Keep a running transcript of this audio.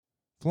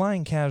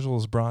Flying Casual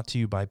is brought to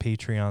you by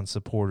Patreon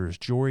supporters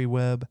Jory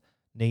Webb,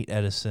 Nate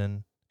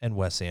Edison, and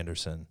Wes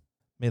Anderson.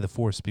 May the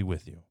Force be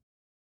with you.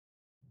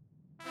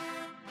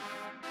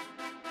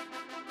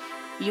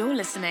 You're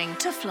listening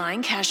to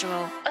Flying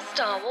Casual, a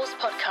Star Wars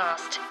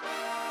podcast.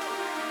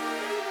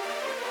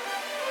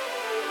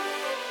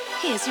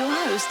 Here's your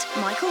host,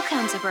 Michael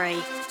Canterbury.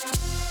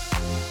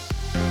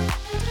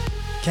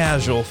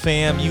 Casual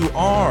fam, you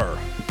are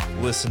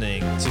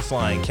listening to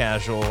Flying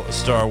Casual, a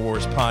Star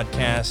Wars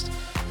podcast.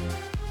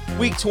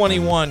 Week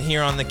 21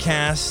 here on the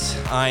cast.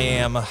 I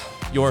am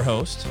your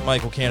host,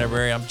 Michael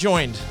Canterbury. I'm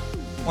joined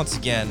once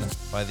again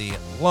by the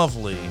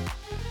lovely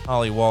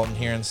Holly Walton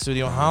here in the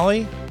studio.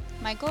 Holly?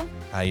 Michael?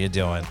 How you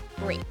doing?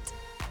 Great.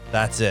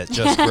 That's it,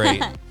 just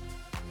great.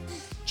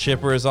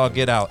 Chipper as all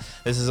get out.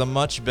 This is a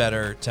much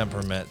better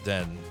temperament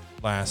than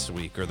last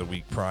week or the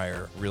week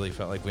prior. Really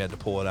felt like we had to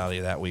pull it out of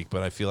you that week,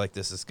 but I feel like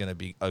this is going to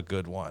be a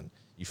good one.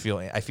 I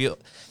feel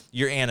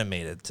you're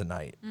animated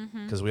tonight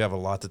because we have a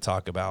lot to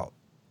talk about,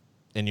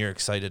 and you're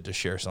excited to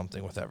share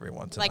something with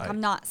everyone tonight. Like, I'm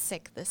not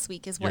sick this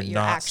week is what you're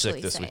you're not actually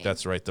sick this saying. week.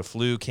 That's right. The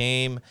flu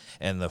came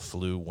and the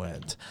flu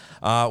went.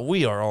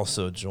 We are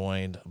also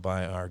joined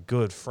by our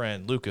good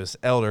friend Lucas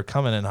Elder,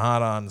 coming in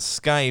hot on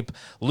Skype.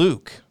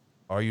 Luke,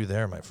 are you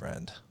there, my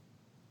friend?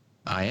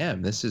 I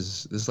am. This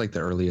is like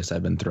the earliest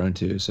I've been thrown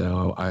to,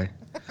 so I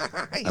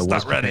was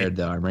not ready. prepared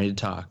though. I'm ready to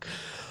talk.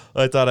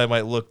 I thought I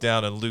might look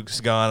down and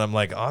Luke's gone. I'm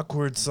like,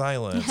 awkward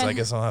silence. I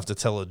guess I'll have to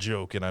tell a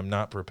joke, and I'm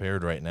not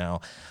prepared right now.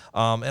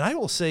 And I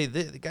will say,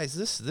 guys,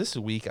 this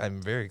week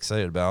I'm very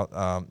excited about,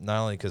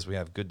 not only because we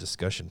have good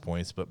discussion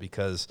points, but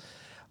because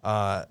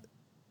our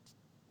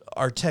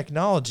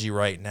technology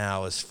right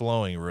now is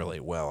flowing really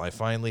well. I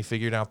finally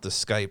figured out the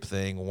Skype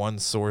thing, one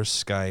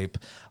source Skype.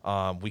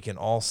 We can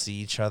all see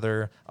each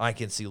other. I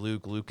can see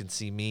Luke. Luke can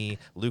see me.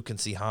 Luke can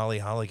see Holly.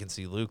 Holly can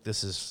see Luke.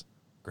 This is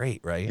great,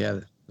 right?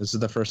 Yeah, this is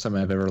the first time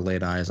I've ever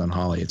laid eyes on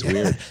Holly. It's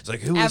weird. It's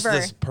like, who is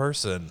this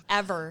person?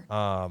 Ever.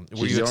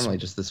 She's normally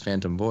just this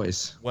phantom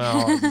voice.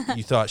 Well,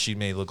 you thought she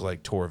may look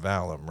like Tor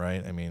Valum,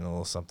 right? I mean, a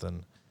little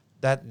something.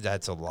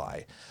 That's a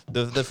lie.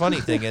 The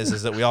funny thing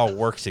is that we all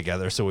work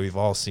together, so we've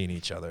all seen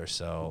each other.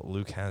 So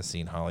Luke has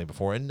seen Holly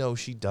before, and no,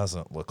 she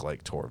doesn't look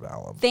like Tor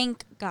Valum.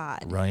 Thank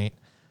God. Right?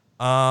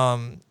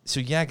 So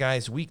yeah,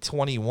 guys, week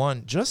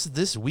 21, just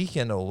this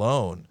weekend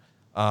alone,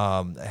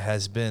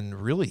 has been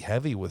really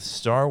heavy with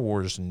Star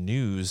Wars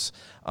news,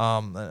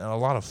 and a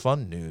lot of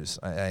fun news,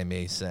 I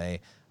may say.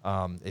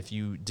 If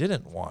you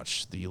didn't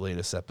watch the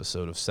latest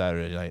episode of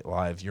Saturday Night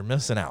Live, you're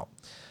missing out.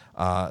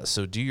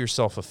 So do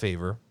yourself a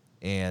favor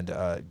and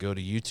go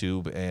to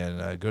YouTube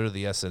and go to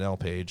the SNL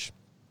page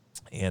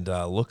and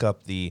look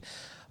up the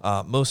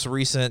most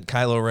recent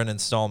Kylo Ren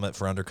installment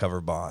for Undercover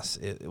Boss.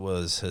 It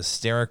was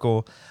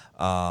hysterical.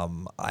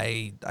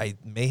 I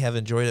may have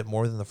enjoyed it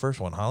more than the first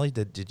one. Holly,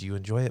 did you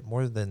enjoy it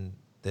more than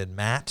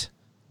Matt?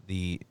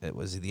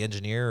 Was he the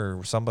engineer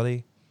or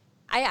somebody?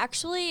 I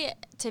actually,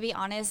 to be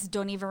honest,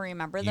 don't even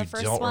remember the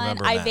first don't one.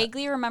 remember I Matt.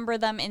 vaguely remember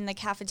them in the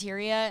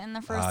cafeteria in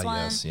the first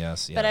one.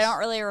 Yes. But I don't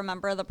really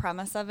remember the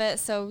premise of it.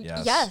 So,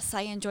 yes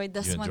I enjoyed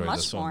this one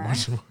much more.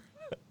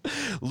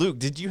 Luke,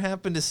 did you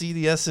happen to see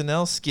the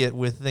SNL skit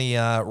with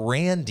the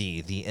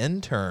Randy, the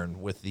intern,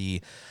 with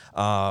the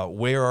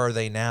Where Are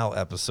They Now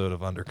episode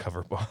of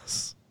Undercover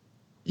Boss?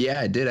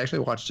 Yeah, I did. I actually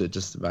watched it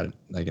just about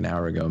like an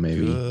hour ago,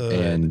 maybe.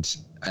 Good.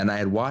 And I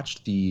had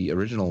watched the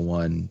original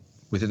one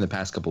within the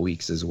past couple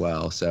weeks as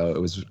well, so it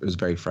was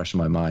very fresh in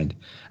my mind.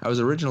 I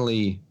was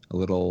originally a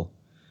little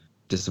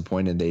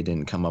disappointed they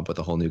didn't come up with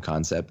a whole new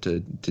concept to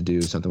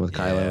do something with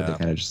Kylo. Yeah. They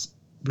kind of just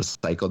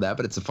recycled that,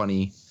 but it's a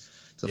funny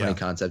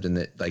concept, and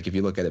that, like, if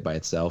you look at it by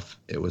itself,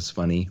 it was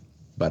funny.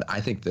 But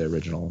I think the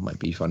original might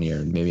be funnier,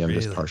 and maybe I'm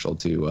just partial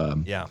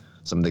to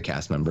some of the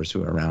cast members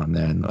who are around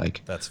then.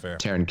 Like, that's fair.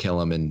 Taron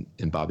Killam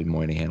and Bobby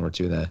Moynihan were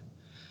two of the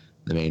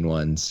main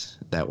ones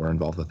that were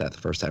involved with that the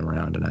first time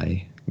around, and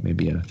I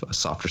maybe a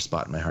softer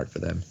spot in my heart for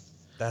them.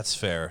 That's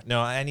fair.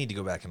 No, I need to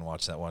go back and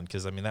watch that one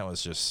because, I mean, that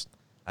was just,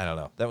 I don't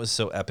know. That was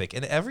so epic.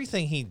 And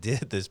everything he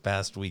did this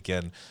past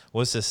weekend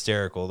was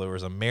hysterical. There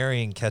was a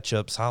marrying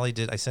catch-ups. Holly,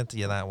 I sent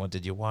you that one.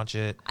 Did you watch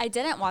it? I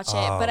didn't watch it,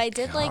 but I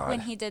did like when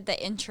he did the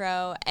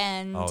intro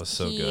and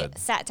he good.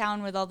 sat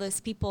down with all those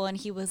people and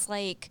he was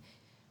like,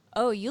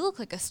 oh, you look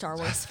like a Star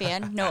Wars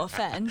fan. No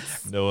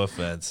offense. No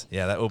offense.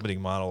 Yeah, that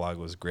opening monologue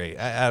was great.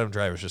 Adam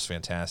Driver's just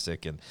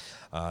fantastic, and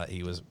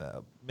he was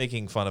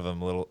making fun of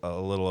him a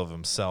little of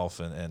himself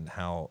and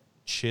how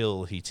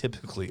chill he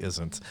typically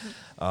isn't,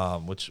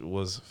 which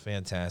was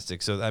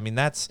fantastic. So, I mean,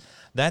 that's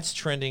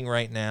trending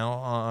right now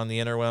on the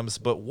interwebs.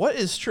 But what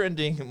is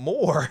trending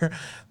more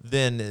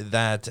than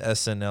that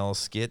SNL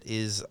skit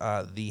is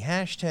the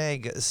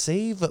hashtag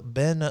Save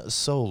Ben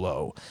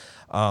Solo.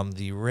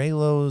 The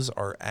Reylos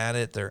are at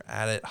it. They're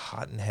at it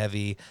hot and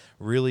heavy,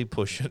 really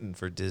pushing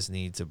for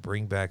Disney to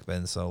bring back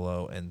Ben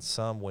Solo in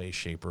some way,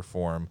 shape, or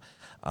form.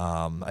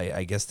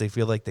 I guess they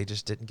feel like they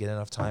just didn't get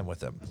enough time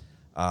with him.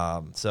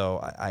 So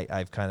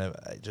I've kind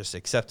of just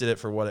accepted it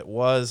for what it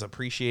was,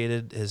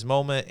 appreciated his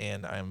moment,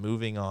 and I'm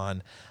moving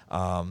on.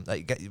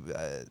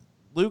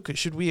 Luke,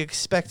 should we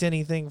expect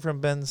anything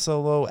from Ben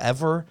Solo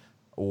ever,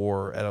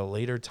 or at a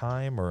later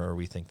time, or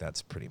we think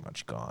that's pretty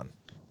much gone?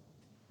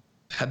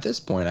 At this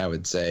point, I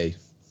would say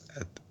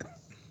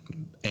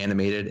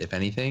animated, if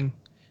anything.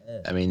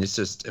 I mean, it's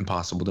just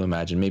impossible to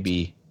imagine.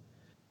 Maybe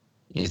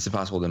it's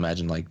impossible to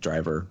imagine like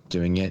Driver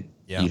doing it.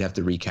 Yeah. You'd have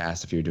to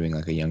recast if you're doing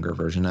like a younger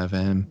version of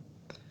him,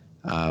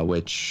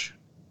 which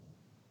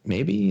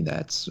maybe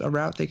that's a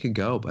route they could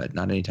go, but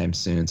not anytime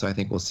soon. So I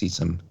think we'll see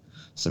some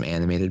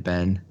animated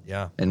Ben.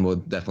 Yeah. And we'll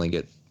definitely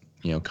get,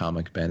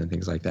 comic Ben and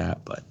things like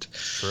that. But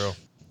True.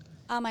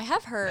 I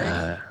have heard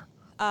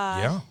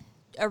Yeah.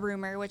 a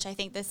rumor, which I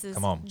think this is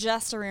Come on.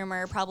 just a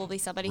rumor. Probably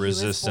somebody who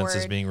Resistance was bored.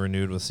 is being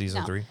renewed with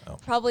season No. 3. Oh.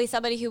 Probably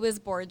somebody who was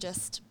bored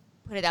just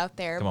put it out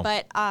there. Come on.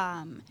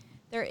 But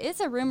there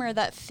is a rumor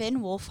that Finn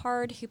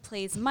Wolfhard, who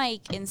plays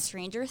Mike in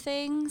Stranger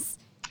Things,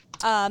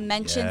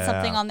 mentioned Yeah.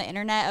 something on the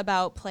internet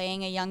about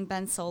playing a young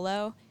Ben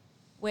Solo,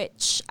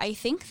 which I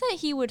think that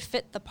he would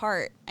fit the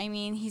part. I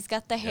mean, he's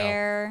got the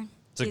hair,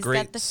 It's a he's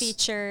great got the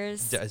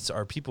features.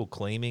 Are people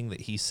claiming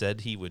that he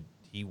said he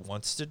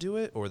wants to do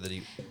it, or that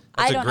he?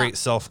 I That's a don't great know.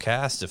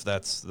 self-cast if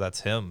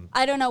that's him.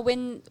 I don't know,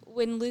 when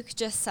Luke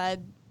just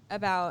said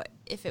about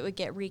if it would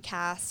get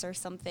recast or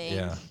something,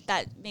 Yeah.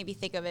 that made me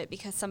think of it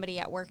because somebody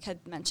at work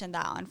had mentioned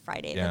that on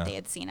Friday, Yeah. that they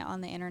had seen it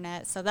on the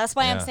internet. So that's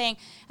why I'm Yeah. saying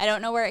I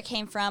don't know where it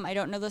came from. I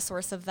don't know the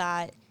source of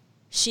that.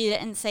 She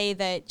didn't say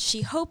that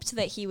she hoped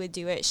that he would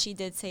do it. She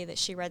did say that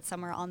she read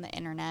somewhere on the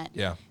internet.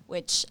 Yeah.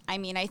 Which, I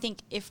mean, I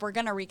think if we're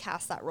going to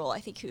recast that role,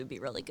 I think he would be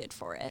really good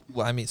for it.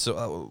 Well, I mean,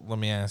 so let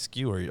me ask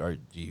you: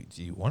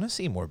 do you want to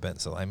see more Ben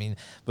Solo? I mean,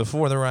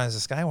 before the Rise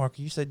of Skywalker,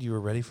 you said you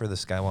were ready for the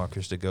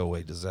Skywalkers to go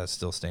away. Does that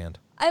still stand?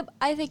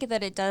 I think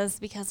that it does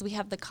because we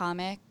have the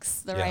comics,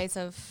 the Yeah. rise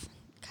of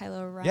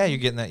Kylo Ren. Yeah, you're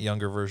getting that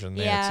younger version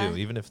there Yeah, too,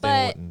 even if they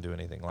but wouldn't do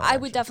anything like I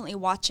would definitely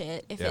watch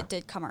it if Yeah. it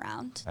did come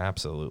around.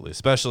 Absolutely,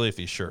 especially if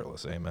he's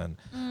shirtless. Amen.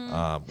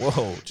 Mm.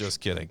 Whoa, just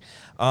kidding.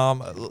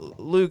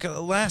 Luke,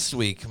 last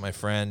week, my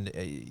friend,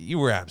 you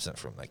were absent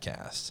from the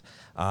cast,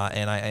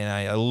 and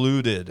I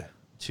alluded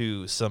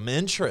to some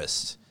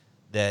interest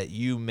that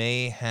you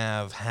may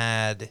have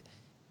had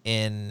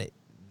in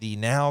the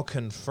now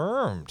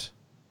confirmed.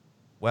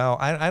 Well,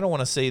 I don't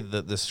want to say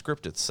that the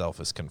script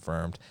itself is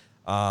confirmed,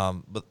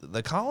 but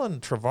the Colin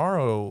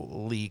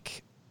Trevorrow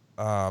leak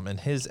in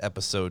his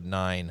episode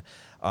 9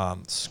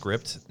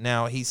 script.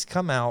 Now, he's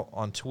come out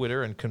on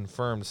Twitter and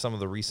confirmed some of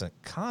the recent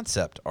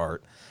concept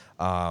art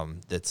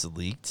that's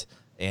leaked,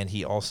 and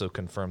he also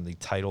confirmed the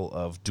title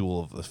of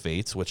Duel of the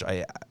Fates, which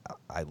I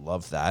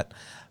love that.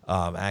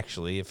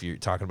 Actually, if you're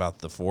talking about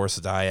the Force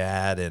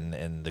dyad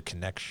and the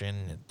connection,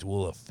 and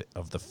Duel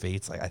of the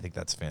Fates, I think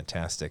that's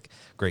fantastic.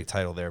 Great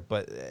title there.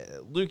 But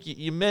Luke,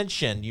 you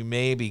mentioned you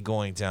may be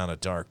going down a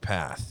dark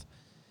path.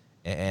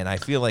 And I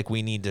feel like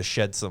we need to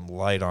shed some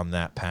light on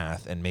that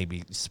path and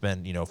maybe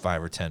spend,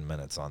 5 or 10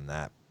 minutes on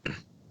that.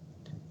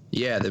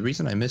 Yeah, the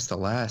reason I missed the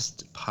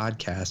last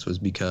podcast was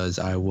because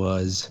I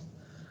was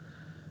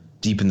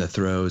deep in the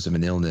throes of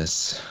an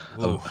illness,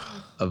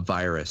 a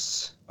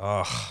virus,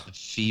 a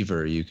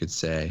fever, you could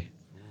say.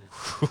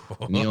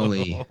 And the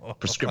only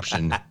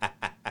prescription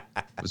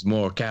was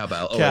more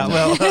cowbell. Oh,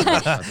 Cowbell.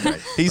 That's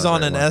right. He's That's on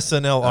the an right one.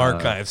 SNL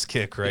archives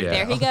kick right yeah.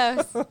 There he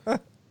goes.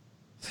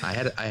 I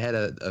had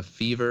a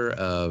fever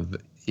of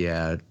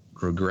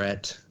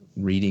regret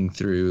reading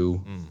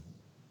through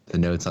the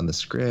notes on the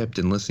script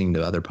and listening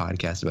to other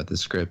podcasts about the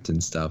script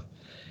and stuff,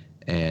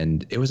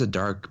 and it was a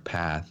dark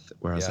path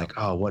where I was Yeah. like,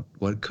 oh,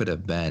 what could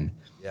have been?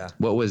 Yeah.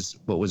 What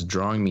was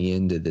drawing me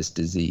into this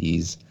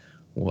disease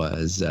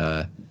was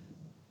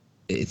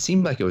it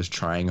seemed like it was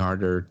trying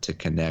harder to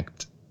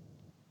connect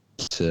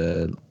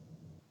to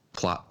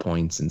plot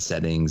points and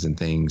settings and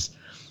things,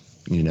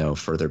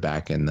 further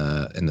back in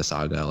the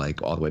saga,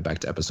 like all the way back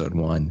to episode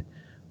 1.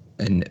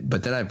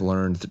 But then I've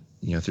learned,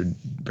 through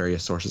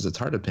various sources, it's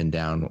hard to pin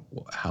down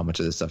how much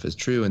of this stuff is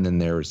true. And then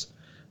there's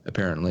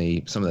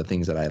apparently some of the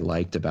things that I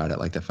liked about it,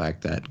 like the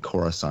fact that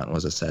Coruscant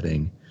was a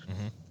setting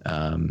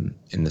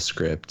in the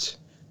script,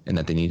 and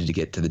that they needed to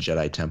get to the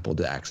Jedi Temple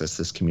to access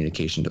this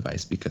communication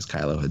device because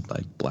Kylo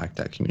had blacked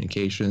out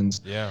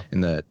communications. Yeah.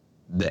 And the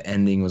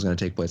ending was going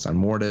to take place on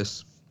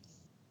Mortis,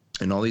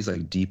 and all these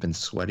deep and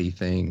sweaty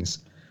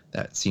things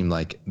that seemed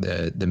like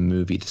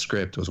the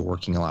script was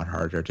working a lot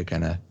harder to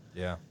kind of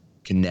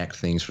connect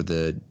things for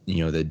the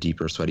the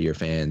deeper, sweatier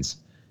fans.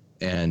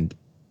 And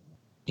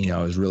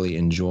I was really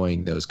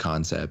enjoying those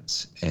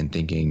concepts and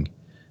thinking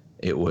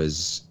it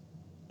was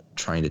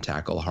trying to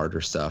tackle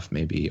harder stuff,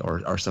 maybe,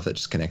 or stuff that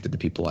just connected to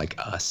people like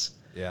us.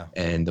 Yeah.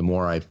 And the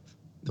more I've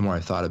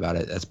thought about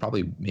it, that's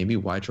probably maybe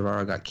why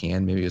Trevorrow got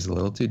canned. Maybe it was a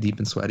little too deep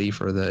and sweaty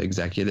for the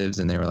executives,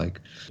 and they were like,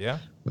 Yeah.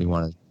 we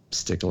want to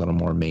stick a little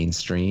more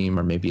mainstream,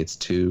 or maybe it's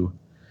too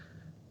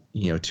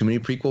many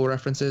prequel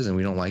references and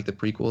we don't like the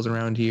prequels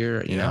around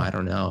here. I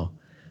don't know.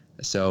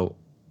 So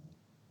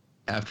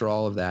after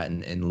all of that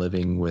and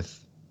living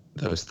with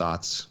those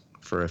thoughts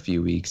for a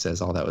few weeks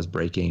as all that was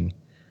breaking,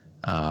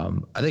 I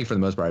think for the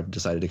most part I've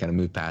decided to kind of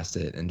move past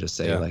it and just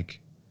say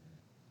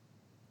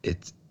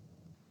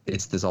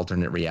it's this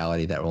alternate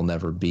reality that will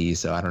never be.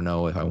 So I don't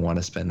know if I want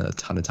to spend a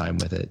ton of time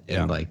with it.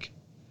 Yeah. And like,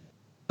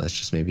 let's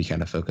just maybe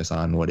kind of focus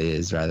on what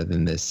is rather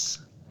than this,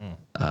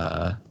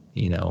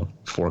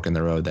 fork in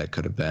the road that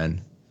could have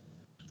been.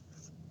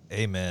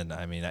 Amen.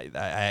 I mean,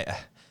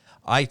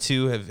 I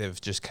too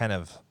have just kind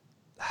of,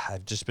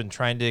 I've just been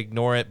trying to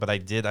ignore it, but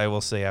I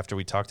will say after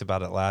we talked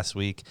about it last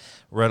week,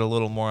 read a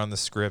little more on the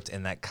script,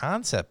 and that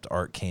concept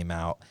art came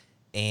out,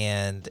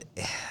 and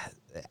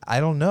I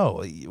don't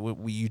know,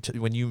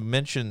 when you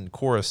mentioned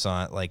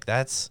Coruscant, like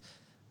that's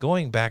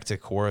going back to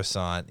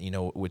Coruscant,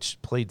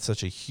 which played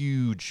such a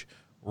huge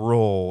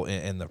role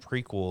in the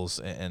prequels,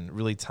 and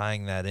really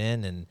tying that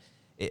in, and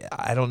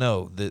I don't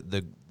know,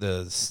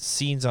 the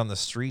scenes on the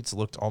streets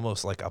looked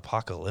almost like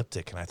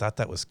apocalyptic, and I thought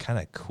that was kind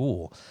of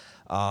cool,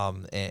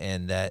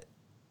 and that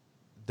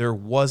there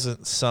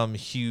wasn't some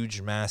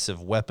huge,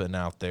 massive weapon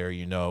out there,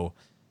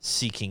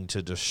 seeking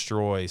to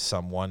destroy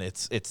someone.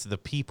 It's the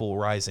people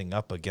rising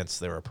up against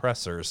their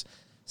oppressors,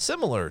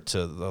 similar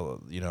to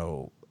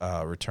the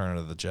Return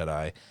of the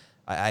Jedi.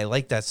 I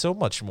like that so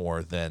much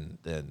more than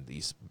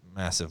these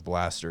massive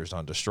blasters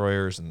on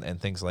destroyers and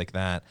things like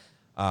that.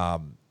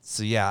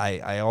 So yeah,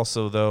 I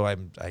also, though,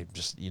 I'm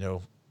just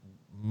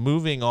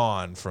moving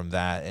on from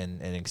that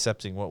and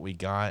accepting what we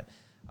got,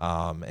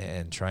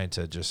 and trying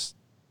to just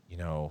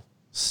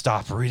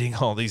stop reading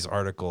all these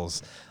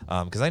articles,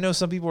 because I know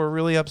some people are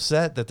really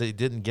upset that they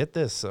didn't get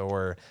this,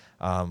 or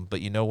but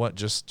you know what,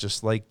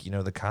 just like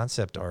the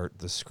concept art,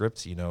 the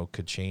script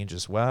could change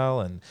as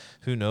well, and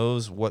who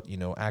knows what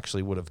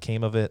actually would have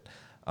came of it.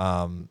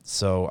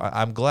 So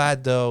I'm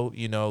glad, though,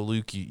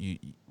 Luke,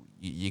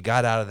 you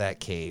got out of that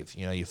cave,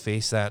 you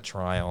faced that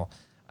trial.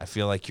 I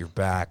feel like you're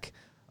back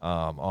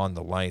on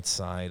the light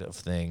side of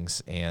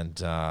things, and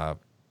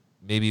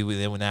maybe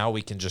now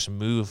we can just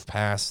move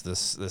past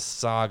this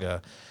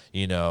saga,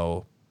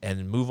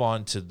 and move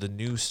on to the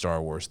new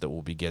Star Wars that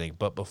we'll be getting.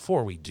 But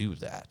before we do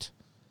that,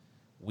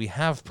 we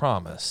have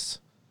promised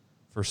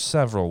for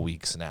several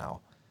weeks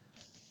now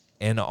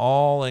an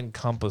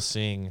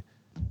all-encompassing,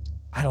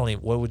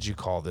 what would you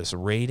call this,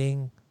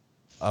 rating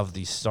of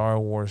the Star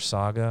Wars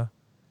saga?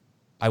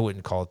 I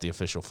wouldn't call it the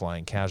official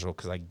Flying Casual,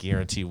 because I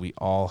guarantee we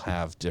all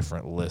have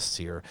different lists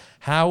here.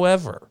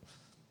 However,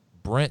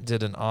 Brent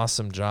did an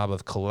awesome job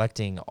of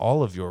collecting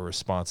all of your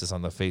responses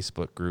on the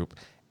Facebook group,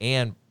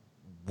 and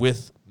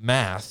with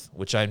math,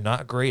 which I'm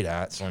not great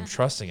at, so I'm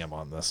trusting him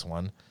on this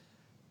one,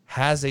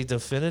 has a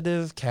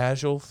definitive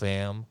Casual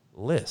Fam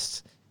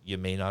list. You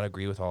may not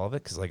agree with all of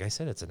it, because like I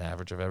said, it's an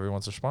average of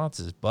everyone's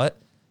responses, but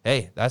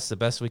hey, that's the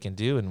best we can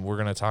do, and we're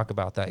going to talk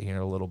about that here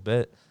in a little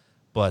bit.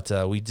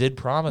 But we did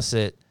promise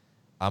it.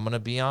 I'm going to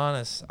be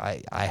honest,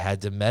 I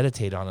had to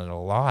meditate on it a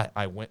lot.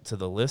 I went to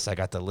the list. I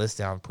got the list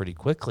down pretty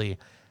quickly,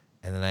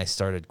 and then I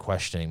started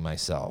questioning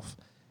myself.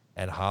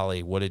 And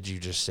Holly, what did you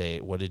just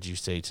say? What did you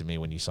say to me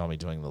when you saw me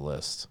doing the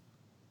list?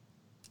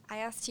 I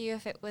asked you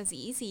if it was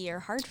easy or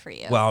hard for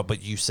you. Well,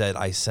 but you said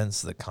I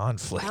sense the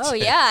conflict. Oh,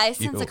 yeah, I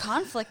sense a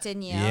conflict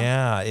in you.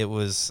 Yeah, it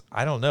was,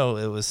 I don't know.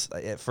 It was,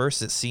 at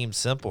first it seemed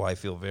simple. I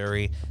feel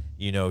very,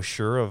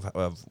 sure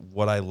of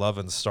what I love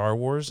in Star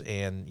Wars.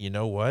 And you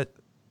know what?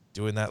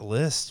 Doing that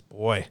list,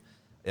 boy,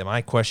 am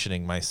I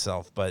questioning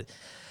myself. But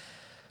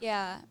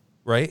yeah.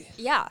 Right?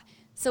 Yeah.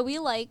 So we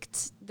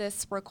liked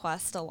this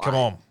request a lot. Come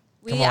on.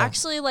 We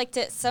actually liked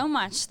it so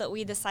much that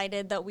we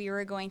decided that we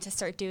were going to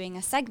start doing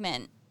a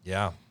segment.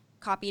 Yeah.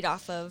 Copied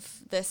off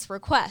of this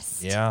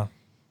request. Yeah.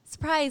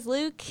 Surprise,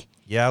 Luke.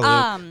 Yeah,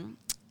 Luke.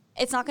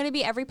 It's not going to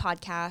be every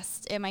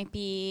podcast. It might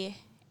be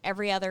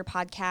every other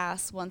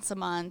podcast, once a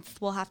month.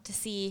 We'll have to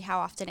see how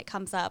often it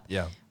comes up.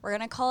 Yeah. We're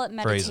going to call it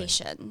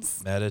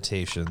Meditations.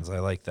 Meditations. I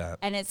like that.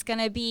 And it's going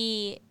to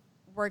be,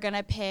 we're going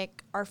to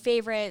pick our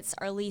favorites,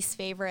 our least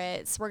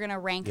favorites. We're going to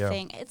rank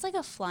things. It's like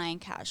a Flying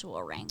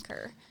Casual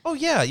ranker. Oh,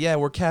 yeah. Yeah,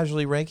 we're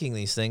casually ranking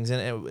these things.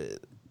 And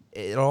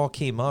it all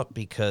came up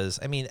because,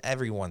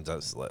 everyone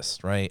does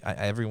lists, right?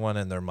 Everyone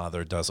and their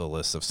mother does a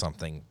list of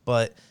something.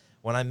 But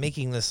when I'm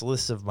making this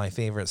list of my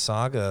favorite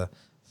saga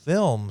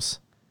films,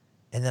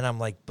 and then I'm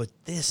like, but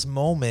this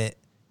moment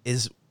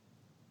is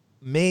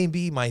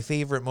maybe my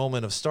favorite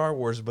moment of Star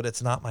Wars, but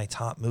it's not my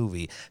top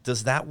movie.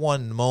 Does that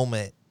one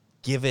moment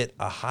give it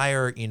a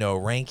higher,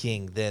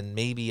 ranking than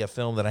maybe a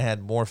film that I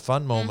had more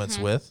fun moments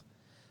with?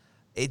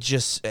 It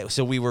just,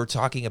 so we were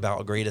talking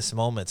about greatest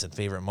moments and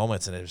favorite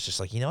moments, and it was just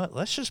like, you know what,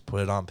 let's just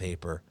put it on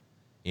paper,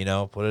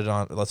 put it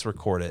on, let's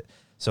record it.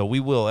 So we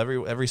will,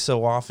 every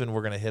so often,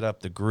 we're going to hit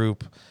up the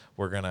group.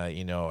 We're going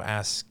to,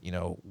 ask,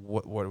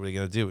 what are we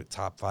going to do?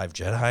 Top 5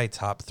 Jedi,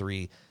 top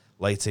 3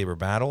 lightsaber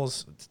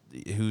battles.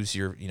 Who's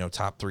your,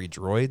 top 3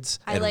 droids,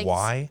 and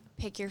why?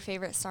 Pick your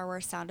favorite Star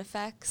Wars sound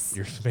effects.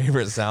 Your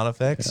favorite sound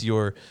effects,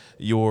 your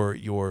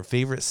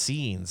favorite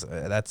scenes.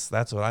 That's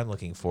what I'm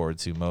looking forward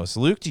to most.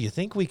 Luke, do you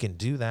think we can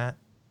do that?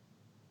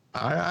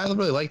 I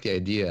really like the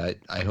idea.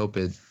 I hope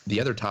the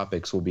other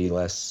topics will be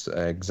less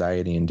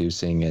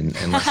anxiety-inducing and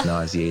less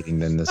nauseating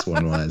than this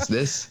one was.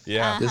 This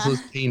was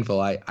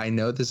painful. I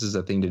know this is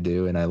a thing to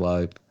do, and I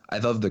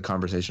love the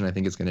conversation I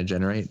think it's going to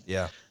generate.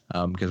 Yeah.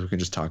 because we can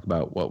just talk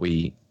about what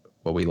we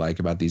like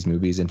about these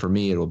movies. And for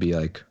me, it'll be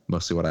like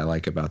mostly what I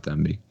like about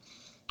them.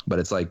 But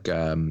it's like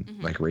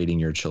like rating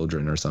your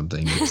children or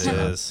something. It's, It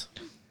is.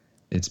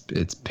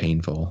 It's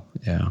painful.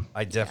 Yeah.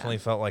 I definitely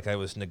felt like I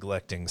was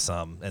neglecting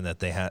some, and that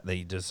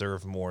they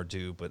deserve more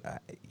due.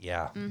 But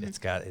it's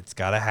got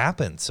to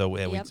happen. So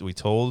we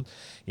told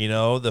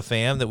the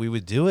fam that we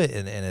would do it,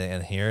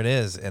 and here it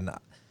is. And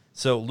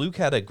so Luke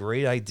had a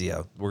great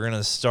idea. We're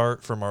gonna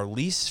start from our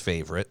least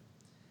favorite,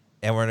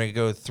 and we're gonna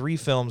go 3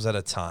 films at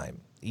a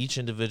time. Each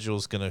individual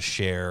is gonna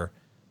share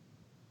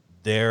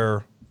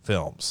their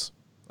films.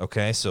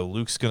 Okay, so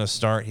Luke's gonna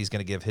start. He's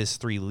gonna give his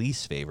 3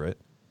 least favorite.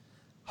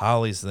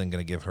 Holly's then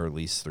going to give her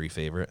least 3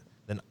 favorite.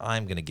 Then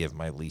I'm going to give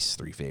my least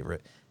 3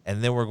 favorite.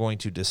 And then we're going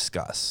to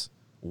discuss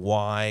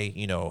why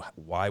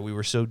we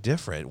were so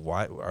different.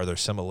 Why are there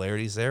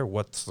similarities there?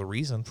 What's the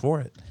reason for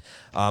it?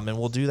 And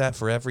we'll do that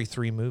for every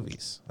 3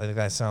 movies. I think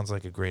that sounds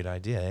like a great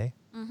idea, eh?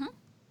 Mm-hmm.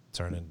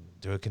 Turn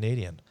into a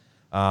Canadian.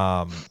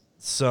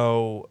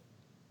 So,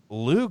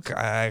 Luke,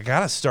 I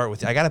got to start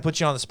with you. I got to put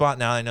you on the spot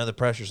now. I know the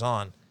pressure's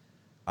on.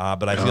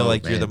 But I feel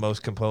like you're the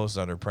most composed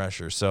under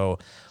pressure. So,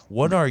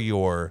 what are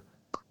your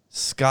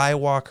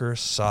Skywalker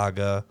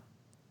Saga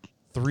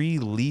 3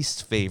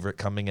 least favorite,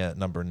 coming at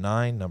number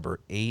 9, number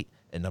 8,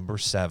 and number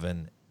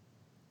 7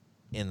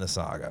 in the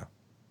saga?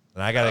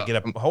 And I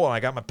gotta hold on, I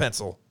got my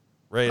pencil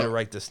ready to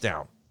write this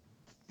down.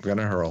 I'm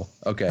gonna hurl.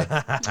 Okay.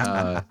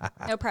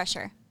 No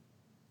pressure.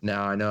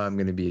 Now I know I'm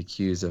gonna be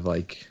accused of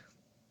like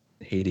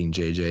hating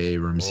J.J.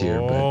 Abrams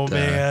here, but Oh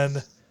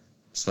man.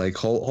 It's like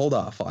hold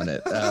off on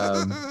it.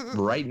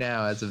 Right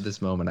now, as of this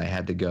moment, I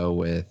had to go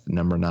with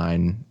number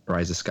 9,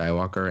 Rise of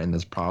Skywalker, and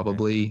this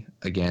probably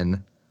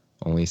again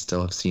only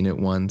still have seen it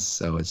once,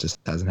 so it just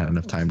hasn't had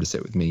enough time to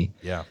sit with me.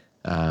 Yeah.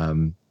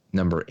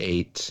 Number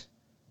 8,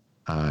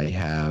 I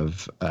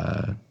have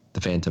The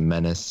Phantom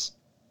Menace,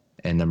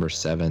 and number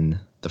 7,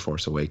 The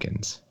Force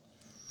Awakens.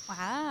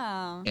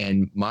 Wow.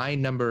 And I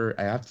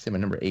have to say, my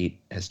number 8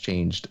 has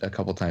changed a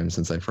couple times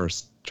since I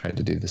first tried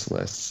to do this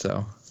list.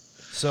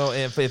 So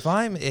if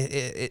I'm,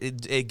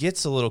 it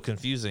gets a little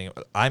confusing.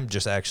 I'm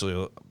just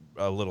actually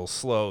a little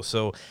slow.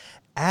 So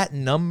at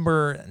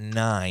number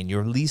 9,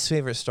 your least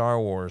favorite Star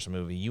Wars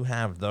movie, you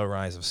have The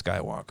Rise of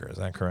Skywalker. Is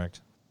that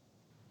correct?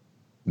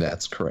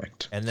 That's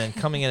correct. And then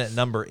coming in at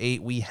number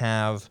 8, we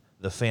have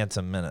The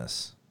Phantom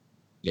Menace.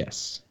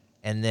 Yes.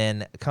 And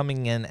then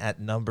coming in at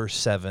number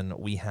 7,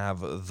 we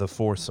have The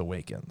Force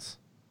Awakens.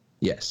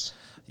 Yes.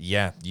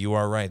 Yeah, you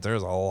are right.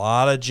 There's a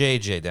lot of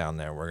JJ down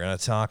there. We're going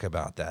to talk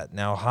about that.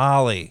 Now,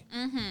 Holly,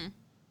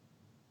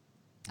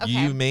 Okay.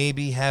 you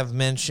maybe have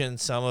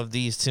mentioned some of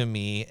these to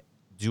me.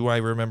 Do I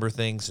remember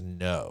things?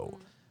 No.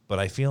 But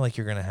I feel like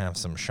you're going to have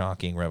some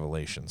shocking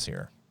revelations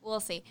here. We'll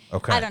see.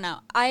 Okay. I don't know.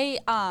 I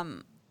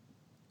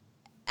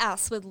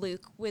asked with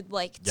Luke would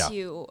like Yeah.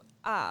 to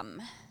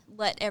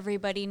let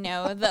everybody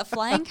know that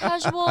Flying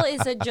Casual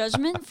is a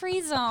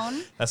judgment-free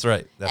zone. That's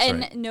right. That's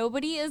and right.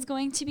 nobody is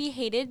going to be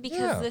hated because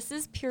Yeah. this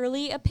is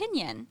purely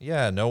opinion.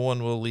 Yeah, no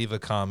one will leave a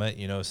comment,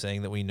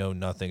 saying that we know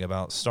nothing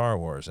about Star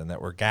Wars and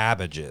that we're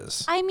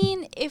gabbages. I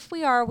mean, if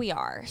we are, we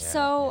are.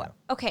 So,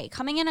 yeah. okay,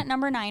 coming in at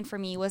number 9 for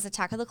me was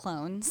Attack of the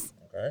Clones.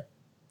 Okay.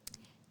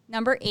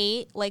 Number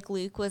 8, like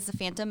Luke, was The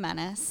Phantom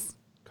Menace.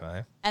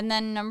 Okay. And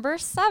then number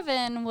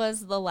 7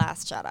 was The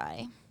Last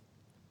Jedi.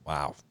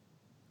 Wow.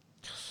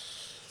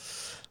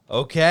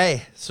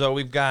 Okay, so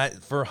we've got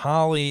for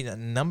Holly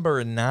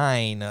number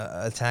 9,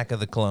 Attack of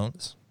the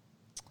Clones.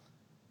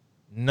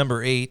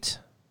 Number 8,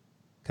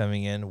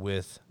 coming in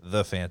with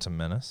The Phantom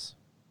Menace.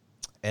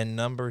 And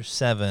number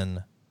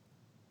 7,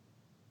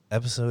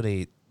 Episode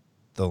 8,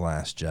 The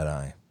Last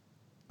Jedi.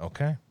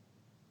 Okay.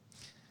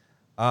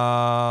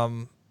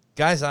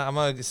 Guys, I'm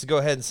going to go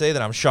ahead and say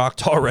that I'm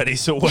shocked already,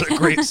 so what a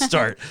great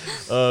start.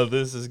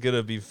 This is going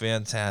to be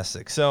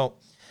fantastic. So,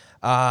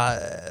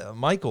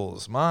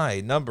 Michael's,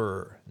 my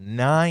number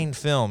 9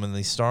 film in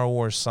the Star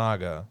Wars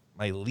saga,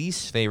 my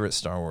least favorite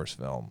Star Wars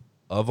film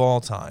of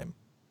all time,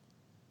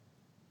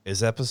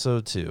 is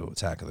Episode 2,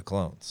 Attack of the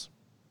Clones.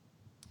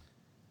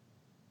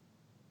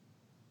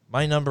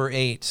 My number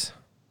 8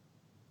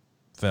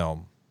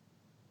 film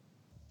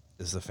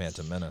is The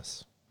Phantom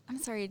Menace. I'm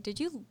sorry, did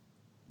you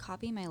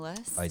copy my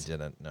list? I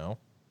didn't know,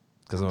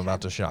 because I'm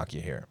about to shock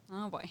you here.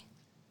 Oh, boy.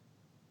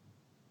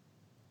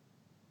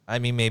 I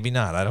mean, maybe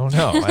not. I don't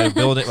know.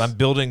 I'm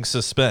building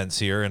suspense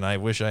here, and I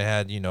wish I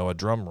had, a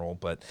drum roll.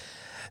 But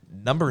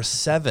number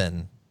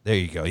 7, there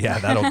you go. Yeah,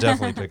 that'll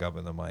definitely pick up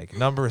in the mic.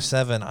 Number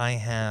 7, I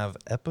have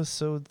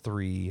Episode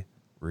 3,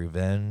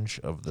 Revenge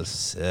of the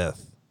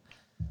Sith.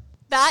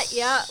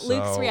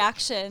 Luke's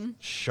reaction.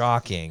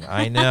 Shocking.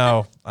 I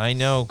know,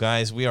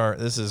 guys.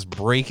 This is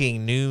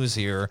breaking news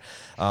here.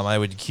 I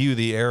would cue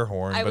the air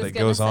horn, but it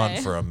goes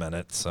on for a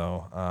minute.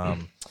 So,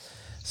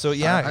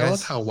 yeah, guys. I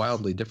love how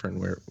wildly different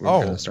we're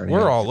kind of starting.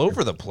 We're out all here.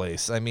 over the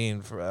place. I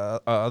mean,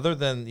 other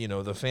than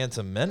the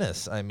Phantom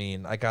Menace, I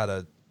mean,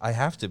 I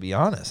have to be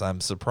honest. I'm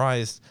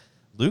surprised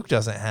Luke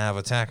doesn't have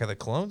Attack of the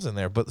Clones in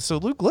there. But so,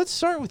 Luke, let's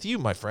start with you,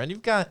 my friend.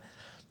 You've got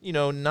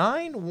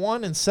 9,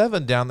 1, and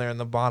 7 down there in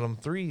the bottom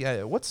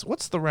 3.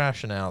 What's the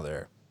rationale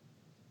there?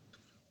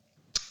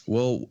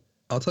 Well,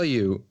 I'll tell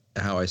you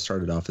how I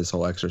started off this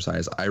whole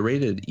exercise. I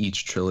rated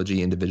each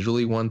trilogy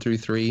individually 1 through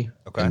 3,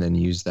 Okay. and then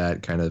used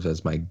that kind of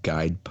as my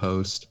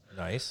guidepost.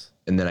 Nice.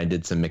 And then I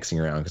did some mixing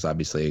around because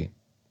obviously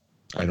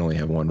I'd only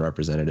have one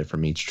representative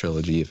from each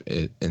trilogy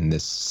in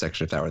this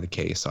section if that were the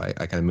case. So I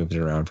kind of moved it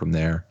around from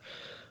there.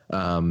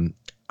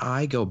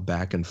 I go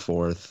back and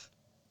forth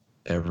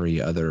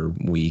every other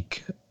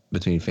week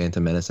between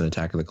Phantom Menace and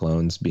Attack of the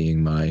Clones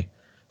being my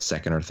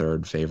second or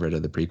third favorite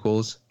of the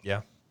prequels.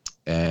 Yeah.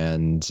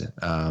 And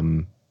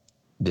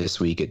this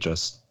week it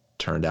just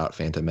turned out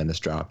Phantom Menace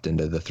dropped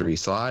into the 3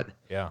 slot.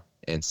 Yeah.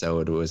 And so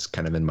it was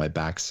kind of in my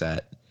back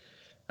set.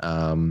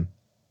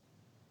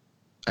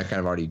 I kind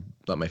of already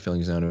let my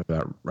feelings known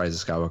about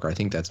Rise of Skywalker. I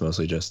think that's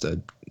mostly just a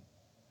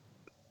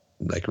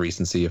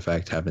recency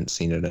effect. Haven't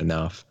seen it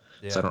enough.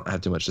 Yeah. So I don't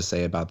have too much to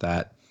say about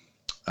that.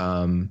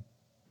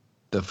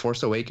 The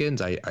Force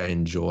Awakens, I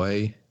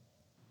enjoy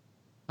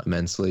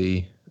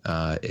immensely.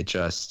 I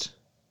just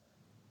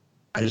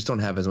don't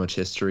have as much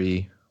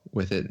history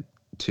with it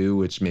too,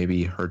 which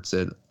maybe hurts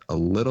it a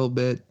little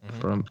bit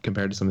from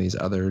compared to some of these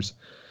others.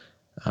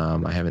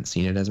 I haven't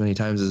seen it as many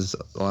times as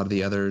a lot of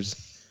the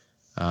others,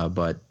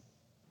 but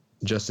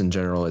just in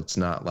general, it's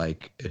not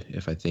like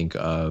if I think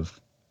of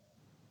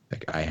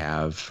I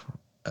have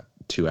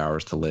 2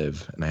 hours to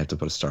live and I have to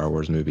put a Star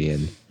Wars movie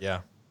in. Yeah.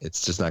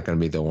 It's just not going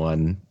to be the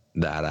one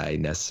that I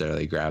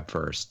necessarily grab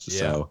first. Yeah.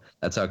 So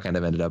that's how it kind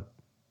of ended up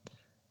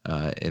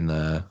in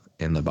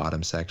the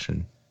bottom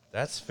section.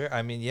 That's fair.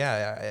 I mean,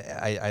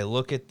 yeah, I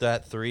look at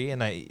that 3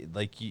 and I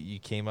like you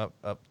came up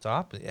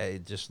top.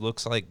 It just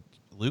looks like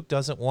Luke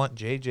doesn't want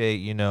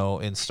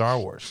JJ, in Star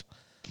Wars.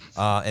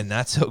 And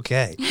that's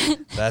okay.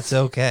 That's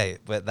okay.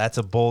 But that's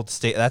a bold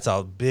that's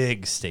a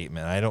big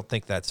statement. I don't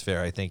think that's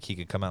fair. I think he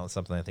could come out with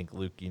something. I think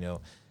Luke,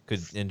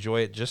 could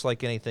enjoy it just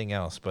like anything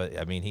else. But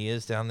I mean, he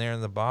is down there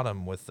in the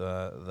bottom with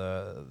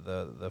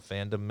the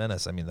Phantom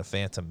Menace. I mean, the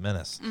Phantom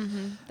Menace.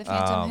 Mm-hmm. The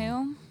Phantom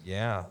who?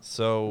 Yeah.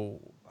 So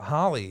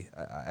Holly,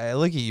 I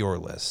look at your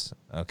list.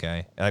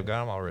 Okay, and I've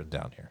got them all written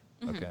down here.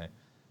 Mm-hmm. Okay,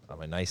 on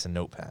my nice and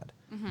notepad.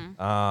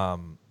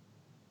 Mm-hmm.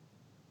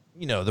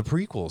 The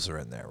prequels are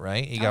in there,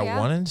 right? You Oh, got yeah.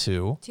 1 and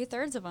 2.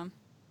 2/3 of them.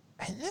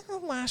 And then The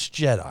Last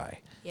Jedi.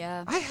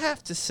 Yeah. I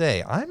have to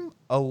say, I'm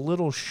a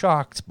little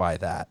shocked by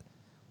that.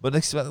 But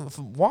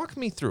walk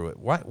me through it.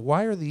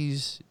 Why are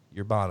these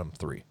your bottom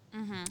 3?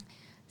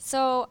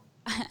 So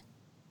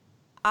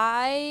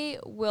I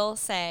will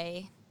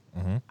say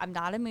I'm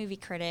not a movie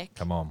critic.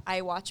 Come on.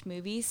 I watch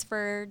movies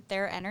for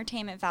their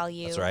entertainment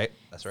value. That's right.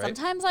 That's right.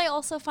 Sometimes I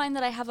also find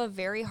that I have a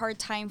very hard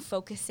time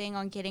focusing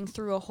on getting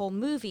through a whole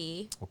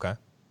movie. Okay.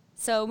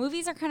 So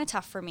movies are kind of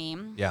tough for me.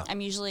 Yeah.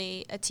 I'm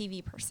usually a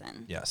TV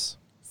person. Yes.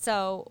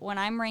 So when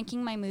I'm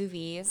ranking my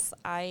movies,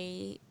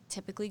 I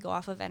typically go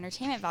off of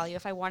entertainment value.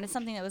 If I wanted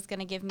something that was going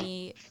to give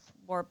me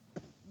more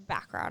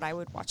background, I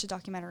would watch a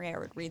documentary. I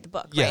would read the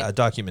book. Yeah, right? a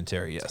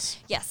documentary, yes.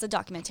 Yes, the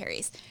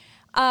documentaries.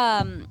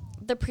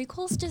 The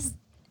prequels just,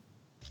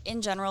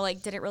 in general,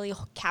 didn't really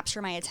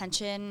capture my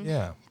attention.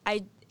 Yeah.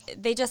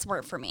 They just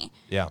weren't for me.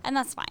 Yeah. And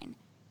that's fine.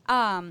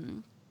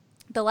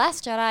 The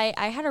Last Jedi,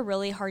 I had a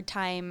really hard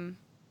time.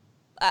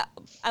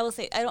 I will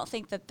say, I don't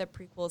think that the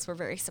prequels were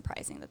very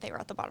surprising that they were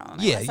at the bottom of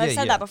my list. I've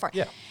said that before.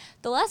 Yeah.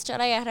 The Last Jedi,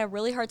 I had a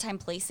really hard time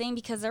placing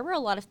because there were a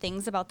lot of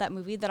things about that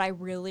movie that I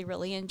really,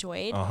 really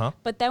enjoyed. Uh-huh.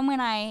 But then when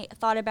I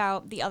thought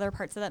about the other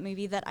parts of that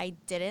movie that I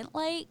didn't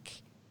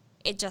like,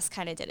 it just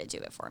kind of didn't do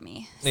it for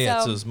me. Yeah,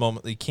 it's So,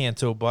 those the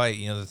Canto Bite,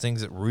 the things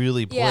that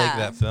really plague Yeah.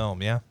 that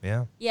film. Yeah,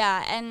 yeah.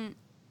 yeah, and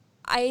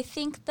I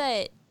think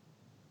that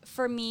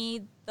for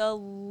me, The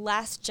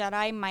Last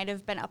Jedi might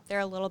have been up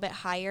there a little bit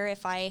higher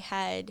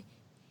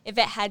if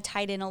it had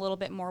tied in a little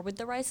bit more with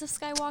The Rise of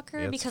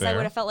Skywalker, That's because I fair.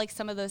 would have felt like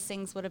some of those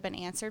things would have been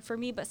answered for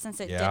me, but since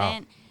it Yeah.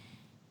 didn't,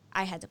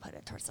 I had to put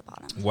it towards the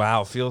bottom.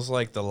 Wow, feels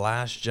like The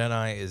Last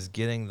Jedi is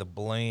getting the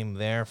blame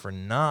there for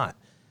not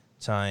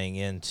tying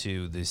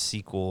into the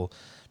sequel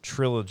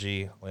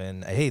trilogy.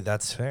 And hey,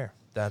 that's fair.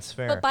 That's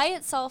fair. But by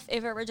itself,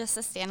 if it were just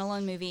a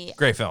standalone movie,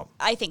 Great film.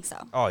 I think so.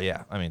 Oh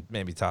yeah, I mean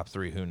maybe top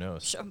 3. Who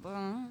knows?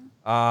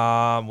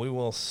 We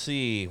will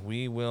see.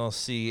 We will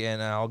see.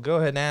 And I'll go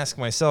ahead and ask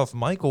myself,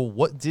 Michael,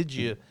 what's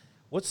the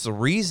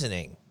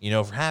reasoning?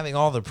 For having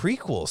all the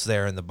prequels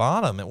there in the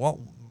bottom? And well,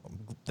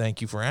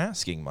 thank you for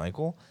asking,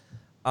 Michael.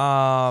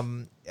 I'll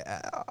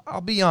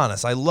be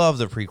honest. I love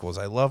the prequels.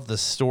 I love the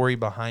story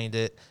behind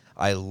it.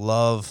 I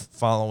love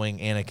following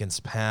Anakin's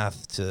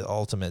path to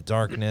ultimate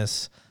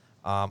darkness.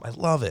 I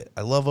love it.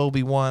 I love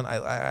Obi-Wan.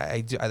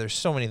 I do. There's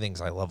so many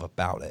things I love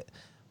about it,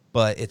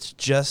 but it's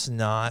just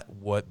not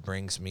what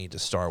brings me to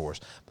Star Wars.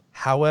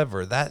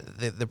 However,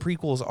 the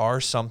prequels are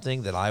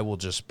something that I will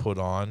just put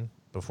on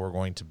before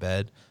going to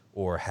bed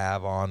or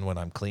have on when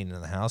I'm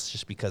cleaning the house,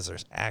 just because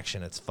there's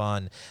action. It's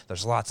fun.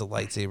 There's lots of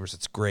lightsabers.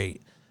 It's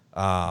great.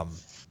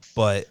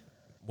 But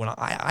when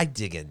I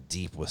dig in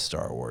deep with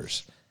Star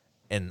Wars,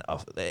 and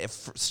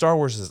Star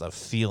Wars is a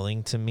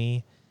feeling to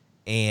me,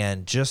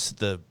 and just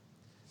the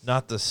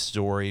not the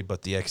story,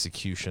 but the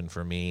execution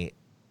for me,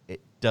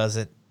 it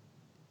doesn't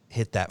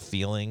hit that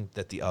feeling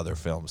that the other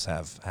films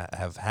have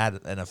had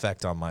an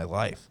effect on my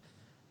life.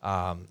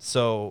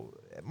 So,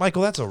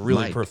 Michael, that's a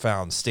really Mike.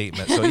 profound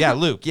statement. So, yeah,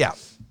 Luke, yeah.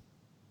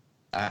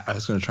 I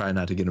was going to try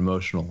not to get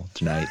emotional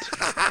tonight,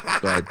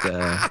 but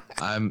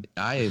I'm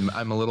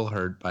a little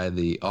hurt by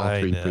all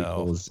I three know,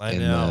 prequels I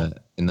know.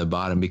 in the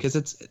bottom, because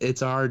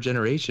it's our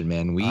generation,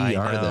 man. We I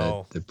are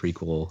know. the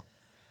prequel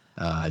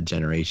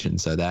generation.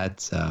 So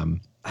that's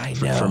I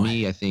for know.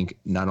 me. I think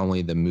not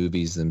only the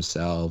movies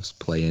themselves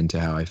play into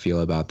how I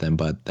feel about them,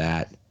 but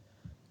that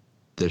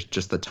there's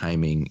just the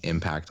timing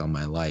impact on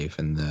my life,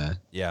 and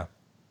Yeah.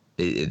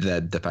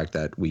 the fact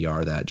that we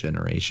are that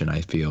generation.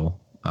 I feel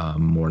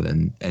more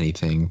than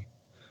anything.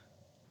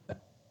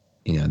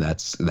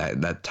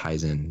 That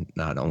ties in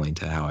not only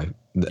to how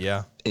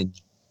Yeah.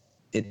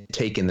 it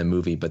take in the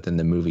movie, but then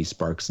the movie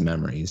sparks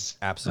memories.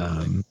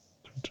 Absolutely.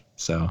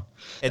 So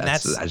And I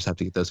that's just have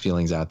to get those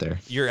feelings out there.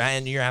 you're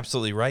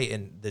absolutely right.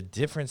 And the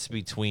difference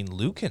between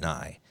Luke and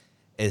I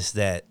is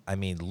that, I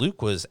mean,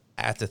 Luke was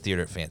at the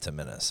theater at Phantom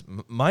Menace.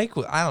 Mike,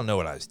 I don't know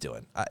what I was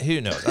doing.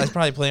 Who knows? I was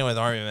probably playing with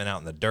Army Men out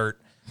in the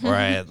dirt, or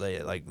I had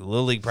like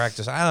Little League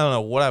practice. I don't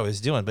know what I was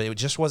doing, but it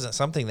just wasn't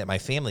something that my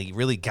family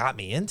really got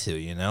me into,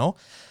 you know?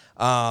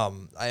 I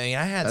mean,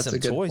 I had That's some a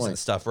good toys point. and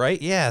stuff,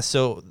 right? Yeah.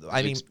 So, I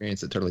You mean,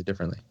 experience it totally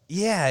differently.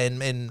 yeah,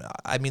 and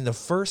I mean, the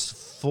first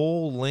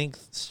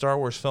full-length Star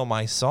Wars film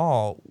I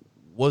saw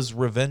was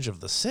Revenge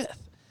of the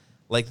Sith,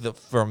 like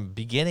from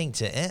beginning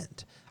to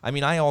end. I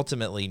mean, I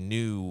ultimately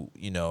knew,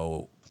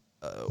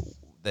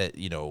 that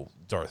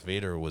Darth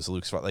Vader was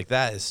Luke's father. Like,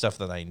 that is stuff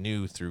that I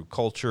knew through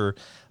culture.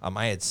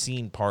 I had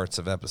seen parts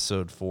of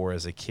Episode 4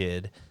 as a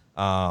kid,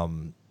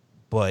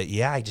 but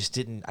yeah, I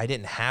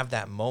didn't have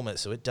that moment,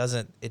 so it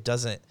doesn't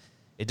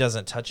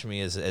touch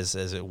me as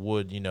it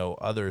would,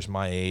 others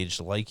my age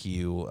like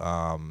you.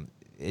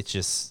 It's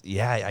just,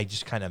 I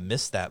just kind of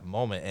missed that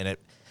moment, and it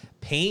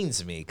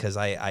pains me because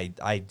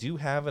I do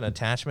have an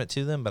attachment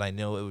to them, but I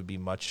know it would be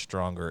much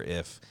stronger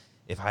if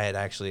I had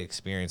actually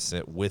experienced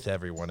it with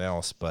everyone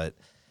else. But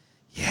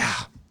yeah,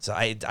 so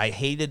I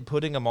hated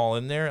putting them all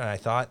in there, and I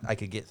thought I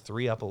could get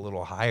 3 up a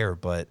little higher,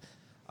 but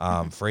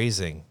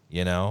phrasing.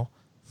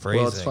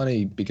 Well, it's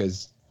funny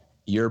because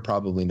you're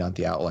probably not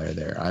the outlier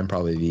there. I'm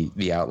probably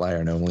the outlier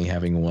and only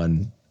having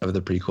one of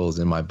the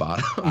prequels in my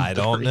bottom. I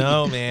don't 3.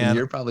 know, man. And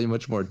you're probably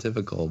much more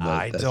typical,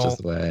 but that's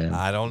just the way I am.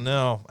 I don't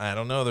know.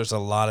 There's a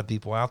lot of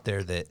people out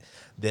there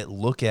that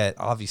look at,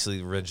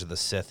 obviously, Revenge of the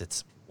Sith.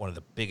 It's one of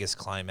the biggest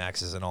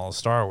climaxes in all of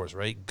Star Wars,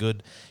 right?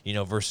 Good,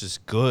 versus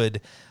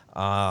good,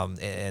 and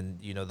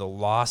the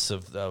loss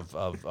of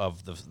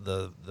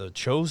the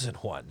chosen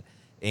one.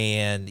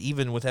 And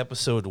even with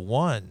Episode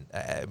 1,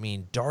 I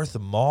mean, Darth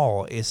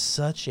Maul is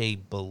such a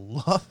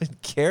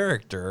beloved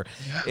character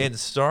in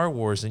Star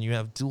Wars, and you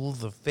have Duel of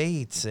the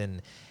Fates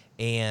and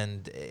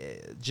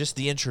just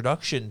the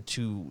introduction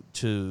to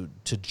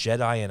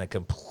Jedi in a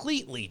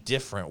completely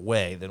different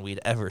way than we'd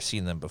ever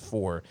seen them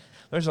before.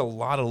 There's a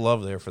lot of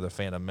love there for the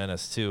Phantom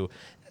Menace too.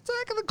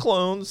 Attack of the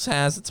Clones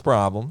has its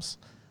problems,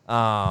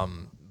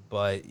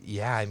 but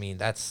yeah, I mean,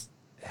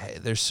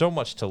 there's so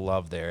much to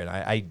love there, and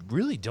I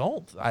really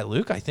don't.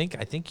 Luke, I think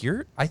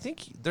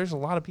there's a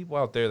lot of people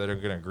out there that are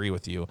going to agree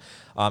with you,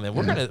 and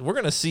we're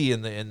gonna see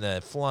in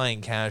the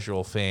Flying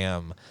Casual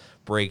fam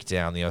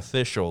breakdown, the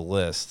official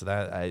list,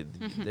 that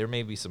there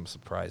may be some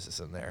surprises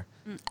in there.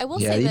 I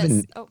will Yeah, say even-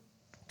 this. Oh,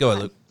 Go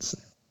ahead, Luke.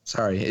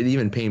 Sorry, it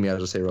even pained me. I'll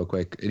just say real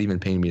quick. It even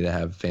pained me to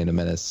have Phantom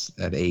Menace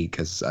at 8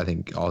 because I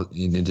think,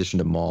 in addition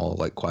to Maul,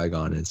 like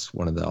Qui-Gon is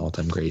one of the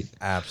all-time great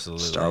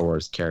Absolutely. Star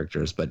Wars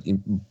characters. But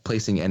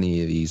placing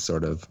any of these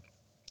sort of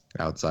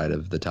outside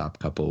of the top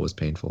couple was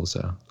painful.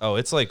 So Oh,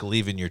 it's like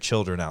leaving your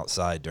children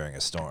outside during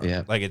a storm.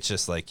 Yeah. Like, it's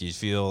just like you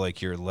feel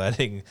like you're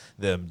letting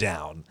them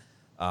down.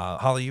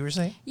 Holly, you were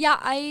saying? yeah,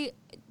 I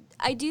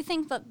do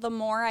think that the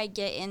more I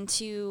get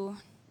into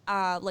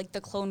like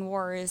the Clone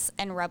Wars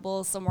and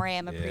Rebels, the more I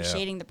am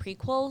appreciating the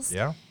prequels.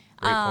 Yeah.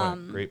 Great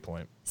point. Great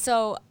point.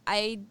 So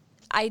I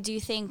do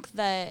think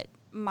that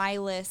my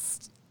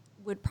list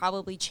would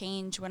probably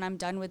change when I'm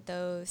done with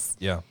those.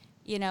 Yeah.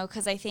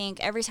 Because I think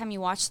every time you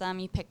watch them,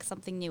 you pick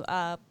something new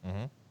up.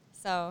 Mm-hmm.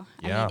 So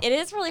Yeah. I mean, it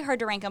is really hard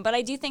to rank them, but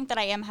I do think that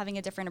I am having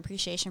a different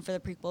appreciation for the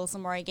prequels the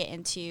more I get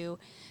into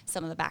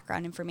some of the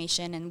background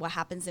information and what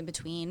happens in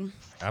between.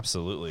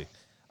 Absolutely.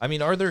 I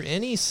mean, are there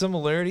any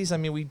similarities? I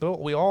mean, we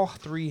all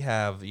three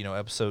have,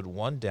 Episode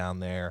 1 down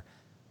there,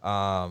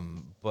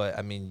 but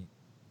I mean,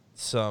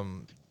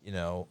 some,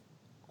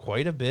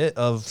 quite a bit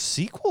of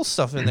sequel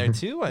stuff in there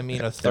too. I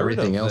mean, a third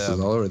everything of else them. is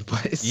all over the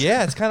place.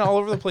 Yeah, it's kind of all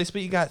over the place,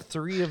 but you got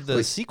 3 of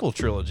the sequel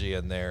trilogy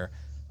in there,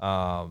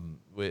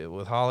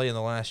 with Holly and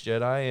The Last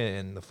Jedi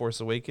and The Force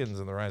Awakens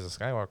and The Rise of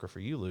Skywalker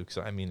for you, Luke.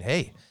 So I mean,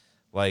 hey,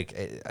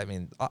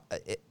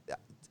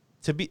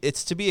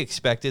 it's to be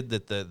expected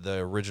that the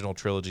original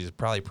trilogy is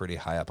probably pretty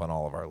high up on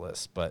all of our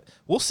lists, but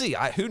we'll see.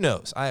 Who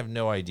knows? I have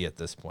no idea at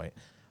this point.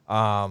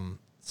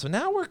 So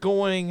now we're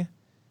going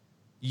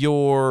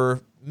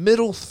your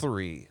middle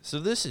 3. So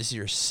this is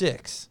your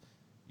 6,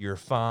 your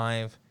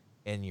 5,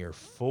 and your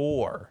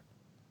 4.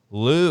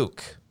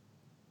 Luke,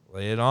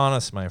 lay it on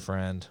us, my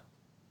friend.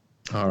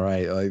 All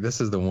right, like this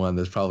is the one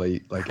that's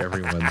probably like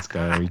everyone's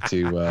going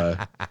to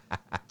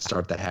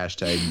start the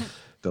hashtag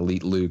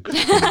delete Luke from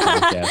the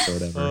podcast or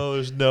whatever. Oh,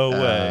 there's no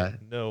way.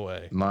 No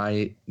way.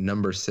 My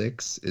number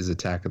 6 is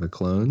Attack of the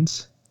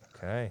Clones.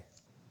 Okay.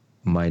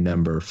 My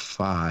number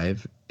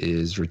 5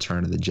 is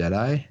Return of the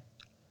Jedi.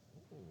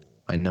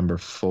 My number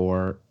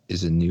 4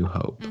 is A New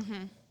Hope.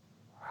 Mm-hmm.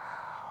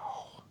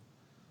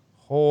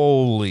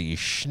 Holy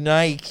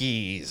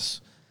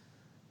shnikes,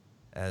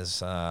 as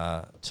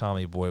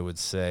Tommy Boy would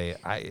say.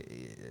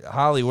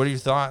 Holly, what are your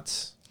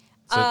thoughts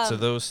to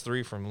those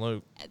 3 from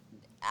Luke?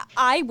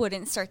 I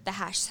wouldn't start the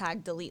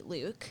hashtag delete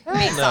Luke Hell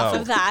based no. off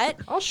of that.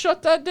 I'll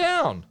shut that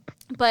down.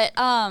 But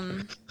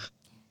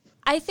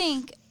I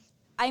think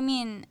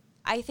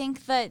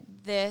that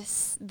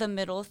the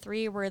middle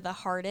 3 were the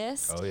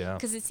hardest. Oh, yeah.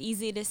 Because it's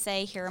easy to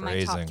say, here are my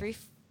Phrasing. top 3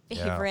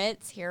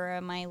 favorites, here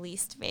are my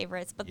least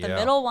favorites. But the Yeah.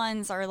 middle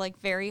ones are like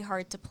very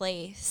hard to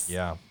place.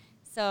 Yeah.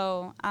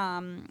 So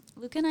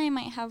Luke and I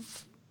might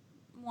have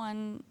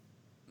one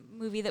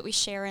movie that we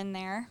share in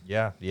there.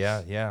 Yeah.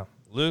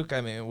 Luke,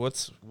 I mean,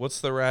 what's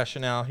the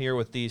rationale here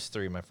with these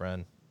 3, my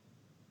friend?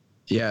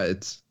 Yeah,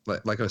 it's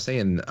like I was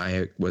saying,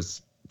 I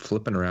was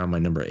flipping around my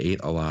number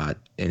 8 a lot,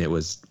 and it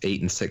was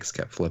 8 and 6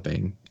 kept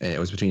flipping, and it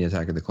was between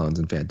Attack of the Clones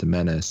and Phantom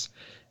Menace,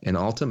 and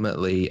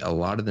ultimately a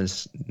lot of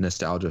this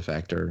nostalgia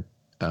factor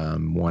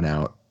won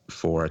out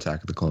for Attack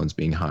of the Clones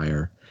being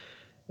higher,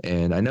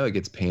 and I know it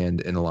gets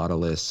panned in a lot of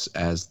lists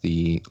as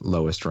the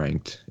lowest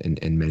ranked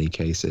in many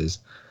cases.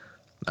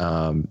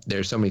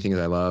 There's so many things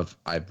I love.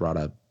 I brought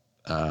up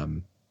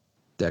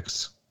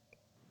Dex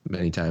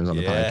many times on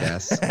the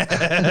podcast.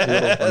 A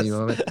little funny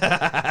moment.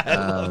 I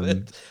love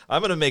it.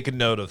 I'm gonna make a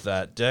note of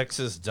that.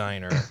 Dex's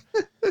Diner.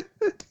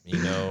 Big.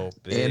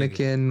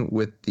 Anakin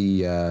with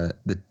the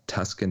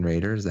Tusken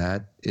Raiders.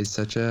 That is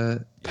such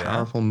a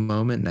powerful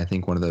moment, and I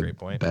think one of the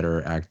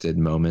better acted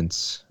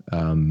moments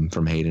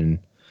from Hayden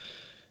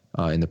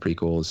in the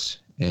prequels.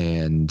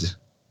 And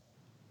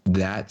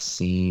that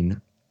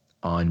scene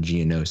on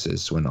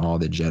Geonosis when all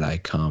the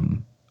Jedi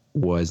come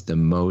was the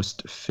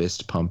most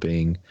fist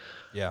pumping,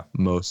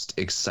 most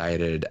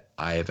excited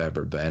I have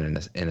ever been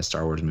in a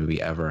Star Wars movie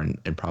ever,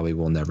 and probably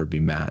will never be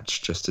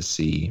matched just to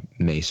see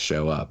Mace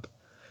show up.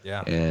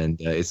 Yeah.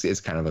 And it's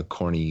kind of a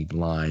corny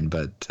line,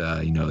 but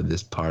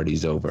this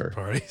party's over.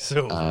 Party's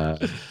over.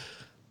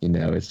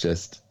 It's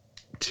just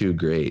too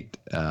great.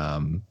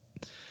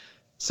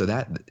 So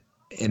that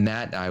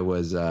I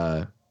was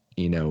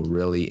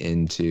really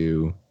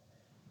into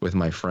with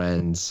my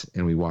friends,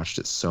 and we watched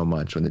it so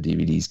much when the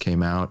DVDs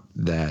came out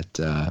that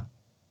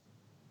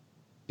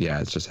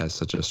it just has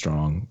such a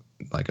strong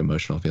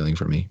emotional feeling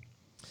for me.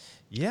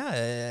 Yeah,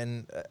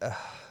 and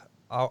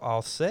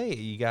I'll say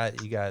you got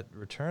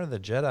Return of the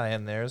Jedi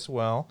in there as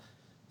well.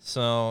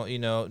 So,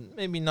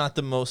 maybe not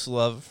the most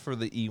love for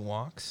the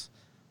Ewoks.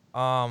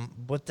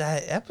 But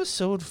that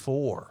episode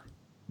 4,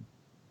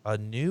 A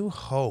New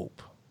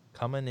Hope,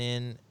 coming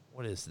in,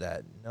 what is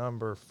that,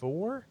 number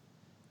 4?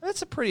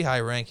 That's a pretty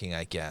high ranking,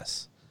 I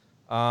guess.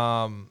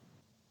 Yeah,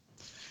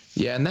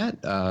 and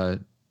that,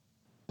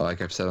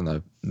 like I've said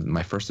on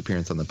my first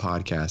appearance on the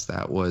podcast,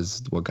 that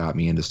was what got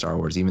me into Star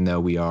Wars, even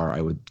though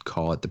I would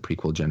call it the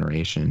prequel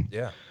generation.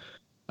 Yeah.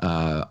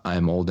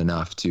 I'm old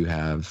enough to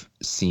have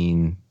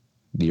seen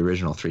the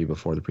original 3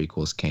 before the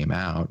prequels came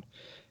out,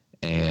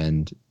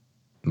 and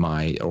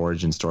my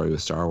origin story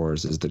with Star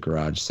Wars is the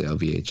garage sale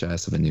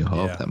VHS of A New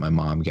Hope that my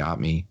mom got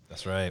me.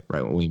 That's right.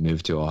 Right when we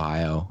moved to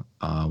Ohio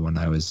when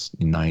I was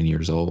 9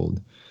 years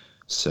old.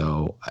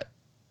 So, I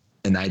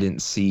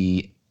didn't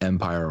see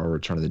Empire or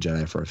Return of the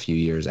Jedi for a few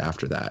years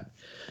after that.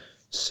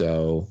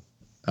 So,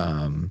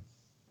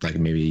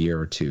 maybe a year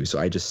or 2. So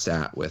I just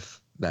sat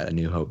with that A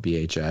New Hope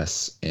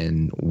VHS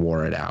and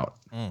wore it out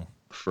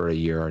for a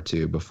year or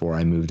 2 before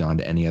I moved on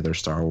to any other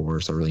Star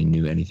Wars or really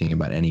knew anything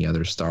about any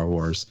other Star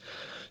Wars.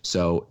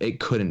 So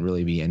it couldn't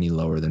really be any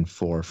lower than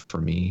 4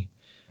 for me.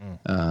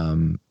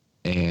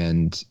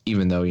 And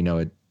even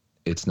though,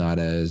 it's not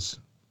as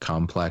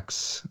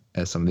complex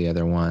as some of the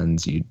other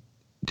ones, you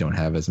don't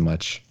have as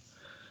much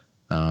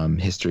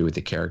history with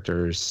the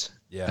characters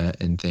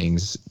and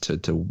things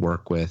to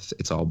work with.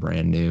 It's all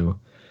brand new,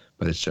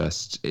 but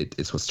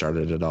it's what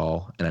started it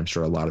all. And I'm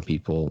sure a lot of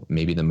people,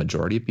 maybe the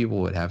majority of people,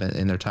 would have it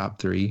in their top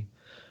 3.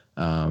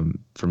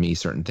 For me,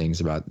 certain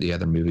things about the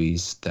other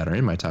movies that are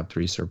in my top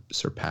 3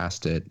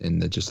 surpassed it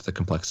in just the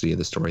complexity of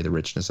the story, the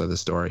richness of the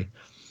story.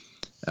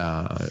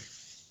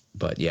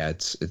 But yeah,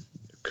 it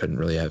couldn't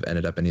really have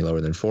ended up any lower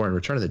than 4. And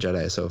Return of the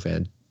Jedi is so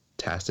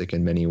fantastic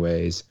in many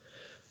ways.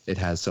 It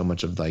has so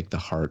much of the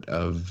heart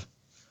of,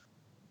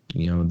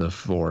 the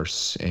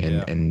Force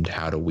and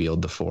how to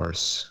wield the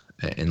Force,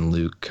 and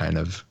Luke kind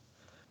of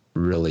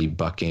really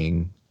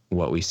bucking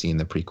what we see in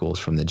the prequels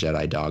from the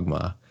Jedi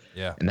dogma.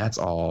 Yeah. And that's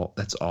all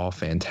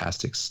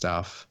fantastic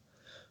stuff.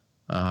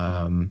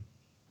 I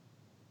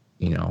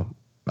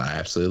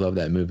absolutely love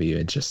that movie.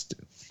 It just,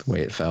 the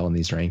way it fell in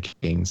these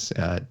rankings,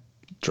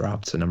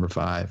 dropped to number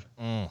 5.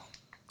 You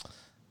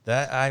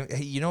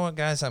know what,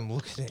 guys? I'm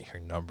looking at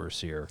your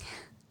numbers here,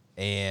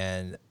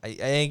 and I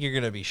think you're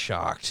gonna be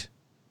shocked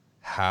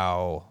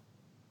how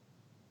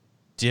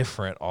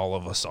different all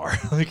of us are.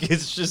 Like,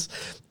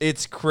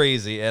 it's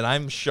crazy, and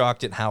I'm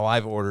shocked at how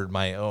I've ordered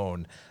my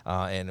own,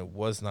 and it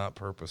was not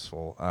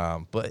purposeful.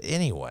 But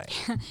anyway,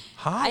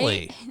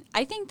 Holly,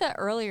 I think that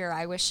earlier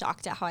I was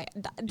shocked at how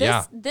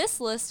this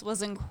list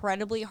was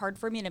incredibly hard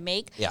for me to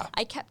make. Yeah.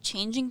 I kept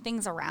changing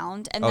things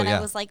around, and then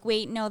I was like,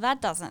 wait, no, that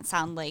doesn't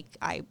sound like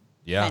I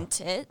meant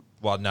it.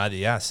 Well,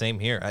 same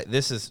here.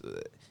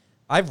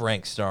 I've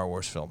ranked Star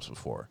Wars films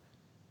before,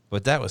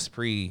 but that was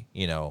pre,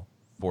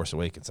 Force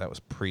Awakens. That was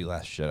pre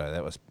Last Jedi.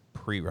 That was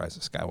pre Rise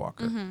of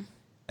Skywalker.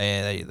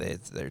 And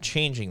they're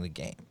changing the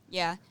game.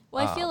 Yeah.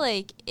 Well, I feel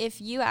like if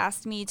you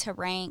asked me to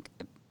rank,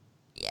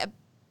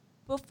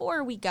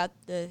 before we got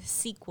the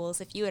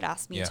sequels, if you had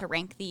asked me to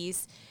rank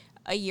these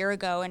a year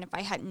ago, and if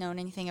I hadn't known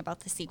anything about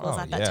the sequels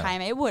at that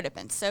time, it would have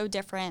been so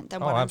different than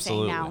what I'm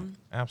saying now.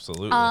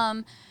 Absolutely.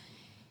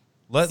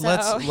 Let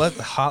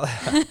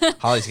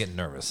Holly's getting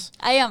nervous.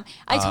 I am.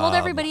 I told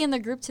everybody in the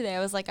group today, I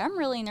was like, I'm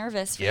really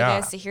nervous for you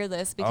guys to hear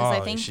this because I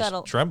think she's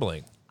that'll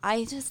trembling.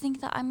 I just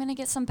think that I'm going to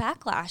get some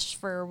backlash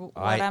for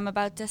what I'm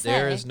about to say.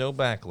 There is no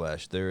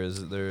backlash. There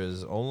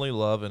is only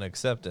love and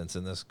acceptance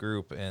in this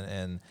group,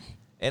 and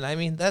I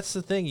mean, that's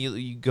the thing.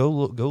 You go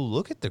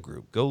look at the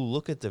group. Go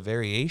look at the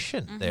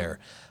variation there.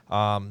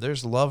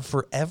 There's love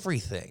for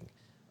everything.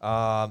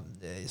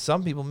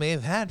 Some people may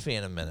have had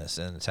Phantom Menace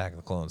and Attack of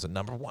the Clones at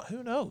number 1.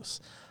 Who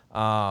knows?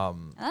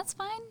 That's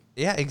fine.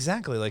 Yeah,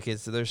 exactly. Like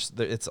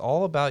it's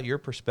all about your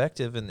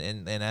perspective,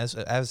 and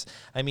as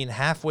I mean,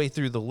 halfway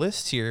through the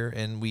list here,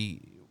 and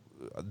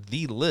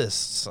the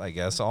lists, I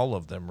guess, all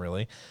of them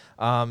really.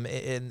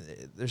 And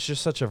there's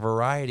just such a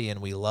variety,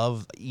 and we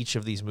love each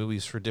of these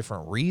movies for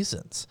different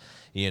reasons.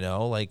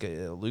 Like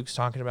Luke's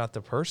talking about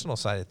the personal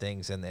side of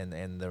things, and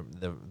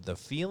the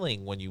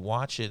feeling when you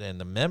watch it, and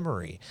the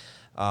memory.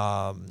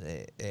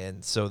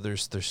 And so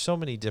there's so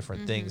many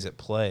different things at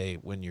play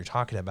when you're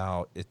talking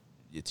about it.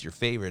 It's your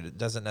favorite. It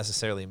doesn't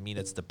necessarily mean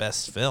it's the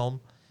best film,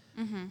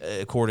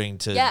 according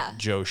to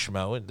Joe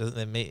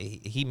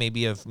Schmo. He may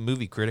be a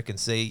movie critic and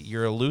say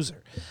you're a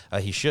loser.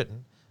 He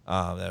shouldn't.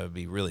 That would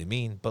be really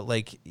mean. But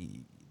like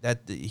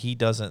that, he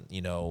doesn't.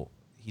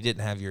 He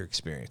didn't have your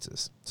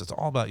experiences, so it's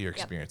all about your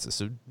experiences.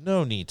 So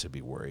no need to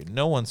be worried.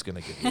 No one's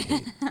gonna give you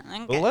hate.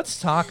 Okay. But let's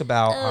talk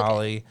about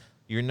Holly.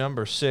 Your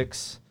number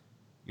 6,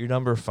 your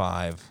number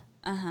 5,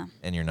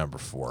 and your number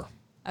 4.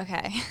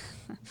 Okay.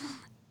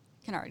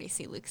 Can already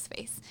see Luke's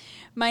face.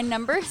 My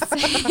number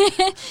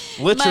 6.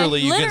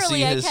 Literally, you can see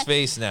his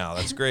face now.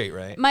 That's great,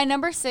 right? My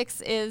number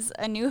 6 is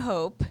A New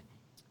Hope.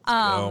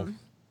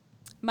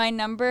 My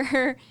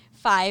number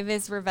 5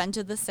 is Revenge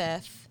of the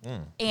Sith.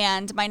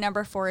 And my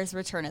number 4 is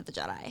Return of the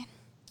Jedi.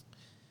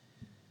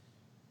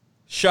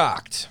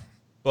 Shocked,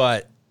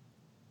 but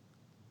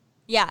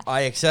yeah,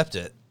 I accept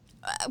it.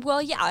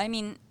 Well, yeah, I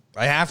mean,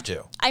 I have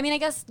to. I mean, I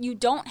guess you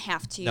don't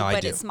have to, no,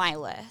 but it's my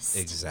list.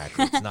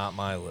 Exactly. It's not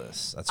my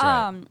list. That's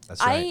right.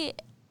 That's right.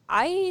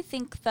 I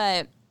think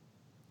that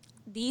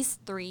these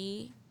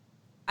 3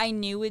 I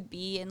knew would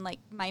be in like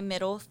my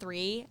middle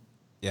 3.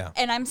 Yeah.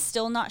 And I'm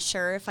still not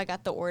sure if I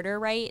got the order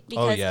right.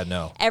 Because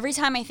every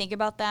time I think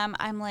about them,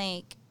 I'm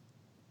like,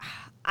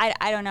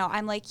 I don't know.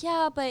 I'm like,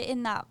 yeah, but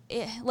in that,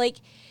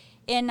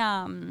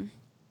 in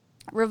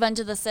Revenge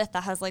of the Sith,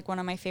 that has like one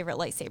of my favorite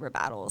lightsaber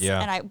battles.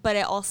 Yeah. But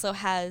it also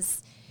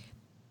has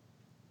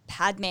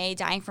Padme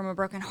dying from a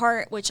broken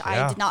heart, which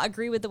I did not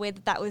agree with the way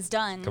that was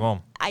done. Come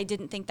on. I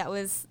didn't think that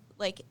was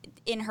like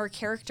in her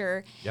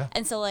character. Yeah.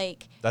 And so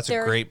like that's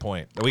a great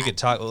point. We could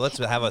talk. Let's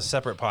have a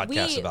separate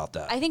podcast about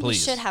that. I think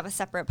please. We should have a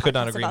separate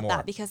podcast about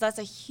that because that's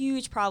a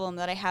huge problem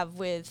that I have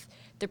with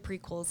the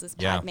prequels is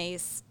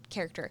Padme's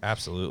character.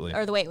 Absolutely.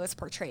 Or the way it was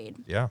portrayed.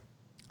 Yeah.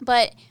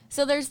 But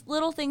so there's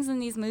little things in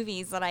these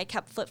movies that I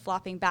kept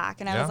flip-flopping back.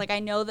 And I was like, I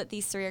know that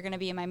these 3 are going to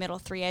be in my middle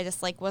 3. I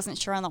just like wasn't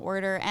sure on the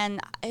order. And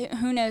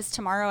who knows,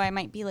 tomorrow I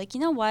might be like, you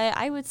know what?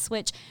 I would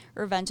switch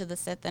Revenge of the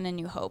Sith and A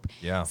New Hope.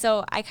 Yeah.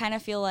 So I kind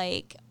of feel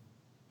like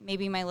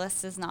maybe my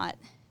list is not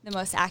the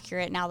most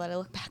accurate now that I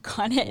look back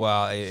on it.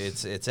 Well,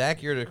 it's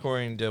accurate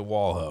according to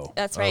Walho.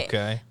 That's right.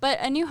 Okay. But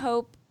A New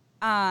Hope,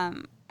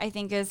 I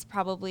think is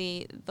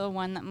probably the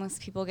one that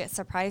most people get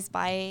surprised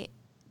by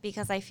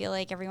because I feel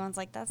like everyone's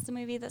like, that's the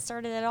movie that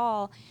started it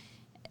all.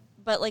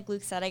 But like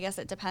Luke said, I guess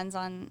it depends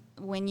on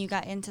when you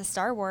got into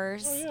Star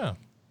Wars. Oh, yeah.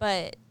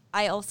 But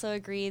I also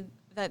agree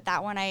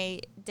that one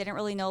I didn't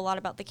really know a lot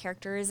about the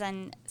characters.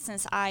 And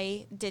since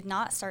I did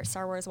not start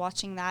Star Wars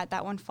watching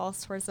that one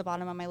falls towards the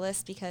bottom of my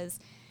list because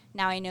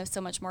now I know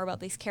so much more about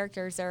these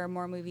characters. There are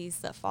more movies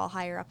that fall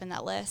higher up in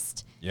that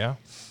list. Yeah.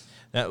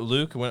 Now,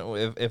 Luke,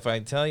 if I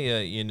tell you,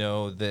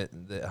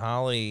 that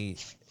Holly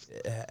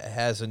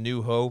has A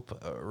New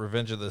Hope,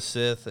 Revenge of the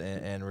Sith,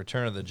 and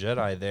Return of the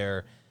Jedi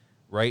there,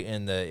 right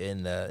in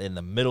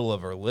the middle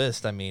of her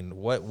list. I mean,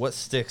 what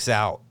sticks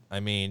out?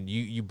 I mean,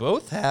 you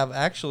both have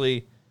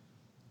actually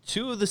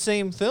 2 of the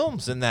same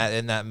films in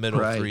that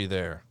middle 3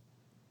 there.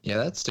 Yeah,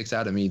 that sticks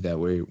out to me that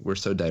we're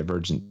so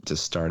divergent to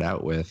start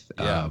out with,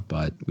 Yeah.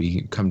 but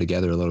we come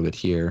together a little bit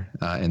here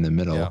in the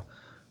middle.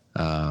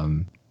 Yeah.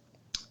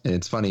 And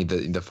it's funny,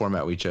 the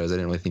format we chose, I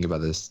didn't really think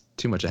about this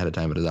too much ahead of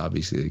time, but it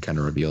obviously kind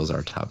of reveals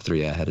our top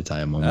three ahead of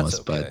time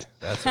almost. That's okay. But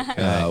That's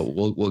okay.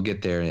 we'll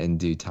get there in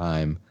due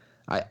time.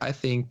 I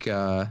think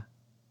I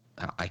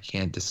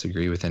can't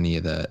disagree with any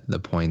of the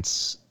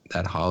points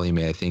that Holly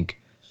made. I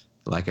think,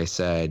 like I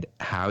said,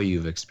 how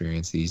you've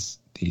experienced these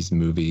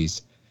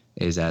movies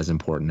is as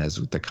important as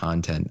the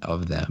content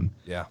of them.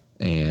 Yeah.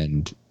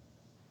 And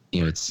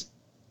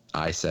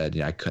I said,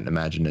 I couldn't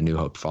imagine A New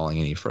Hope falling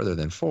any further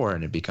than 4,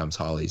 and it becomes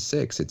Holly's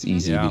 6. It's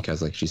easy Yeah.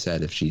 because, like she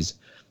said, if she's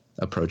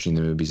approaching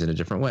the movies in a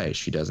different way,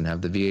 she doesn't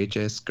have the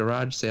VHS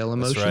garage sale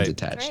emotions right.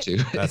 attached Right. to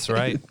it. That's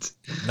right.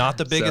 Not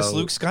the biggest So,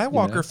 Luke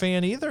Skywalker yeah.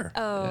 fan either.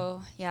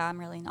 Oh, yeah, I'm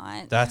really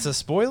not. That's a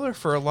spoiler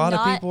for a lot of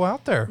Not- people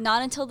out there.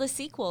 Not until the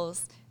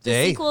sequels. The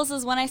Hey. sequels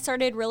is when I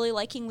started really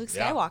liking Luke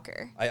Yeah.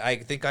 Skywalker. I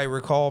think I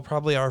recall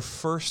probably our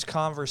first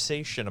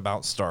conversation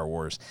about Star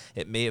Wars.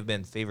 It may have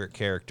been favorite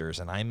characters,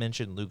 and I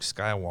mentioned Luke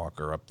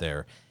Skywalker up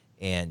there,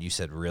 and you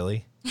said,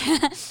 "Really?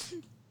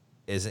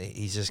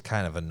 He's just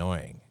kind of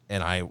annoying?"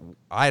 And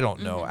I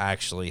don't know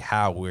actually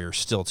how we're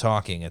still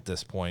talking at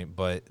this point,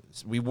 but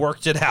we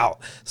worked it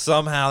out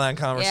somehow. That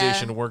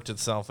conversation Yeah. worked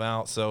itself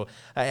out. So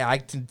I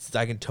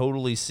can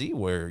totally see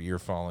where you're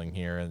falling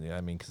here, and I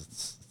mean, because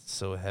it's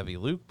so heavy,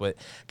 Luke. But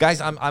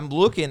guys, I'm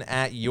looking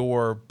at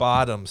your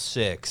bottom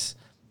 6,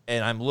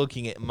 and I'm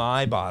looking at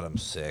my bottom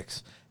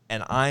 6,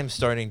 and I'm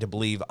starting to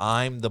believe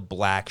I'm the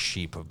black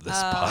sheep of this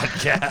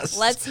podcast.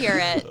 Let's hear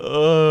it.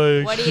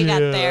 Oh, What do you got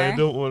there? I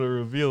don't want to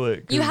reveal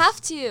it. You 'cause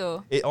have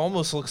to. It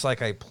almost looks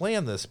like I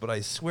planned this, but I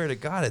swear to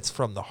God, it's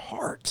from the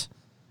heart.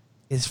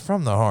 It's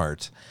from the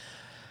heart.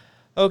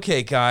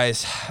 Okay,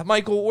 guys.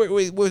 Michael,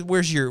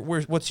 what's your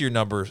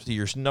number?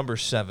 Your number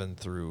 7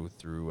 through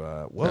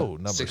number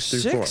 6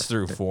 6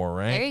 through through 4,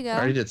 right? There you I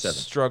already go. did 7.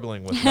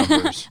 Struggling with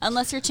numbers.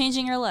 Unless you're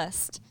changing your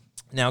list.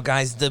 Now,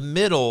 guys, the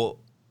middle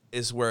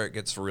is where it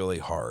gets really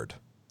hard.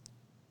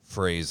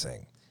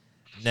 Phrasing.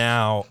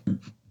 Now,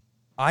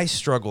 I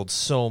struggled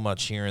so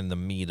much here in the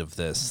meat of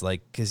this,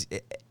 like, because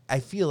I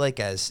feel like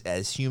as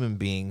human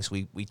beings,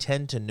 we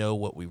tend to know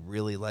what we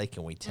really like,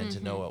 and we tend to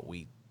know what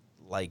we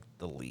like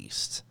the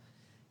least.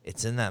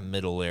 It's in that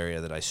middle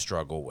area that I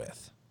struggle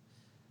with.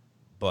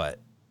 But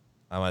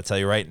I'm going to tell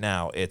you right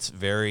now, it's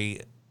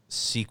very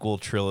sequel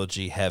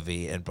trilogy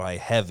heavy, and by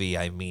heavy,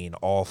 I mean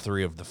all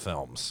 3 of the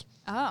films.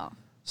 Oh.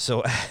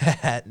 So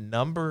at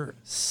number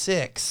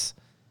 6,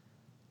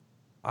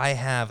 I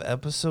have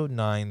Episode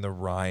 9, The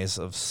Rise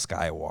of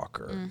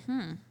Skywalker.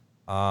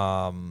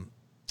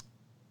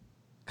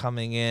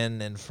 Coming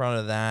in front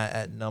of that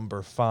at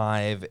number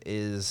 5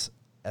 is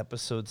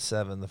Episode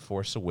 7, The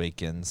Force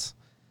Awakens.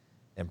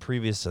 And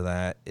previous to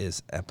that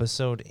is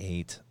Episode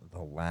 8,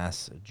 The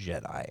Last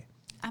Jedi.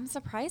 I'm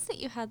surprised that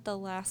you had The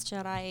Last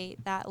Jedi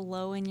that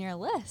low in your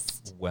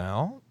list.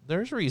 Well,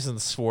 there's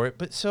reasons for it,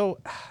 but so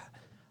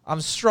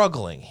I'm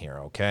struggling here,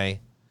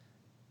 okay?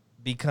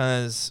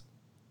 Because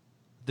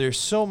there's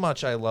so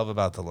much I love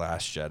about The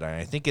Last Jedi.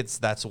 And I think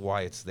that's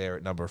why it's there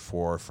at number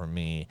 4 for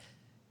me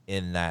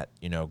in that,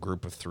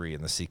 group of 3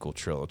 in the sequel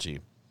trilogy.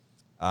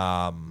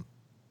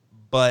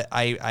 But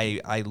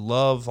I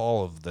love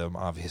all of them,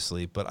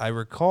 obviously, but I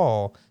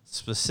recall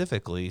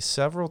specifically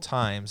several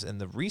times in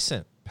the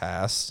recent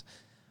past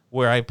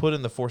where I put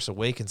in The Force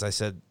Awakens, I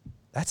said,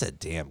 that's a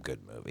damn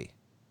good movie.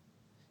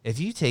 If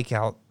you take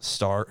out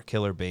Star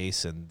Killer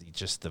Base and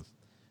just the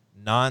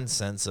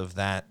nonsense of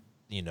that,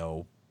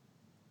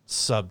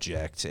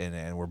 subject,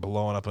 and we're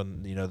blowing up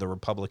on, the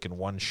Republic in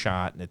one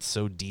shot, and it's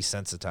so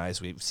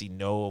desensitized, we see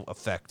no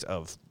effect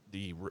of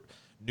the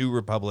New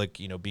Republic,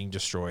 being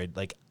destroyed.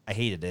 Like, I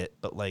hated it,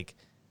 but like,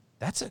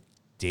 that's a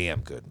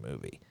damn good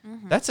movie.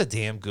 That's a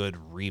damn good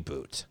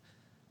reboot.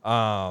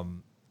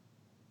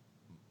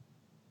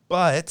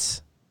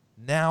 But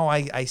now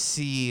I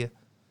see, and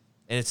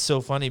it's so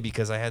funny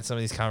because I had some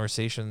of these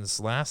conversations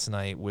last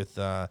night with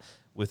our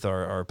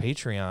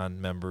Patreon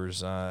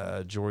members,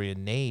 Jory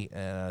and Nate,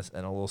 and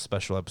a little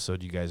special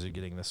episode you guys are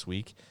getting this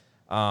week.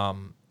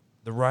 The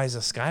Rise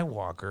of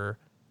Skywalker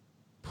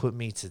put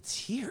me to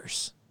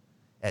tears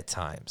at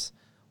times.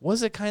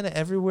 Was it kind of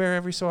everywhere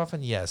every so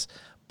often? Yes.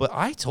 But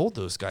I told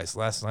those guys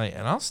last night,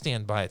 and I'll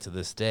stand by it to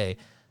this day,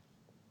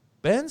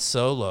 Ben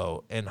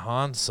Solo and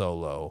Han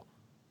Solo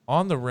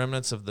on the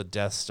remnants of the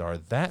Death Star,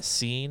 that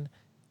scene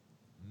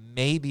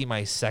may be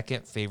my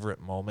second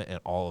favorite moment in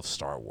all of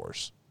Star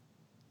Wars.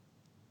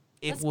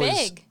 It That's was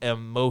big.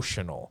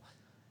 emotional,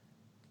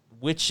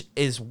 which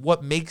is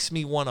what makes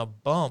me want to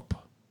bump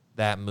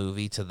that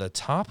movie to the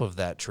top of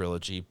that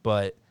trilogy.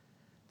 But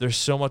there's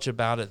so much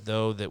about it,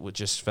 though, that would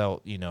just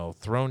felt,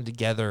 thrown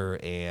together.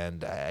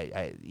 And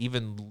I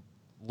even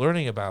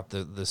learning about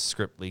the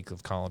script leak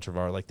of Colin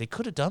Trevorrow, like, they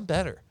could have done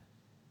better.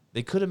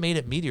 They could have made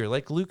it meatier.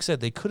 Like Luke said,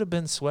 they could have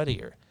been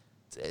sweatier,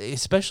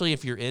 especially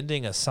if you're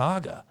ending a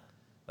saga.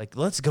 Like,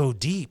 let's go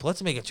deep.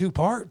 Let's make it 2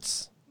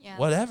 parts. Yeah.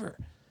 Whatever.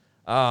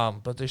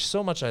 But there's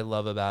so much I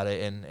love about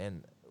it.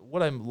 And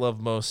what I love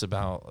most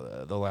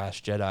about The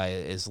Last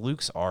Jedi is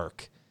Luke's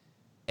arc,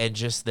 and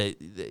just the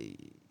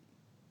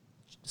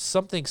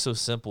something so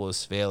simple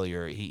as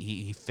failure.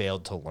 He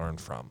failed to learn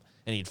from,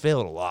 and he'd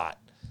failed a lot.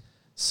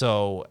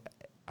 So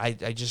I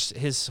just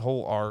his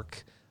whole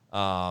arc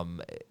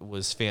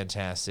was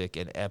fantastic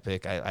and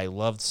epic. I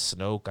loved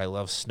Snoke. I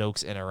loved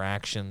Snoke's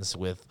interactions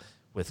with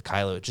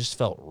Kylo. It just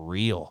felt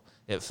real.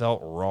 It felt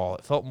raw.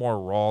 It felt more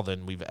raw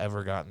than we've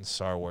ever gotten in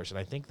Star Wars. And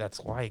I think that's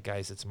why,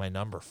 guys, it's my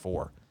number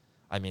 4.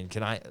 I mean,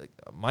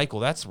 Michael,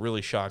 that's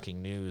really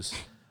shocking news.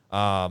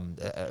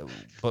 But,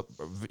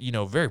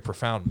 very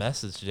profound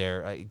message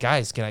there.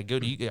 Guys, can I go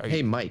to you?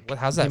 Hey, Mike.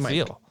 How's that Mike.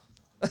 feel?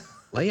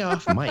 Lay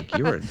off Mike.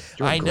 You're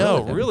I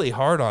know, really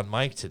hard on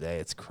Mike today.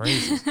 It's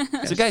crazy.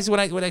 So, guys,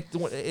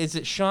 is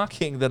it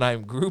shocking that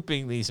I'm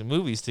grouping these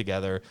movies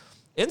together?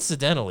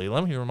 Incidentally,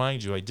 let me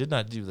remind you, I did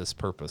not do this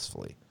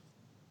purposefully.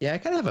 Yeah, I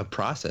kind of have a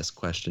process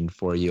question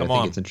for you. Come I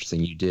think on. it's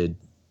interesting you did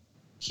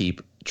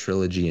keep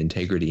trilogy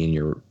integrity in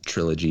your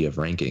trilogy of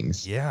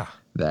rankings. Yeah.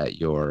 That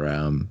your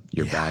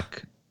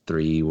back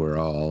 3 were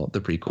all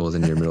the prequels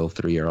and your middle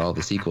 3 are all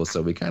the sequels.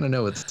 So we kind of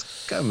know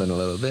what's coming a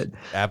little bit.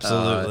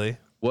 Absolutely.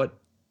 What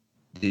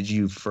did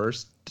you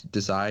first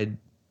decide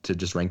to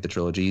just rank the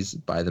trilogies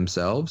by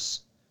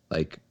themselves?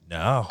 Like,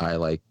 No. I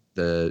like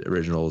the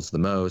originals the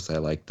most. I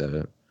like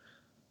the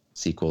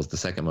sequels the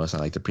second most. I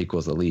like the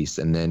prequels the least,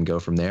 and then go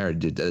from there.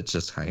 It's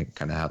just kind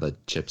of how the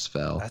chips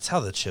fell. That's how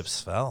the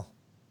chips fell.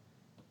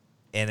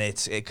 And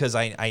it's because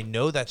I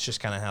know that's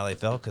just kind of how they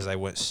fell, because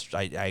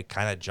I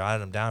kind of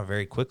jotted them down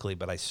very quickly,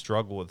 but I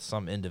struggle with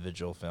some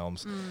individual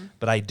films.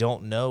 But I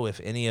don't know if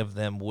any of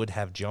them would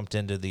have jumped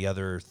into the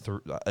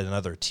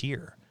another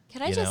tier.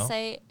 Can I just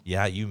say?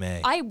 Yeah, you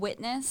may. I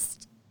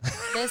witnessed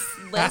this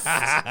list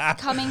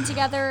coming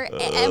together,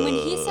 and when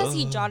he says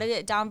he jotted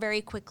it down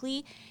very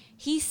quickly,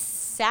 he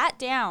sat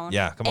down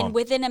and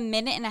within a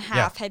minute and a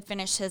half had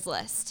finished his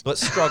list. But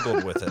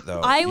struggled with it, though.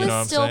 I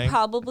was still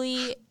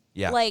probably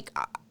like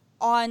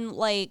on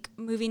like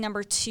movie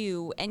number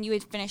 2, and you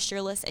had finished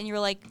your list, and you were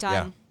like,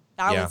 done.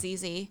 That was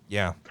easy.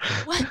 Yeah.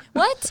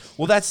 What?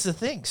 Well, that's the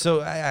thing.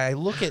 So I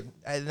look at,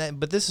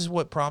 but this is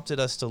what prompted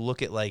us to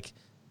look at like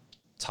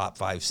top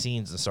 5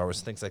 scenes in Star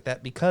Wars, things like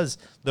that, because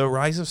The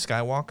Rise of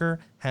Skywalker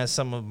has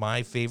some of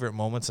my favorite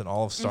moments in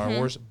all of Star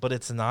Wars, but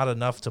it's not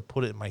enough to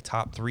put it in my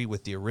top 3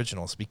 with the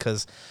originals,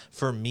 because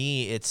for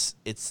me, it's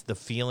the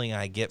feeling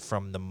I get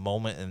from the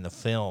moment in the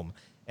film.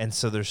 And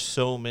so there's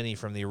so many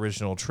from the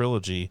original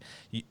trilogy.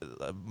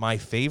 My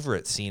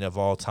favorite scene of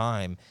all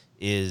time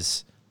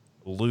is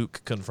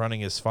Luke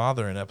confronting his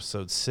father in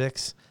episode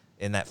 6.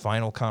 In that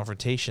final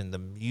confrontation, the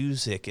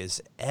music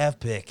is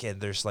epic,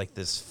 and there's like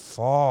this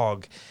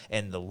fog,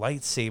 and the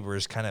lightsaber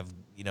is kind of,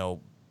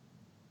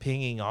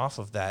 pinging off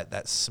of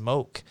that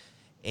smoke,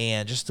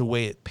 and just the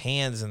way it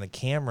pans in the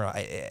camera,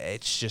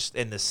 it's just,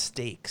 and the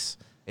stakes.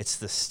 It's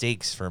the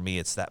stakes for me.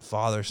 It's that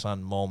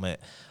father-son moment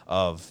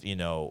of,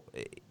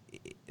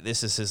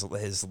 this is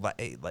his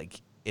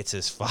like, it's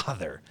his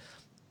father.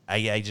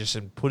 I just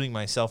am putting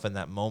myself in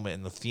that moment,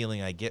 and the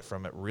feeling I get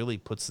from it really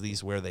puts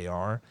these where they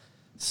are.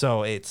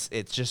 So it's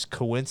just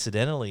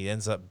coincidentally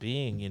ends up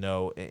being,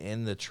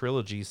 in the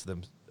trilogies,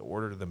 the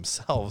order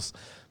themselves.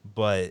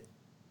 But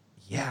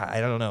yeah,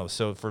 I don't know.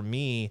 So for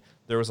me,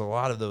 there was a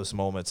lot of those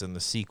moments in the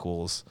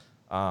sequels,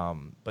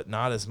 but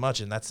not as much.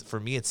 And that's, for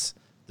me, it's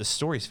the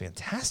story's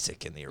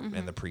fantastic in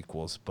the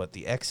prequels, but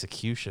the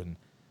execution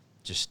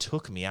just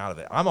took me out of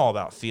it. I'm all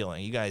about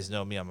feeling. You guys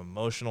know me. I'm an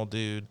emotional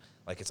dude.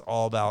 Like, it's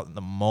all about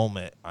the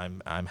moment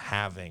I'm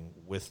having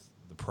with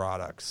the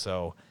product.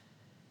 So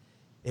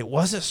it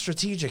wasn't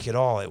strategic at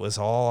all. It was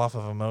all off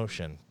of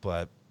emotion,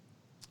 but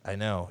I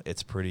know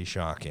it's pretty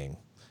shocking,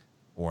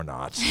 or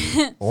not,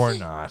 or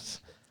not.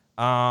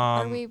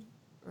 Are we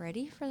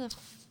ready for the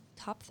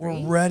top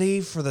 3? We're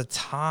ready for the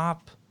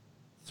top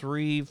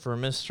 3 for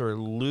Mr.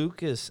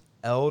 Lucas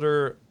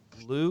Elder.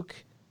 Luke,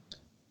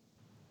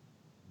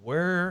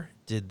 where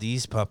did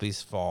these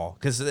puppies fall?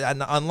 Because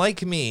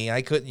unlike me,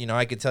 I could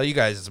tell you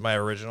guys it's my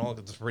original.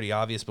 It's pretty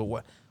obvious. But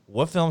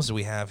what films do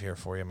we have here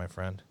for you, my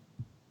friend?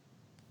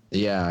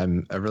 Yeah,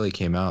 I really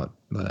came out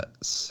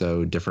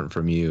so different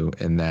from you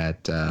in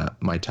that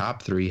my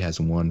top 3 has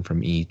one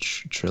from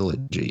each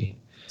trilogy.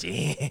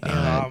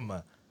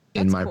 Damn.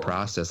 In my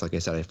process, like I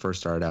said, I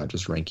first started out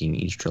just ranking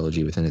each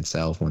trilogy within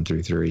itself, 1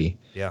 through 3.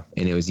 Yeah.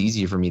 And it was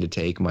easier for me to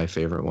take my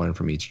favorite one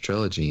from each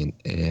trilogy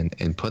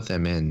and put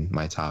them in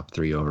my top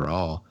 3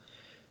 overall.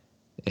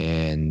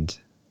 And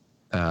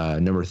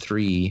number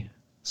 3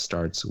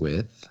 starts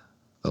with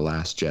The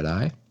Last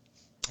Jedi.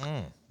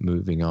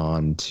 Moving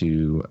on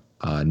to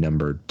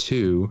number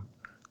 2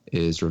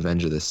 is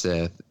Revenge of the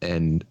Sith.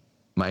 And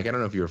Mike, I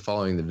don't know if you were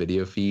following the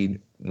video feed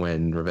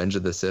when Revenge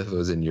of the Sith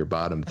was in your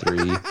bottom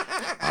 3.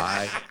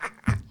 I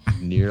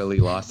nearly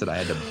lost it. I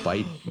had to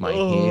bite my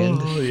hand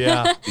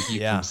to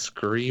keep from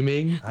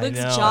screaming. Luke's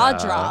jaw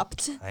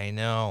dropped. I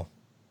know.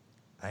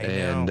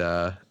 And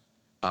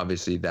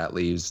obviously that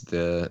leaves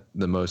the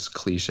most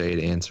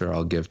cliched answer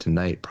I'll give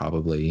tonight,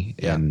 probably,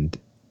 and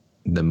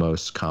the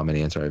most common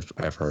answer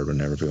I've heard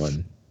when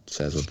everyone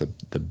says what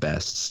the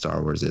best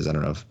Star Wars is. I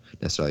don't know if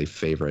necessarily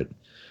favorite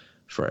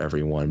for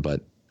everyone,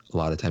 but a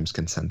lot of times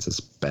consensus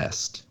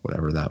best,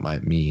 whatever that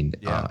might mean.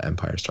 Yeah.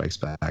 Empire Strikes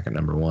Back at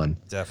number one.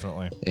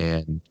 Definitely.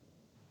 And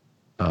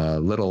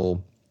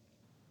little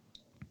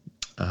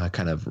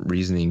kind of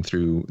reasoning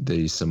through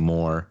these some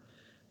more.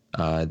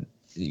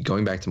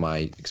 Going back to my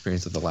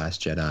experience with The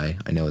Last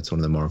Jedi, I know it's one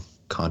of the more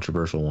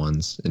controversial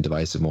ones and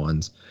divisive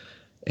ones.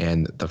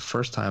 And the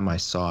first time I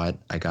saw it,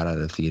 I got out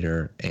of the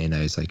theater and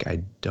I was like,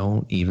 I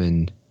don't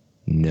even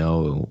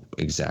know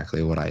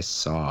exactly what I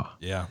saw.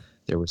 Yeah.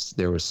 There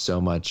was so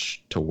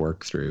much to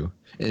work through.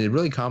 And it's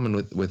really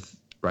common with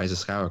Rise of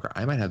Skywalker.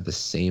 I might have the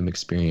same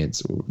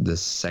experience the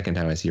second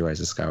time I see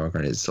Rise of Skywalker,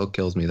 and it still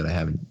kills me that I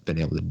haven't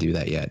been able to do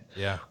that yet.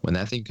 Yeah. When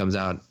that thing comes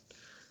out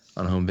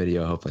on home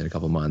video, hopefully in a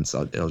couple months,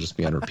 it'll just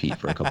be on repeat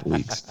for a couple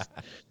weeks.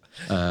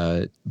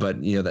 But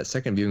that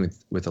second viewing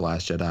with The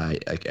Last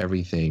Jedi, like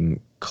everything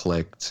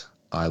clicked.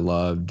 I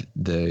loved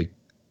there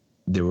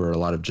were a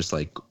lot of just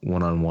like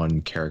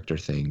one-on-one character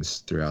things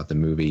throughout the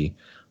movie.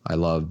 I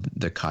loved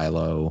the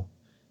Kylo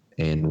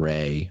and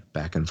Rey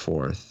back and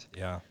forth.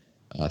 Yeah.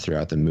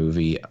 Throughout the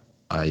movie.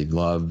 I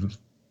love,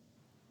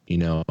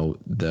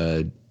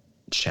 the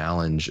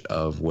challenge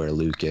of where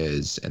Luke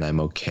is, and I'm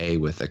okay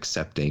with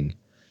accepting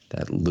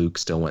that Luke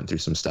still went through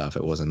some stuff.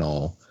 It wasn't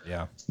all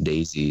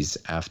daisies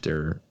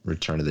after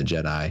Return of the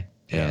Jedi,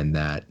 and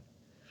that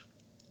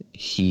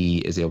he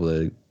is able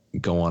to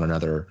go on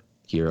another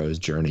hero's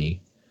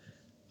journey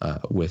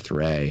with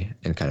Rey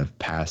and kind of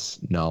pass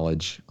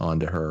knowledge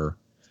onto her,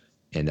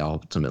 and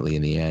ultimately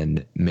in the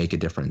end make a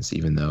difference,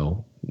 even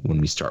though when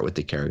we start with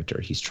the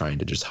character, he's trying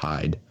to just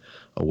hide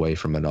away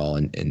from it all,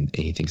 and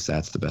he thinks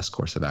that's the best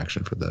course of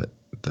action for the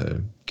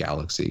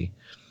galaxy.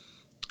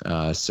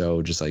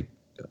 So just like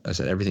I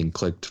said, everything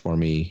clicked for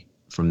me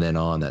from then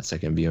on. That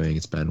second viewing,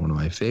 it's been one of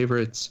my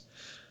favorites.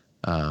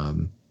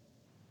 For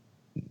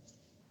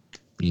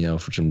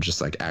some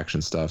just like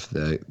action stuff,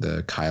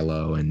 the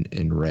Kylo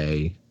and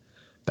Rey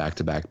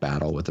back-to-back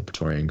battle with the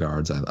Praetorian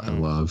Guards, I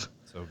love.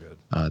 So good.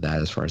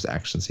 That as far as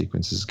action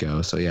sequences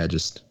go. So yeah,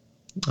 just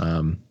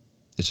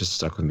it's just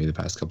stuck with me the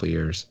past couple of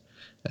years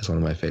as one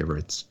of my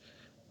favorites.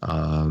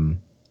 And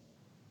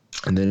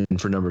then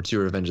for number 2,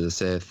 Revenge of the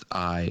Sith,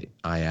 I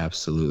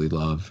absolutely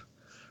love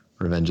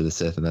Revenge of the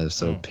Sith, and that is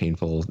so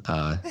painful.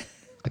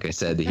 Like I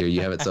said, to hear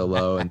you have it so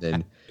low, and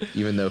then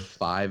even though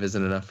 5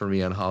 isn't enough for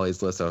me on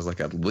Holly's list, I was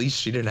like, at least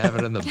she didn't have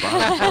it in the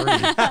bottom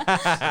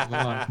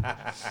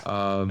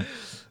 3.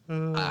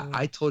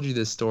 I told you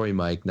this story,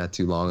 Mike, not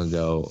too long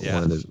ago.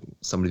 Yeah.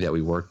 Somebody that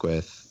we work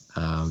with,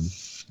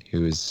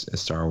 who is a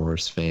Star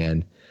Wars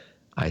fan,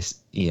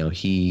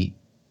 he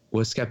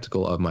was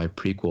skeptical of my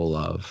prequel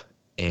love,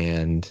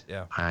 and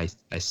I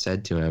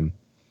said to him,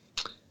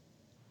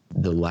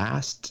 the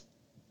last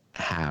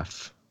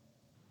half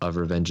of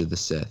Revenge of the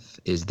Sith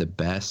is the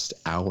best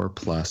hour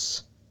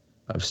plus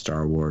of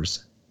Star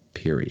Wars,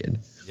 period.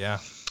 Yeah.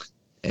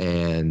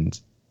 And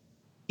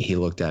he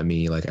looked at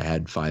me like I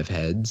had 5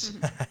 heads.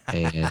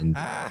 And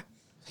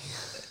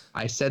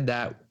I said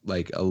that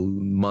like a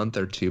month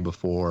or 2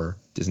 before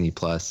Disney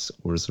Plus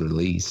was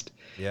released.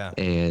 Yeah.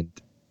 And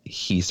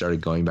he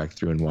started going back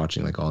through and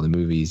watching like all the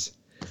movies.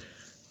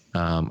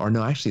 Or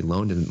no, I actually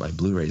loaned him my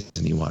Blu-rays,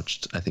 and he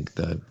watched, I think,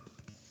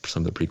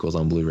 some of the prequels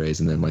on Blu-rays,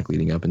 and then like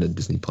leading up into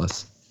Disney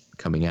Plus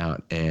coming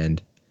out.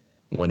 And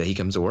one day he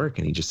comes to work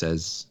and he just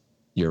says,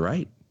 you're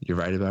right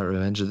about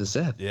Revenge of the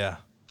Sith. Yeah.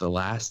 The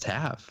last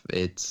half,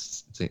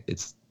 it's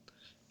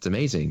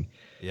amazing.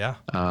 Yeah.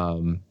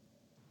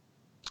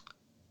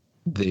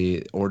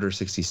 The Order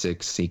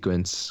 66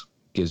 sequence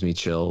gives me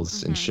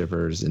chills and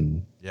shivers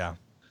and a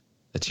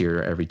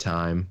tear every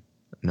time,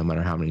 no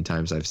matter how many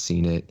times I've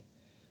seen it.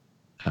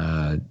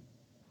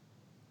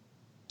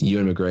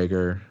 Ewan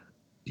McGregor,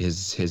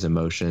 his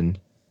emotion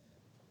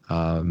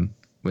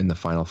in the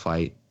final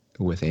fight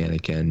with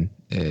Anakin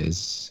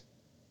is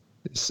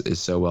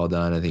so well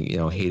done. I think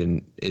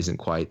Hayden isn't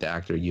quite the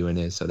actor Ewan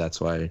is, so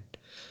that's why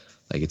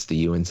like it's the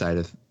Ewan side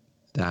of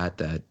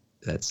that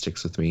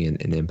sticks with me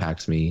and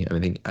impacts me.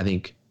 I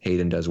think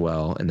Hayden does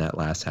well in that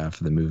last half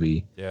of the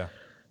movie. Yeah.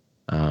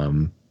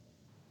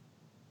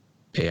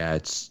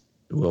 It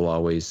will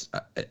always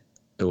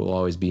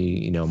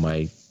be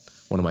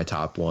one of my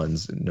top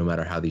ones, no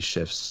matter how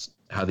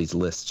these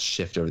lists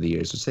shift over the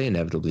years, which they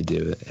inevitably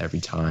do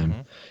every time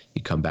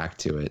you come back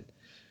to it.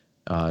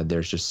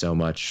 There's just so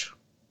much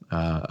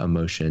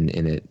emotion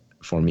in it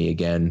for me.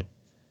 Again,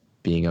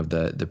 being of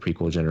the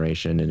prequel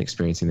generation and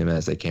experiencing them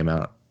as they came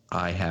out,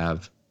 I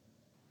have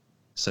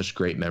such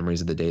great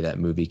memories of the day that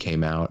movie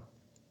came out.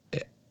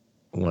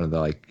 One of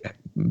the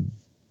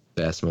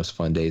best, most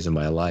fun days of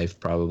my life,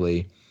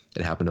 probably.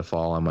 It happened to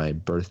fall on my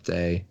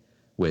birthday,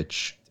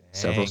 which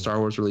several Star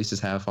Wars releases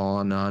have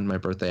fallen on my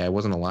birthday. I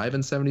wasn't alive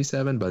in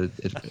 77, but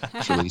it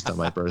was released on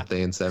my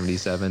birthday in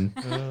 77.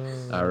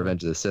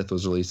 Revenge of the Sith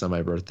was released on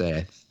my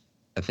birthday.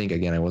 I think,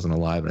 again, I wasn't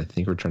alive, but I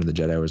think Return of the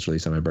Jedi was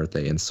released on my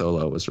birthday, and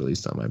Solo was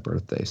released on my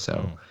birthday.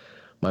 So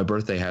my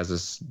birthday has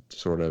this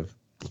sort of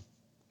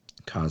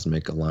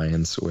cosmic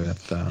alliance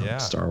with Yeah.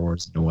 Star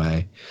Wars in a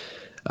way.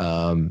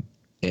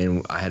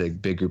 And I had a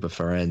big group of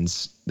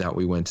friends that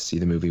we went to see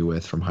the movie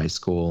with from high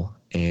school,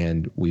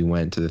 and we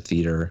went to the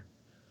theater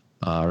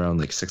around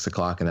like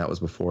 6:00, and that was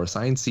before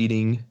assigned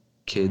seating.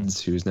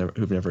 Kids who've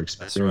never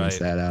experienced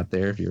that out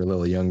there, if you're a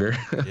little younger.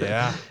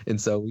 Yeah. And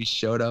so we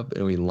showed up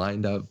and we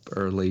lined up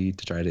early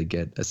to try to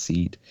get a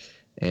seat,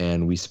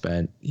 and we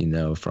spent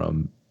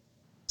from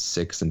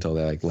 6 until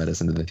they like let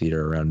us into the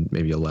theater around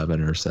maybe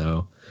 11 or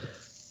so,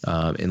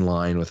 in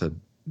line with a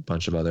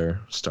bunch of other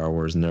Star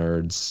Wars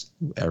nerds,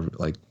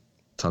 like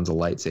tons of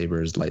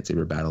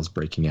lightsaber battles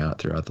breaking out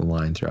throughout the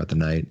line throughout the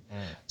night.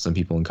 Some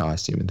people in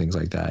costume and things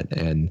like that.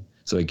 And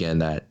so again,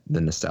 that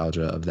the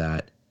nostalgia of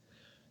that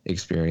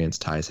experience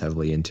ties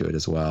heavily into it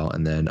as well.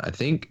 And then I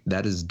think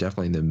that is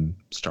definitely the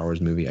Star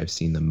Wars movie I've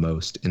seen the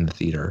most in the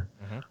theater.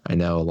 I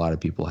know a lot of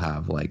people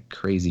have like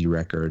crazy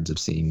records of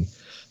seeing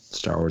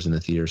Star Wars in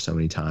the theater so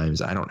many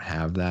times. I don't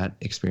have that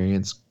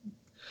experience.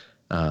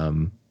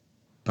 But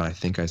I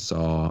think I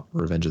saw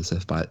Revenge of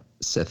the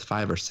Sith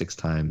 5 or 6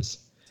 times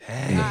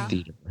in the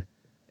theater.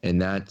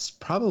 And that's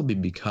probably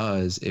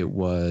because it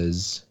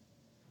was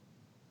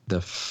the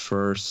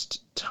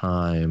first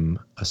time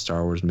a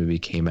Star Wars movie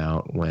came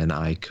out when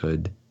I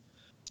could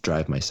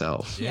drive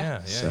myself.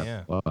 Yeah.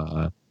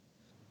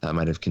 That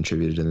might have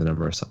contributed to the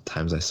number of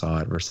times I saw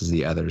it versus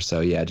the others. So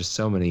yeah, just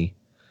so many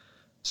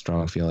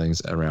strong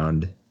feelings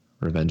around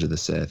Revenge of the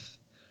Sith.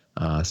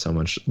 So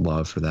much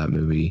love for that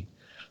movie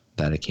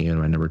that it came in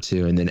my number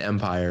 2. And then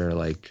Empire,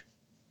 like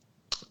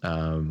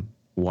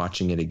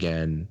watching it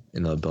again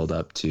in the build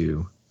up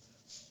to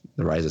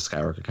the Rise of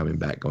Skywalker coming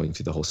back, going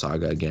through the whole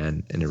saga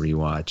again in a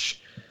rewatch.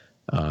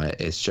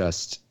 It's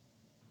just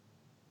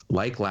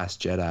like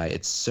Last Jedi.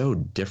 It's so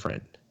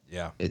different.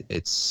 Yeah.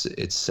 It's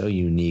so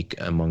unique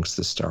amongst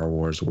the Star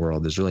Wars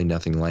world. There's really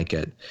nothing like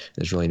it.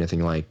 There's really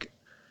nothing like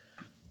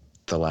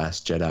The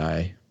Last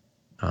Jedi.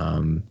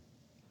 And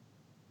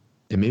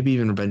maybe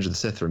even Revenge of the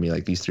Sith for me.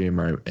 Like these three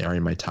are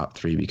in my top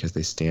 3 because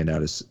they stand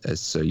out as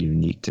so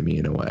unique to me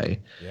in a way.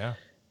 Yeah.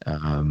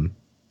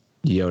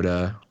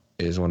 Yoda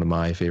is one of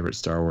my favorite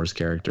Star Wars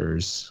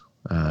characters.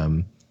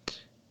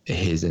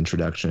 His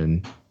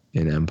introduction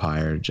in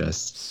Empire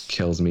just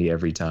kills me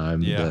every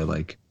time. Yeah. The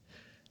like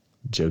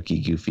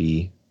jokey,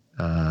 goofy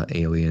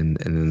alien,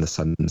 and then the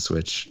sudden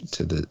switch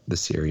to the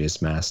serious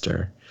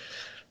master.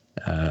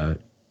 You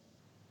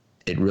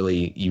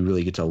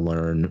really get to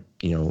learn.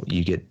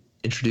 You get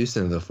introduced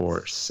into the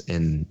Force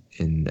in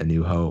A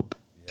New Hope,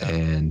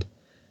 and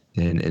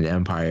in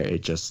Empire,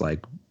 it just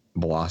like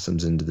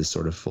blossoms into this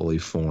sort of fully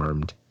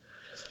formed,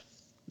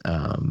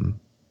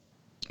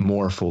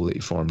 more fully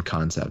formed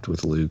concept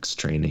with Luke's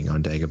training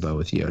on Dagobah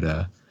with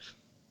Yoda.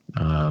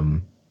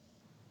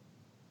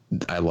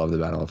 I love the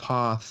Battle of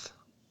Hoth.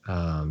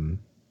 The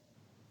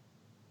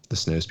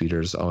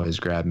Snowspeeders always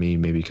grab me,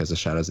 maybe because of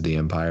Shadows of the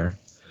Empire.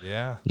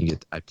 Yeah.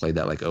 I played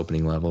that like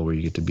opening level where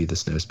you get to be the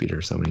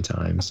Snowspeeder so many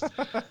times.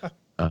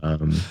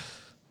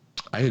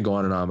 I could go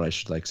on and on, but I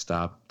should like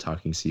stop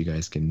talking so you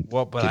guys can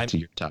get to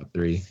your top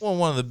 3. Well,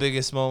 one of the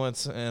biggest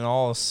moments in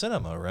all of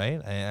cinema,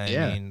 right?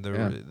 I mean,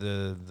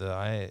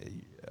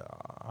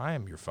 I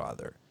am your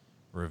father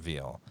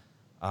reveal.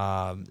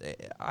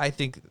 I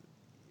think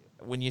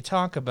when you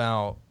talk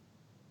about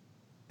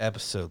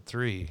Episode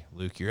 3,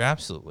 Luke, you're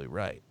absolutely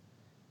right.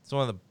 It's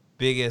one of the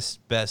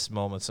biggest, best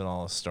moments in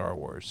all of Star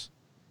Wars.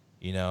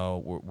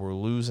 We're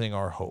losing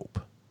our hope.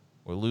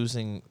 We're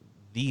losing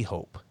the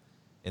hope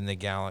in the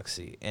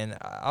galaxy. And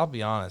I'll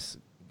be honest,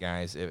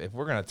 guys, if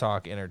we're going to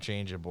talk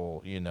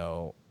interchangeable,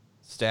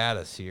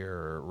 status here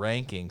or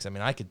rankings, I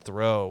mean, I could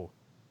throw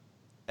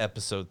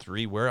Episode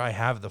 3 where I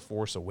have The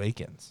Force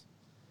Awakens.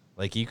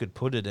 Like you could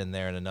put it in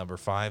there in a number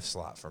 5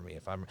 slot for me.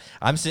 If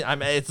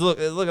it's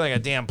looking like a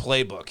damn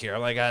playbook here.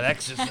 Like I got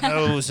X's and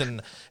O's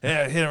and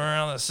hit them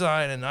around the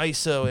side and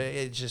ISO.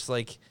 It's just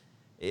like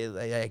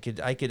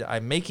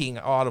I'm making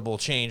audible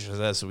changes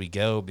as we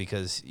go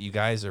because you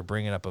guys are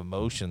bringing up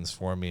emotions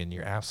for me, and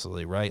you're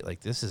absolutely right. Like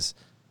this is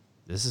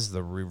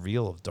the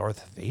reveal of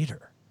Darth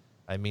Vader.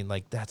 I mean,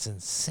 like that's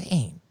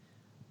insane.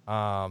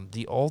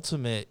 The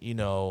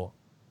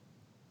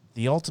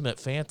ultimate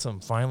Phantom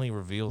finally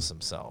reveals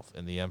himself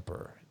in the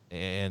Emperor,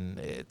 and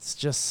it's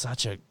just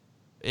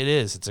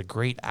it's a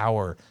great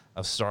hour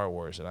of Star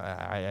Wars, and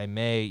I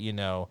may,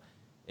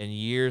 in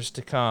years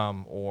to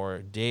come or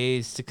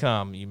days to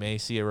come, you may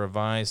see a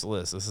revised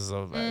list. This is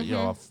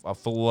a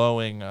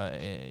flowing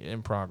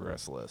in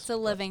progress list. It's a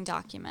living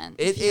document.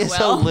 It is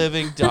a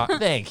living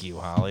document. Thank you,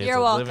 Holly. You're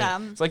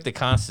welcome. It's like the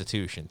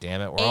Constitution. Damn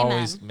it, we're Amen.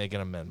 always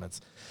making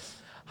amendments.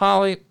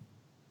 Holly,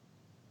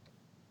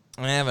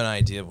 I have an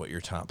idea of what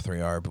your top 3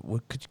 are, but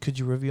could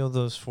you reveal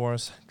those for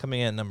us?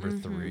 Coming in at number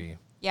 3.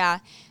 Yeah.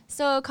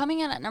 So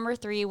coming in at number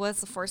 3 was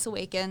The Force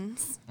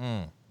Awakens.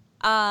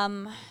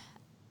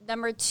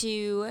 Number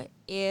 2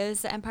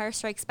 is The Empire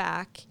Strikes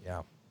Back.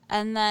 Yeah.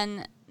 And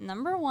then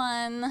number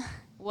 1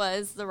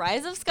 was The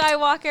Rise of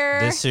Skywalker.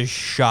 This is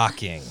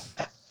shocking.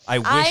 I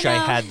wish I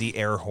had the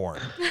air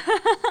horn.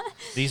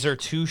 These are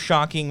 2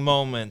 shocking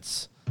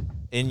moments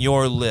in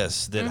your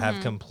list that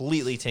have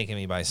completely taken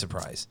me by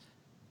surprise.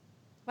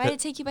 Why did it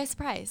take you by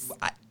surprise?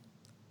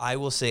 I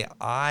will say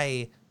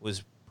I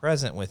was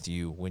present with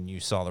you when you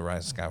saw The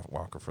Rise of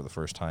Skywalker for the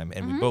first time,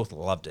 and we both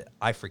loved it.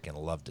 I freaking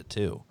loved it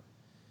too.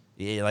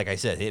 Yeah, like I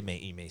said,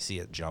 you may see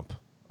it jump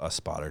a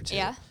spot or two.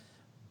 Yeah.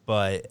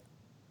 But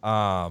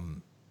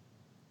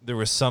there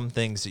were some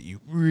things that you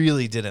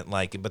really didn't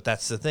like, but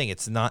that's the thing.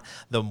 It's not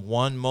the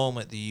one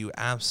moment that you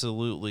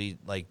absolutely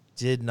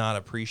did not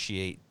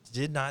appreciate,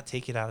 did not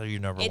take it out of your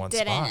number one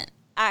spot. It didn't.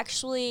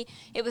 Actually,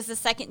 it was the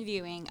second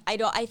viewing.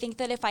 I think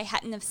that if I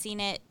hadn't have seen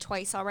it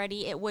twice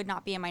already, it would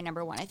not be in my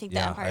number one. I think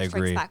The Empire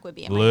Strikes Back would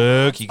be in my number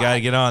one. Luke, you got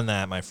to get on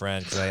that, my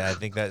friend, because I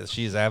think that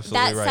she's absolutely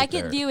right there. That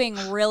second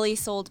viewing really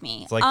sold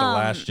me. It's like The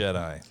Last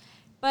Jedi.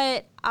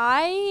 But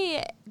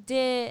I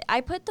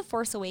put The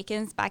Force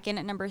Awakens back in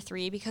at number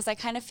 3 because I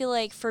kind of feel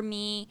like for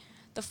me,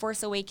 The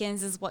Force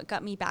Awakens is what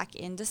got me back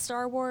into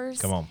Star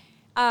Wars. Come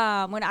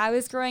on. When I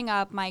was growing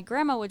up, my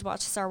grandma would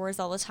watch Star Wars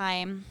all the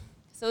time.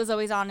 So it was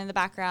always on in the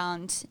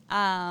background,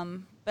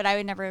 but I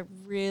would never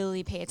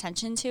really pay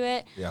attention to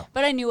it. Yeah.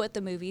 But I knew what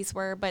the movies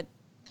were, but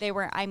they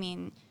weren't,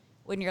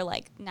 when you're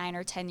like 9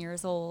 or 10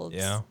 years old,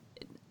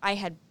 I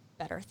had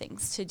better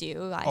things to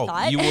do, I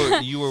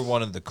thought. You were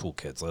one of the cool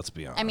kids, let's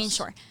be honest.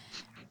 Sure.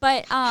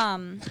 But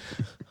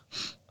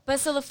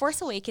so The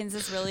Force Awakens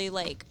is really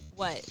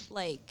what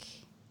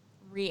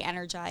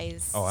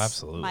re-energized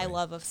my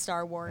love of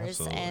Star Wars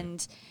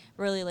and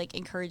really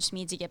encouraged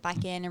me to get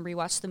back in and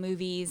rewatch the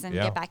movies and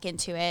get back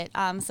into it.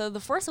 So The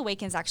Force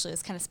Awakens actually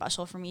was kind of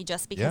special for me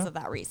just because of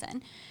that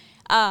reason.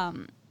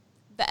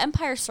 The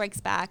Empire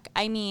Strikes Back,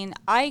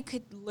 I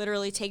could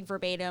literally take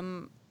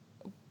verbatim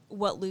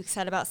what Luke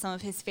said about some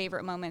of his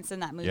favorite moments in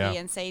that movie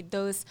and say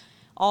those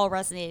all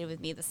resonated with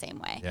me the same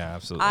way. Yeah,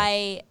 absolutely.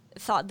 I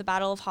thought the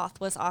Battle of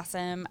Hoth was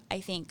awesome. I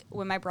think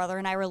when my brother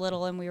and I were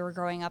little and we were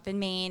growing up in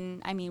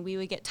Maine, we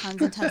would get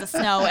tons and tons of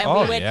snow,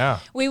 and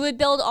we would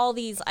build all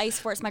these ice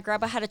forts. My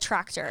grandpa had a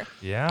tractor,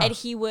 and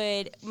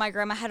my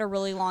grandma had a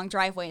really long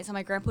driveway, and so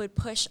my grandpa would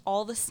push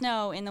all the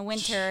snow in the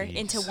winter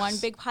into one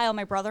big pile.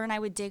 My brother and I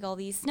would dig all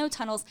these snow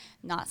tunnels.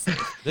 Not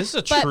safe. This is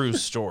a true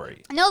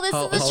story. No, this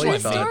is a true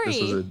story.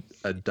 This was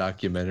a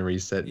documentary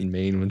set in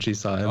Maine when she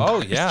saw him.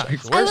 Oh yeah,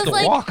 where's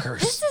the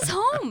walkers? This is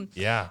home.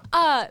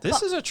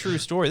 This is a true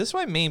story. This is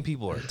why Maine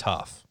people are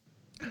tough.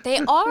 They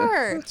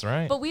are. That's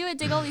right. But we would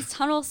dig all these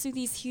tunnels through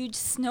these huge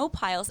snow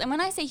piles. And when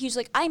I say huge,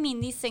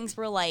 these things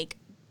were 8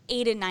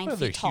 and 9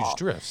 feet tall. Huge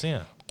drifts,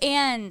 yeah.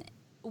 And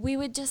we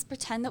would just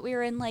pretend that we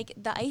were in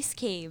the ice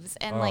caves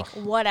and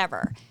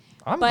whatever.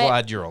 I'm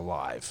glad you're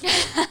alive.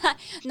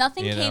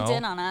 Nothing caved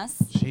in on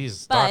us.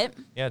 Jeez. But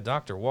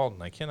Dr.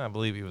 Walton, I cannot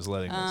believe he was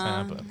letting this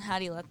happen. How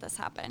do you let this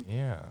happen?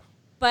 Yeah.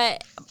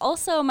 But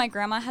also, my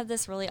grandma had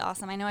this really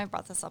awesome, I know I've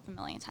brought this up a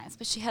million times,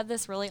 but she had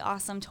this really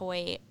awesome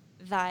toy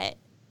that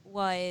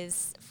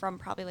was from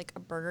probably a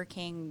Burger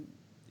King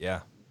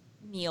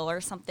meal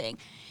or something.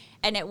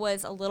 And it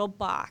was a little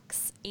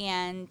box,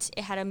 and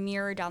it had a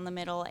mirror down the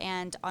middle,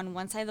 and on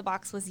one side of the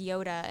box was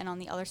Yoda, and on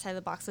the other side of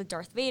the box was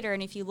Darth Vader.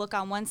 And if you look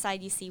on one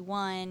side, you see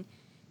one,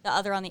 the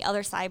other on the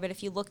other side, but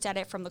if you looked at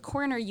it from the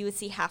corner, you would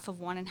see half of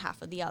one and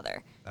half of the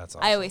other. That's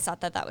awesome. I always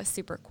thought that was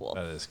super cool.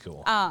 That is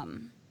cool.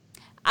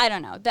 I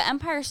don't know. The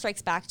Empire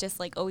Strikes Back just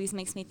always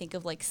makes me think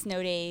of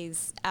snow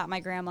days at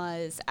my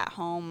grandma's, at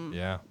home.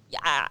 Yeah.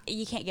 Yeah,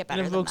 you can't get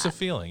better than that. It evokes a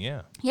feeling,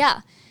 yeah.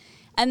 Yeah.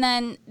 And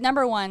then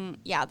number 1,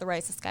 The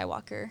Rise of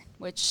Skywalker,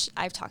 which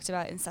I've talked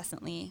about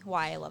incessantly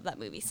why I love that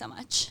movie so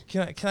much.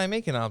 Can I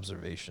make an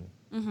observation?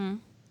 Mm-hmm.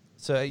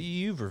 So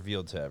you've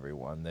revealed to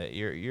everyone that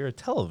you're a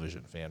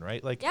television fan,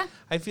 right?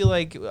 I feel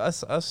like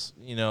us,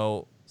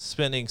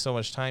 spending so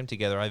much time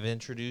together, I've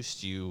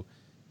introduced you,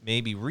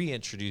 maybe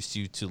reintroduced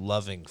you to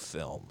loving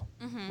film,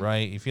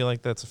 right? You feel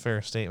like that's a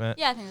fair statement?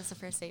 Yeah, I think that's a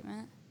fair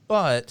statement.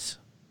 But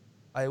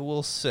I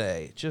will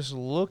say, just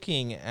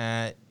looking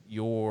at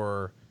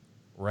your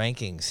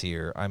rankings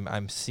here,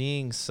 I'm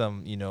seeing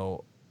some,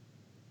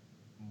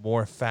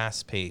 more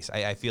fast pace.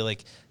 I feel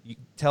like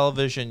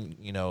television,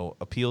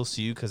 appeals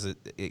to you because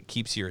it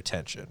keeps your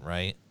attention,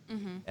 right?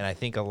 Mm-hmm. And I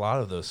think a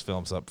lot of those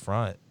films up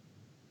front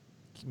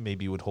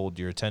maybe would hold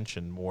your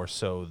attention more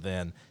so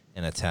than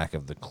an Attack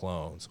of the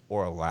Clones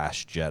or a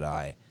Last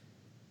Jedi.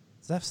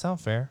 Does that sound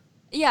fair?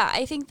 Yeah,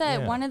 I think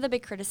that one of the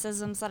big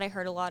criticisms that I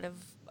heard a lot of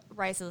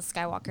Rise of the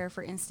Skywalker,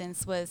 for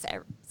instance, was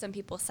some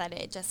people said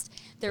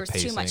there was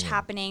too much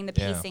happening. The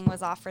pacing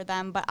was off for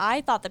them, but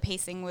I thought the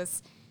pacing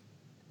was.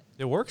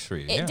 It works for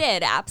you. It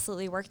did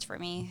absolutely worked for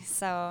me.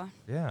 So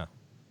yeah.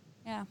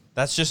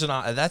 That's just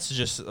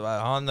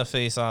on the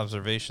face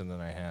observation that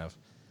I have.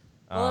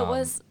 Well, it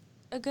was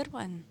a good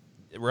one.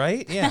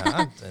 Right?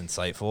 Yeah,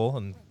 insightful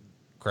and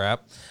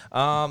crap.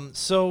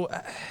 So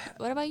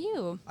what about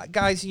you?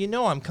 Guys,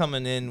 I'm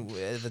coming in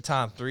at the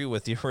top 3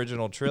 with the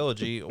original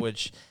trilogy,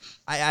 which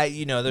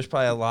I there's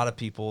probably a lot of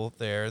people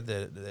there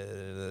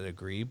that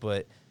agree,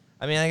 but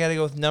I got to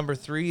go with number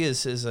 3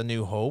 is A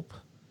New Hope.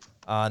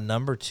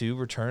 Number 2,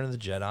 Return of the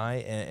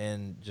Jedi,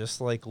 and just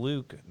like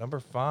Luke,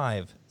 number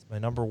 5 is my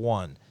number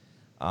 1.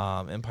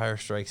 Empire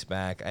Strikes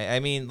Back. I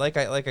mean, like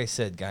I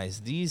said,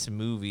 guys, these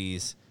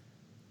movies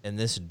and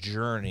this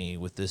journey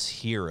with this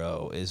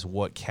hero is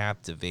what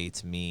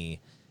captivates me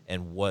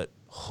and what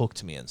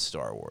hooked me in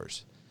Star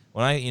Wars.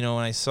 When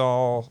I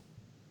saw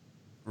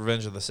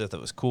Revenge of the Sith, it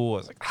was cool. I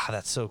was like,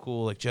 that's so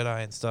cool, like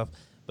Jedi and stuff.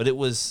 But it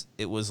was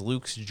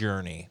Luke's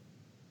journey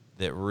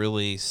that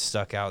really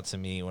stuck out to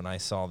me when I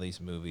saw these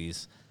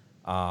movies.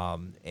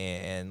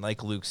 And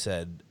like Luke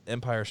said,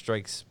 Empire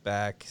Strikes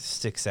Back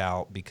sticks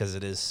out because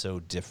it is so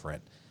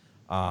different.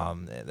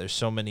 There's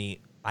so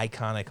many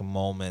iconic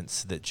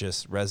moments that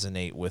just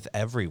resonate with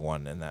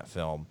everyone in that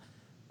film.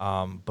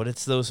 But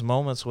it's those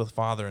moments with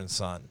father and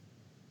son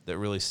that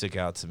really stick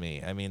out to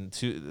me. I mean,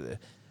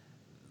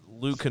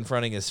 Luke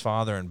confronting his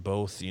father in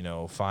both,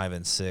 5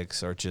 and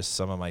 6 are just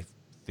some of my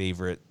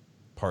favorite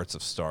parts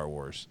of Star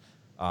Wars.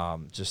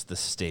 Just the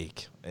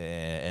stake,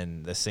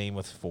 and the same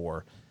with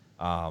 4.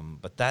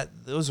 But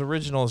those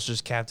originals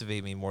just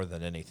captivate me more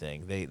than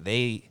anything.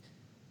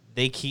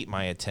 They keep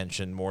my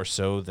attention more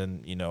so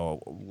than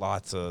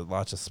lots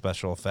of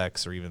special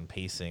effects or even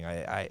pacing.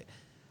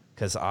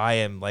 Because I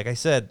am, like I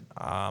said,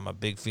 I'm a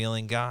big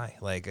feeling guy.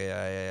 Like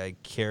I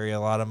carry a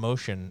lot of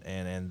emotion,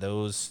 and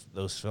those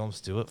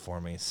films do it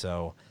for me.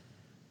 So,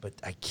 but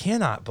I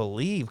cannot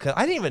believe, because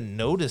I didn't even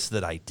notice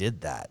that I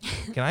did that.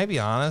 Can I be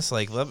honest?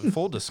 Like,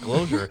 full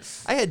disclosure,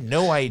 I had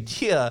no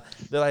idea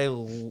that I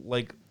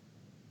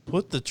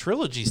put the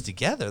trilogies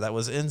together. That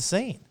was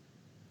insane.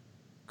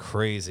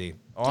 Crazy.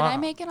 Can I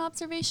make an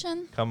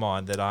observation? Come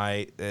on, that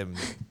I am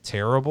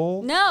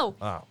terrible? No.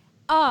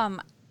 Oh.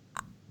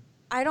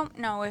 I don't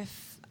know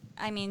if,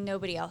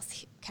 nobody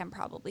else can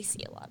probably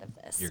see a lot of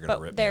this. You're going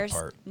to rip me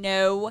apart.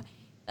 No,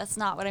 that's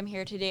not what I'm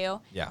here to do.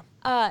 Yeah.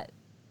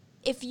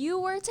 If you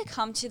were to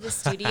come to the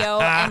studio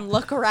and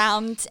look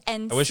around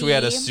and I wish we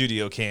had a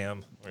studio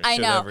cam. I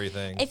know.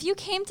 Everything. If you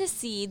came to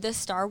see the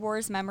Star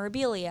Wars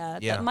memorabilia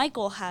Yeah. that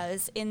Michael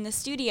has in the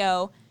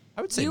studio,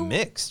 I would say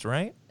mixed,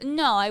 right?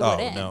 No, I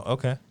wouldn't. Oh, no.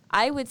 Okay.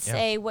 I would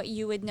say what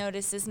you would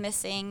notice is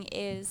missing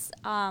is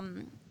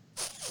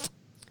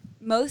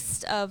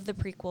most of the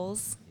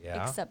prequels,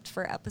 except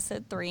for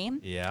Episode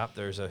 3. Yeah,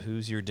 there's a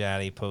Who's Your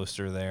Daddy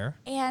poster there.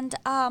 And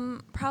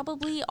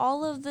probably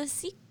all of the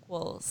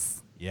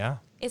sequels. Yeah.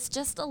 It's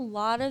just a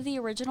lot of the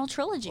original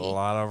trilogy. A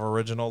lot of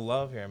original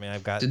love here. I mean,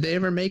 I've got... Did they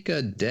ever make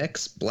a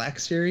Dex Black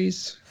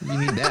series? You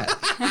need that.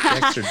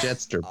 Dexter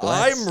Jetster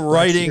Black. I'm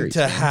writing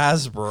to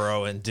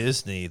Hasbro and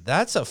Disney.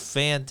 That's a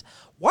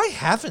Why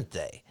haven't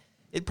they?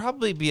 It'd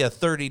probably be a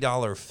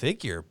 $30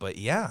 figure, but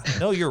yeah.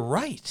 No, you're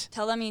right.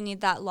 Tell them you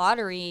need that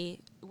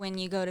lottery when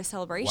you go to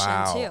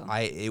Celebration, too.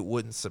 It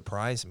wouldn't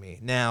surprise me.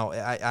 Now,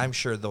 I'm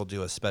sure they'll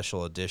do a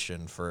special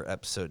edition for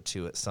Episode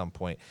 2 at some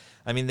point.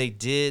 I mean, they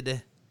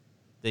did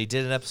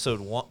an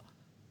Episode 1.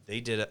 They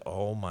did it.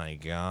 Oh, my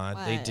God.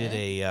 What? They did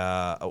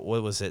a,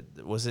 what was it?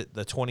 Was it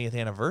the 20th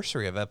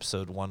anniversary of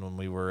Episode 1 when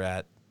we were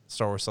at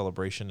Star Wars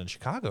Celebration in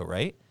Chicago,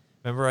 right?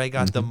 Remember I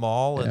got the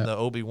Maul and the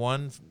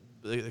Obi-Wan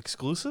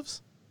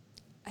exclusives?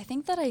 I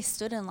think that I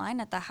stood in line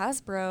at the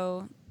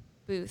Hasbro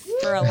booth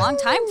for a long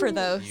time for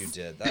those. You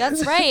did.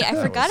 That's right. I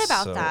forgot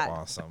about so that.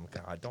 Awesome.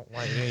 God, I don't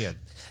like you.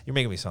 You're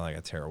making me sound like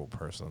a terrible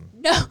person.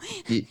 No.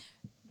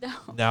 No.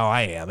 No,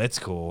 I am. It's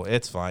cool.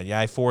 It's fine. Yeah,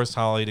 I forced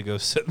Holly to go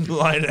sit in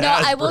line. No,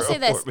 I will say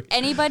this.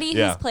 Anybody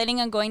who's planning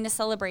on going to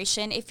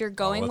Celebration, if you're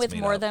going with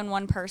more than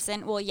one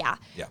person, well,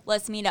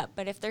 let's meet up.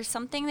 But if there's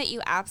something that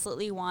you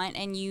absolutely want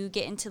and you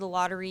get into the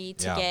lottery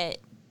to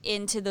get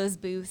into those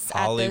booths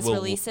Holly at those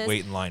releases.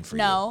 Wait in line for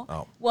no. you.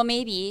 No. Well,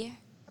 maybe.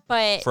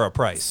 But for a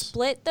price.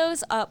 Split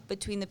those up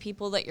between the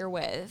people that you're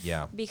with.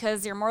 Yeah.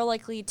 Because you're more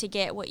likely to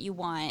get what you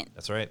want.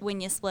 That's right.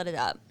 When you split it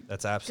up.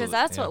 That's absolutely.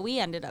 Because that's what we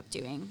ended up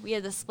doing. We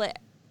had to split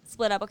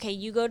up. Okay,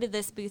 you go to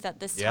this booth at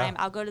this time.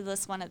 I'll go to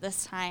this one at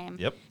this time.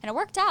 Yep. And it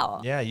worked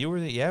out. Yeah, you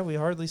were. We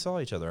hardly saw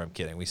each other. I'm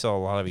kidding. We saw a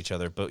lot of each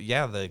other, but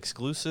the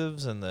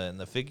exclusives and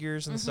the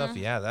figures and stuff.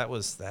 Yeah, that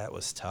was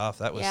tough.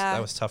 That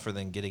was tougher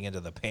than getting into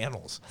the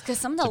panels. Because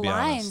some of the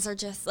lines are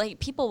just like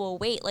people will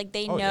wait. Like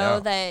they know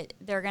that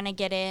they're gonna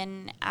get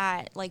in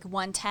at like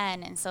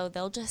 1:10, and so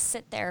they'll just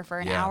sit there for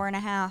an hour and a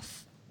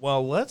half.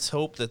 Well, let's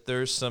hope that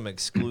there's some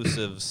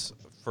exclusives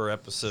for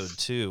Episode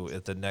 2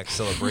 at the next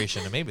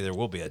Celebration, and maybe there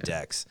will be a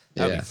Dex.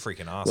 That would be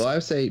freaking awesome. Well, I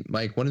would say,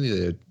 Mike, one of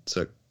the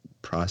sort of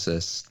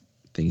process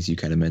things you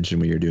kind of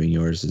mentioned when you're doing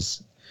yours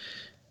is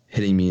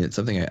hitting me. It's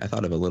something I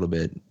thought of a little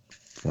bit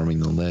forming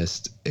the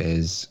list.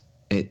 Is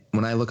it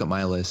when I look at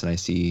my list and I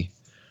see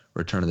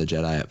Return of the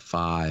Jedi at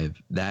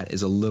 5, that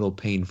is a little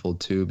painful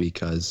too,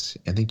 because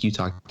I think you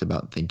talked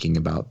about thinking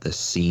about the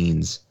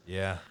scenes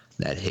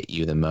that hit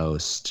you the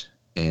most.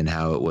 And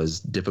how it was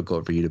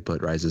difficult for you to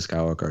put Rise of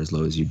Skywalker as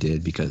low as you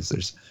did because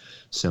there's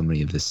so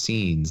many of the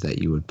scenes that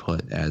you would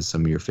put as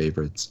some of your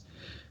favorites,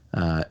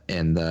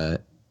 and the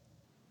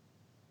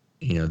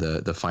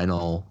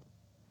final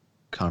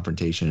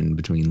confrontation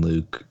between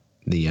Luke,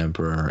 the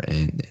Emperor,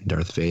 and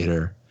Darth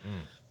Vader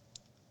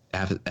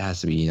has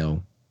to be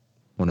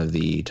one of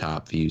the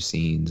top few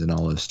scenes in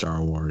all of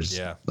Star Wars.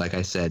 Yeah, like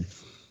I said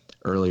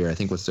earlier, I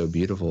think what's so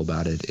beautiful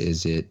about it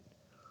is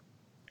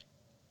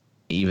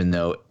even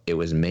though it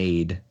was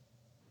made,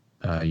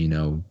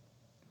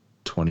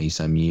 20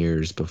 some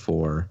years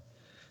before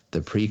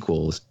the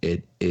prequels,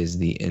 it is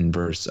the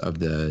inverse of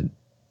the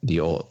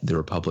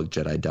Republic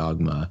Jedi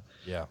dogma.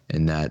 Yeah.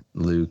 And that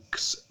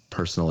Luke's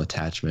personal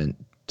attachment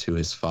to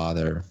his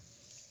father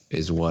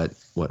is what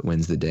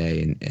wins the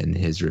day, and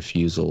his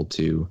refusal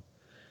to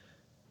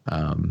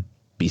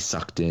be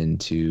sucked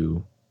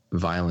into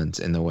violence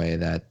in the way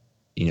that,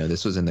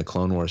 this was in the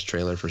Clone Wars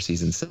trailer for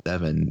season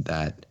 7,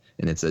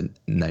 and it's a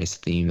nice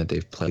theme that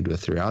they've played with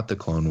throughout the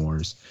Clone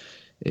Wars,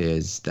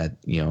 is that,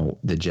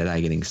 the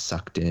Jedi getting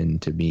sucked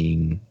into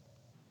being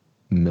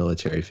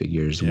military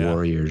figures,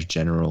 warriors,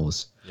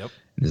 generals. Yep.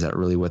 And is that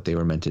really what they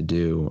were meant to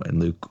do? And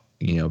Luke,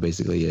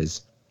 basically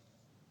is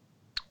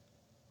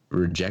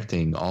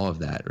rejecting all of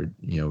that,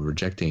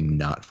 rejecting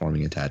not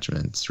forming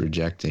attachments,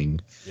 rejecting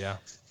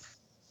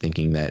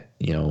thinking that,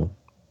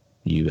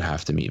 you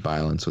have to meet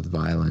violence with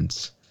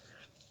violence.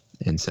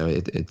 And so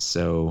it's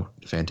so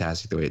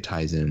fantastic the way it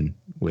ties in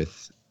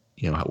with,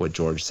 what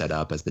George set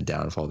up as the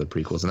downfall of the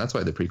prequels. And that's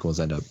why the prequels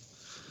end up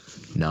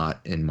not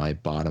in my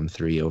bottom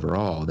 3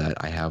 overall,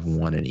 that I have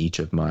one in each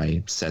of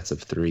my sets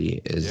of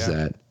 3, is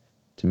that,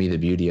 to me, the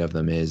beauty of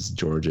them is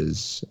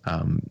George's,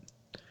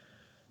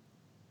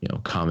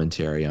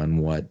 commentary on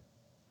what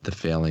the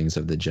failings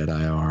of the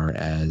Jedi are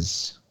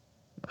as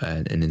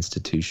an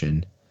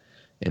institution,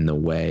 in the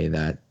way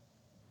that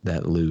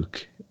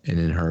Luke, and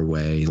in her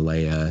way,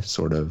 Leia,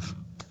 sort of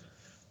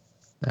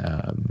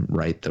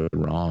right the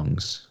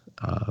wrongs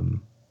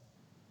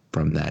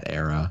from that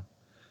era.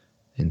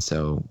 And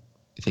so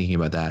thinking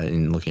about that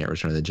and looking at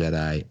Return of the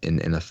Jedi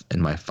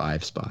in my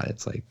 5 spot,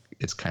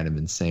 it's kind of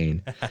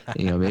insane.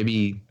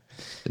 Maybe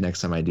the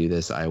next time I do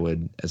this, I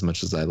would, as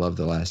much as I love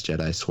The Last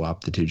Jedi,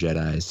 swap the 2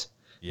 Jedis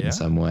in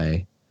some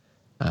way.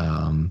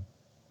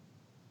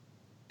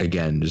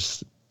 Again,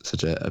 just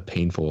such a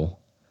painful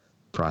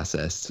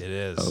process. It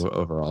is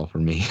overall for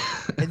me.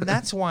 And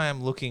that's why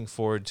I'm looking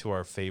forward to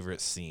our favorite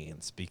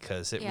scenes,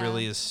 because it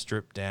really is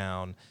stripped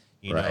down,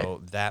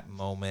 that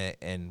moment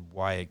and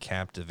why it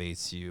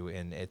captivates you.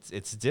 And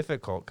it's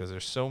difficult because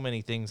there's so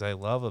many things I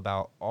love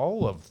about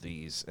all of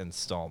these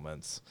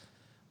installments.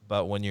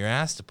 But when you're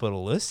asked to put a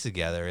list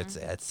together,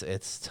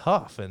 it's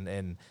tough.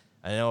 And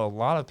I know a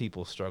lot of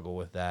people struggle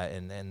with that.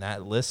 And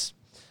that list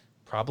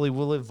probably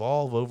will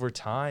evolve over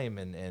time.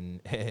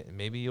 And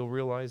maybe you'll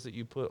realize that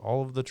you put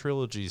all of the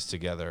trilogies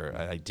together.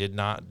 I did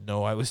not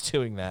know I was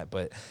doing that,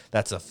 but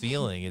that's a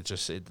feeling.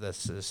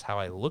 That's just how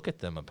I look at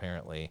them,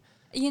 apparently.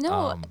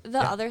 The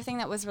other thing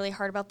that was really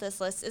hard about this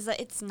list is that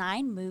it's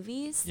 9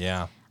 movies.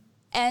 Yeah.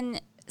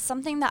 And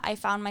something that I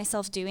found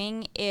myself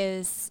doing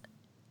is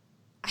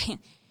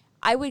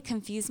I would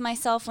confuse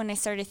myself when I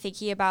started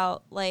thinking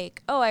about,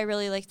 like, oh, I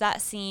really like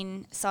that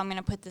scene, so I'm going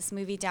to put this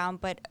movie down.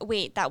 But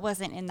wait, that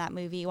wasn't in that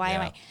movie. Why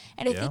am I?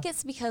 And I think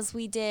it's because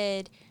we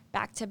did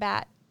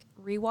back-to-back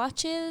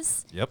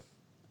rewatches. Yep.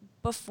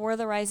 Before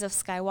The Rise of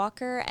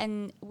Skywalker.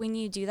 And when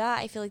you do that,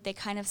 I feel like they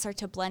kind of start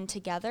to blend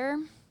together.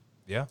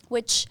 Yeah.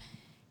 Which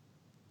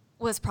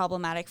was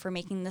problematic for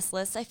making this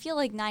list. I feel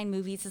like 9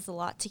 movies is a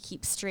lot to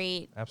keep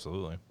straight.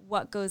 Absolutely.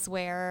 What goes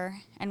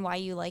where and why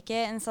you like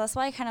it. And so that's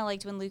why I kind of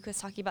liked when Luke was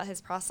talking about his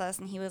process,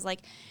 and he was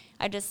like,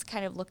 I just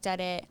kind of looked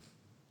at it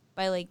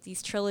by like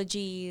these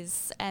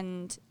trilogies,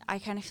 and I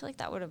kind of feel like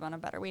that would have been a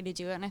better way to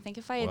do it. And I think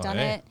if I had done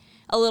it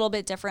a little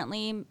bit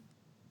differently,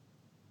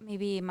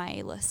 maybe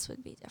my list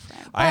would be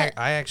different. But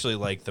I actually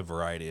like the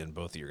variety in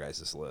both of your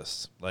guys'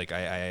 lists. Like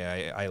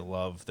I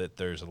love that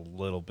there's a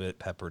little bit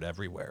peppered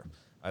everywhere.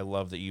 I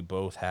love that you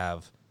both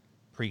have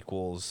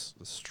prequels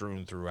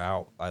strewn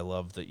throughout. I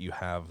love that you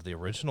have the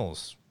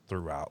originals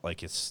throughout. I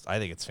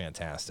think it's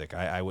fantastic.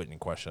 I wouldn't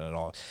question it at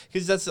all,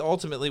 because that's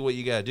ultimately what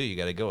you got to do. You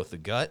got to go with the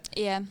gut.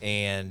 Yeah.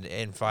 And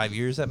in 5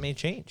 years that may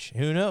change.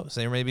 Who knows?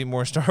 There may be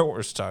more Star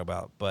Wars to talk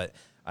about, but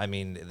I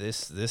mean,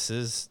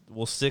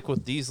 we'll stick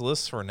with these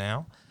lists for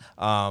now.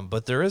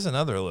 But there is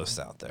another list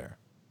out there.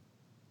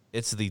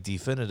 It's the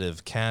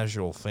definitive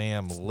Casual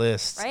Fam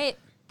list, right,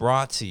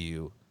 brought to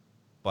you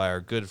by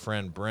our good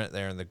friend Brent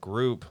there in the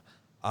group.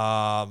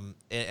 And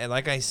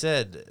like I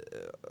said,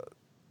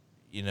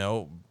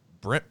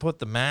 Brent put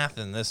the math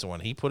in this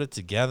one. He put it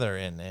together,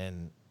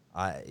 and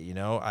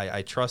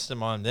I trust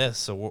him on this.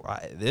 So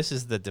this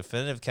is the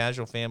definitive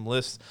Casual Fam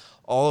list.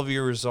 All of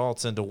your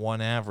results into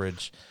one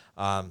average,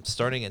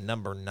 starting at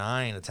number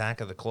 9,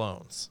 Attack of the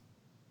Clones.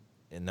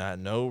 And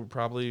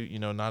probably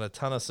not a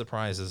ton of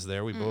surprises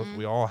there.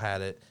 We all had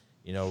it,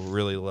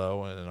 really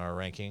low in our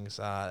rankings.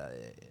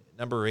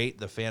 Number 8,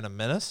 The Phantom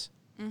Menace.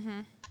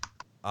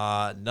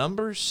 Mm-hmm.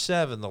 Number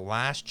 7, The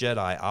Last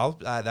Jedi.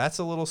 That's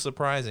a little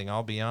surprising,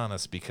 I'll be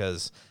honest,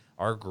 because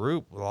our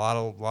group, a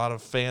lot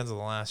of fans of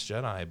The Last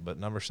Jedi, but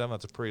number 7,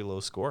 that's a pretty low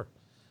score.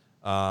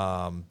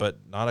 But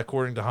not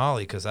according to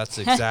Holly, because that's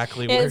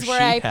exactly where she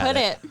I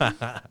had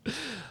put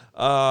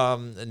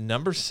it.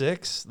 Number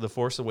 6, The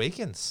Force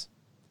Awakens.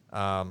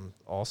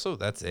 Also,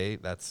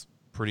 that's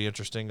pretty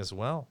interesting as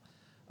well.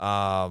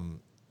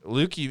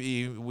 Luke,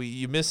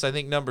 you missed, I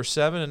think, number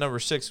 7 and number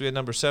 6. We had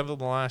number 7,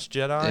 The Last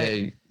Jedi.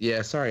 Hey,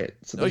 yeah, sorry.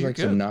 So there's you're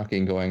some good.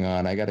 knocking going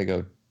on. I got to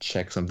go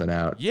check something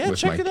out Yeah, with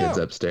check my it kids out.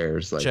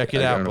 upstairs. Like, Check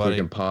it I out, don't know buddy. if we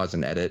can pause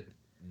and edit.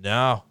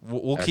 No,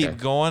 we'll Okay. keep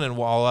going, and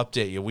I'll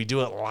update you. We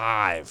do it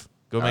live.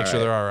 Go make sure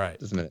they're all right.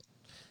 Just a minute.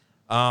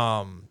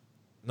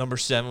 Number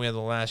 7, we have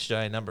The Last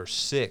Jedi. Number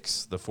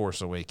 6, The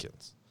Force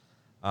Awakens.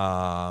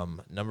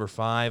 Number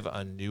 5,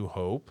 A New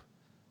Hope.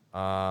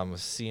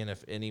 Seeing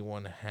if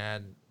anyone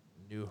had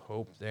New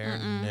Hope there.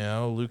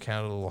 No, Luke had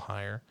it a little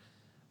higher.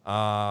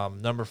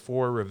 Number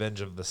 4,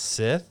 Revenge of the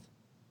Sith.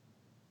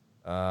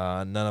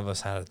 None of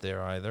us had it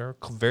there either.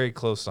 Very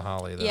close to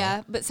Holly, though.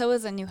 Yeah, but so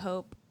is A New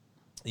Hope.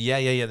 Yeah.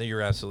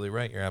 You're absolutely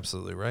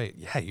right.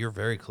 Yeah, you're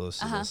very close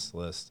to this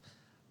list.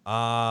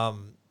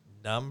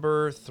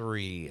 Number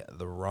 3,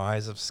 The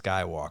Rise of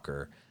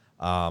Skywalker.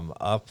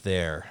 Up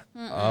there.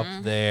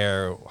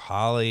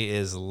 Holly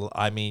is,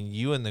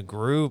 you and the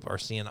group are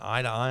seeing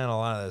eye to eye on a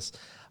lot of this.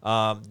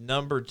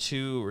 Number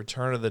 2,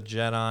 Return of the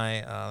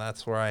Jedi.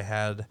 That's where I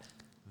had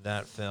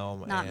that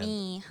film. Not and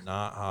me.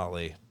 Not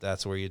Holly.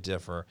 That's where you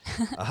differ.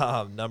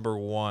 Number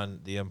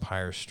 1, The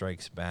Empire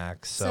Strikes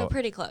Back. So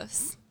pretty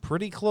close.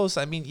 Pretty close.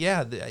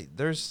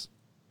 There's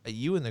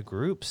you and the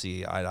group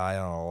see eye to eye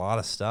on a lot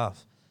of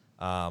stuff.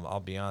 I'll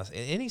be honest.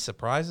 Any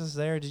surprises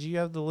there? Did you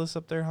have the list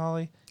up there,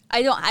 Holly?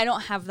 I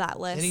don't have that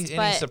list.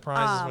 Any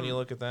surprises when you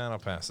look at that? I'll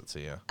pass it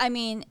to you. I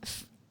mean,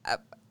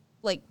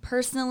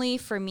 personally,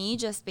 for me,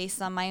 just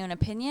based on my own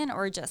opinion,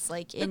 or just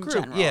like in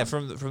general. Yeah,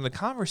 from the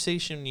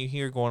conversation you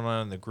hear going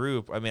on in the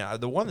group.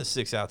 The one that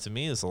sticks out to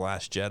me is The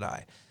Last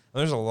Jedi.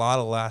 There's a lot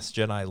of Last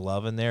Jedi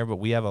love in there, but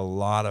we have a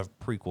lot of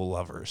prequel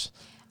lovers.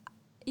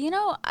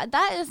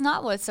 That is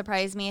not what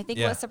surprised me. I think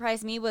Yeah. what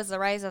surprised me was The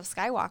Rise of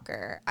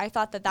Skywalker. I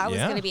thought that was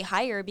Yeah. going to be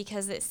higher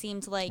because it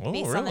seemed like, Oh,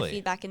 based on the really?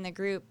 feedback in the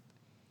group,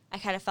 I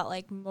kind of felt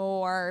like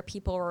more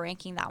people were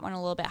ranking that one a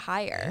little bit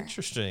higher.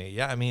 Interesting.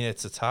 Yeah,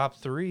 it's a top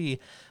 3.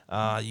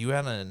 You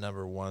had it at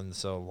number 1,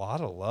 so a lot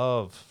of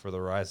love for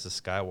The Rise of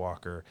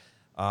Skywalker.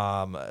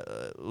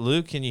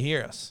 Luke, can you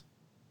hear us?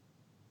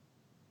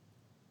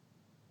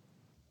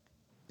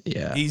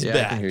 Yeah. He's yeah,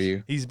 back. I can hear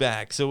you. He's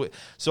back. So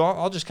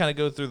I'll just kind of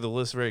go through the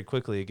list very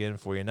quickly again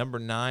for you. Number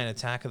 9,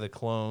 Attack of the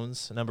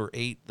Clones. Number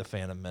 8, The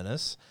Phantom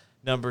Menace.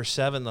 Number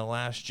 7, The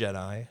Last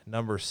Jedi.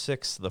 Number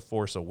 6, The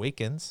Force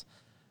Awakens.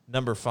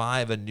 Number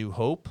 5, A New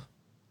Hope.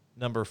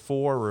 Number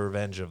 4,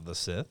 Revenge of the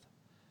Sith.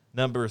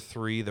 Number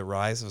 3, The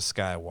Rise of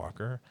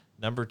Skywalker.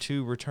 Number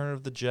 2, Return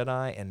of the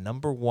Jedi. And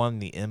number 1,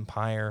 The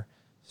Empire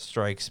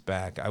Strikes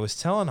Back. I was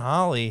telling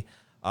Holly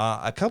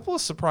a couple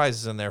of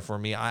surprises in there for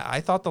me.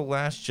 I thought The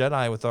Last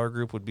Jedi with our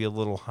group would be a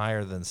little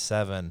higher than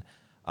 7.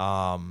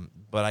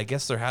 But I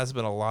guess there has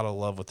been a lot of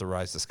love with The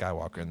Rise of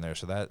Skywalker in there.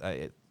 So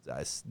that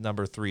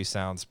number 3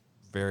 sounds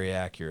very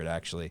accurate,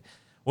 actually.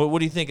 What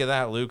do you think of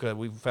that, Luke?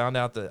 We found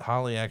out that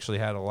Holly actually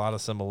had a lot of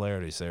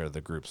similarities there at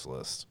the group's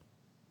list.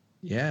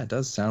 Yeah, it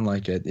does sound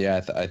like it. Yeah,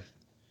 I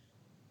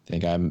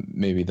think I'm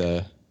maybe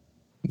the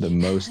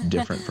most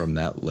different from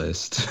that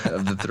list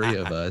of the 3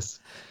 of us.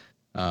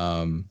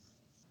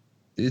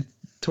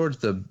 Towards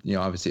the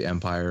obviously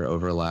Empire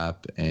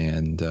overlap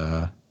and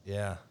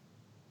Yeah.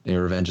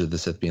 Revenge of the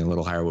Sith being a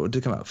little higher. What did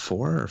it come out,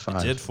 4 or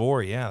 5? It did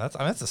 4, yeah.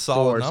 That's a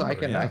solid 4. number.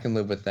 So I can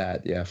live with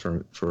that. Yeah,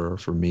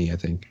 for me, I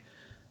think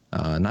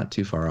not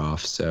too far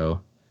off.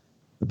 So,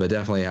 but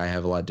definitely I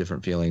have a lot of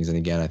different feelings. And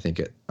again, I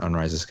think on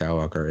Rise of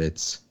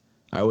Skywalker,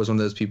 I was one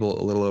of those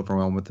people a little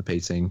overwhelmed with the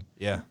pacing.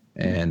 Yeah.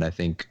 And I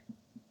think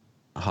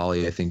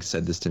Holly,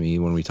 said this to me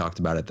when we talked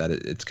about it, that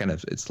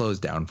it slows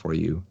down for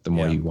you the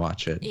more you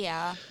watch it.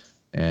 Yeah.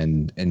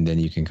 And then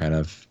you can kind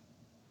of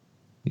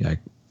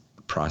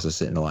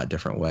process it in a lot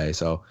different way.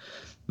 So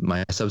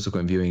my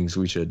subsequent viewings,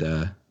 we should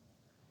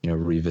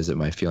revisit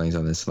my feelings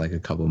on this in like a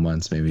couple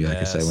months, maybe. Like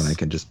I say, when I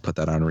can just put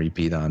that on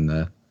repeat on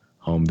the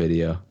home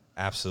video.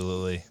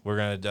 Absolutely. We're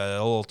going to do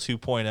a little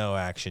 2.0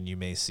 action you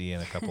may see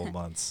in a couple of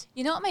months.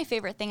 You know what my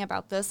favorite thing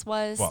about this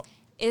was? What?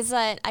 Is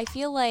that I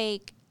feel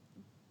like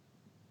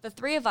the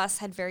 3 of us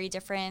had very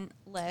different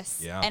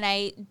lists. Yeah. And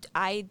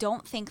I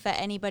don't think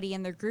that anybody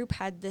in the group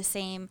had the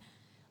same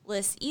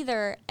list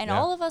either. And Yeah.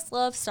 all of us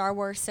love Star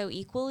Wars so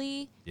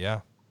equally.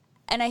 Yeah.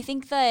 And I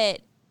think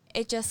that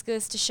it just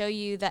goes to show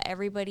you that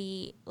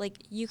everybody,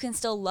 you can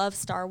still love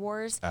Star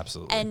Wars.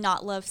 Absolutely. And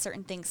not love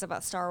certain things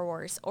about Star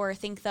Wars, or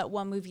think that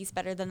one movie's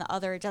better than the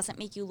other. It doesn't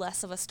make you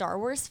less of a Star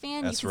Wars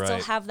fan. That's you can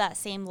right. still have that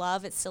same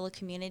love. It's still a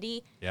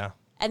community. Yeah.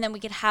 And then we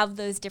could have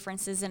those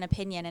differences in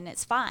opinion, and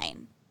it's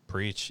fine.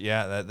 Preach.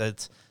 Yeah,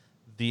 that's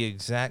the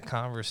exact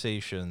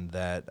conversation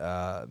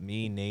that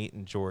me, Nate,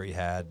 and Jory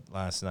had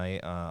last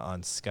night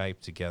on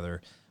Skype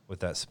together with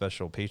that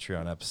special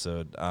Patreon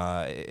episode.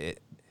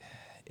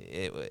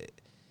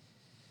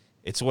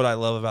 It's what I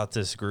love about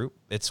this group.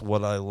 It's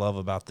what I love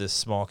about this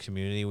small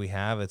community we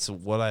have. It's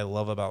what I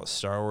love about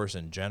Star Wars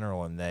in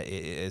general, and that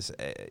it is,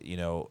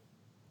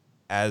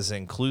 as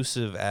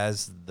inclusive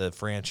as the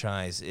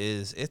franchise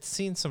is, it's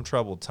seen some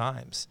troubled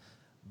times.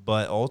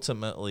 But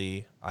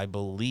ultimately, I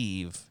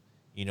believe,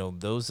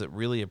 those that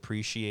really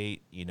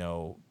appreciate,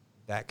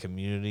 that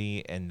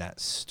community and that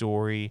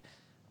story,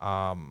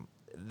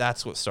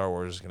 that's what Star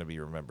Wars is going to be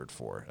remembered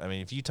for. I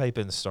mean, if you type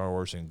in Star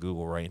Wars in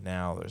Google right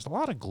now, there's a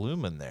lot of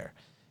gloom in there.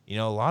 You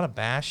know, a lot of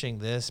bashing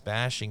this,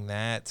 bashing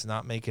that. It's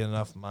not making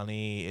enough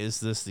money. Is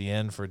this the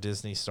end for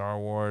Disney Star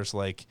Wars?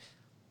 Like,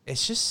 it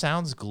just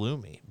sounds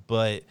gloomy.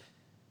 But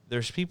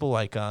there's people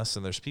like us,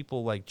 and there's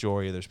people like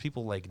Jory, there's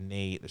people like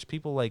Nate, there's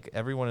people like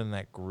everyone in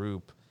that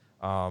group.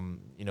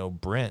 You know,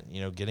 Brent,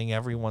 you know, getting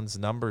everyone's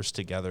numbers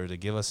together to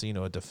give us, you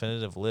know, a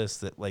definitive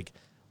list that like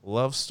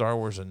loves Star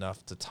Wars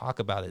enough to talk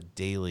about it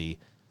daily,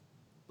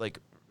 like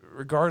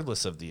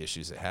regardless of the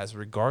issues it has,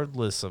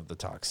 regardless of the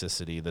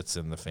toxicity that's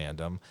in the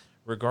fandom,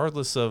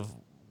 regardless of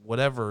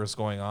whatever is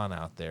going on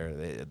out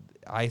there.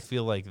 I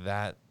feel like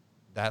that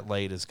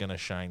light is going to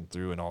shine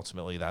through, and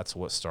ultimately that's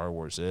what Star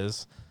Wars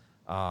is.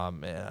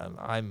 And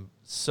I'm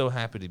so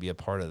happy to be a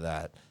part of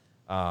that.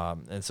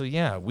 And so,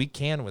 yeah, we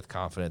can with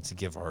confidence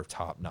give our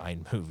top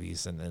 9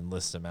 movies and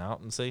list them out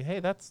and say, hey,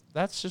 that's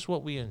just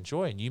what we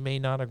enjoy. And you may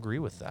not agree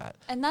with that.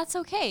 And that's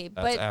okay.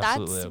 That's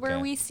But where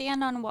we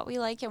stand on what we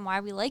like and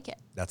why we like it.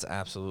 That's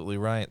absolutely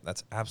right.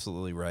 That's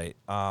absolutely right.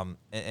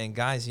 And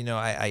guys, you know,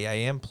 I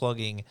am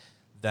plugging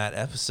that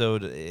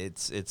episode.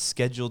 It's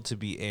scheduled to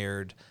be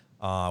aired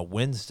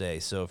Wednesday.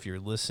 So if you're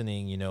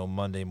listening, you know,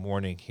 Monday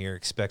morning here,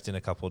 expect in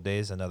a couple of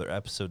days another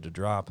episode to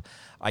drop.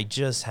 I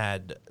just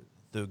had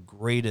the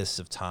greatest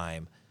of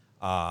time.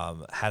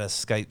 Had a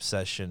Skype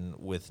session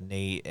with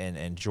Nate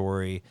and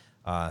Jory,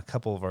 a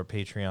couple of our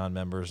Patreon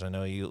members. I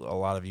know a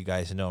lot of you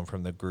guys know them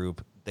from the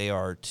group. They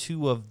are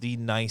 2 of the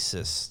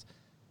nicest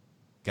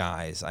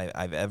guys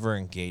I've ever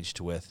engaged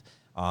with.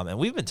 And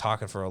we've been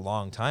talking for a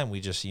long time. We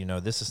just, you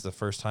know, this is the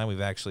first time we've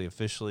actually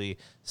officially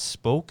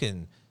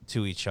spoken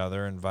to each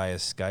other and via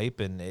Skype,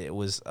 and it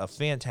was a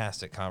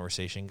fantastic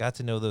conversation. Got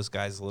to know those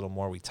guys a little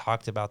more. We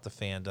talked about the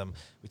fandom.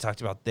 We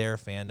talked about their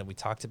fandom. We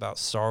talked about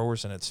Star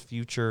Wars and its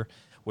future,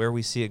 where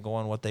we see it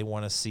going, what they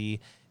want to see.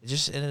 It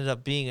just ended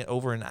up being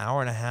over an hour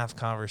and a half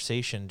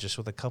conversation just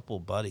with a couple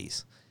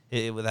buddies.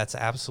 That's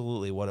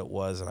absolutely what it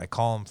was, and I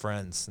call them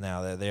friends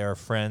now. They are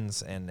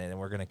friends, and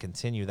we're going to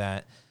continue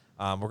that.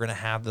 We're going to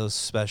have those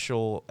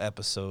special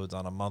episodes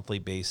on a monthly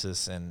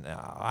basis, and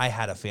I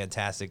had a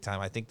fantastic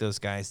time. I think those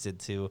guys did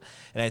too,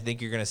 and I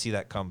think you're going to see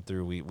that come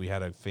through. We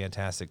had a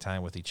fantastic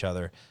time with each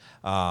other,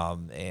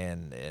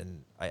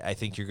 and I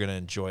think you're going to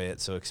enjoy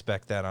it, so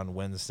expect that on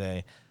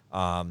Wednesday,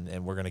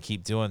 and we're going to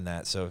keep doing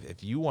that. So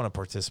if you want to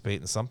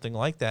participate in something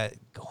like that,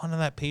 go onto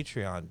that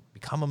Patreon,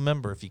 become a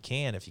member if you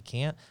can. If you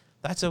can't,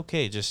 that's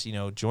okay. Just, you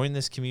know, join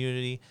this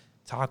community,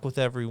 talk with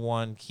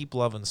everyone, keep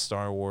loving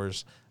Star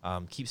Wars,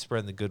 keep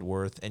spreading the good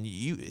word, and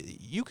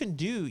you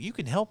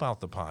can help out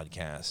the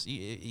podcast.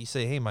 You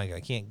say, hey, Mike, I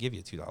can't give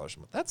you $2 a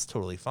month. That's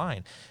totally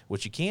fine.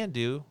 What you can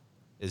do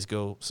is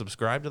go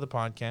subscribe to the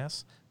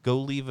podcast, go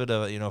leave it a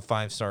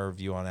 5-star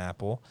review on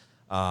Apple,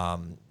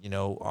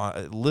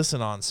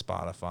 listen on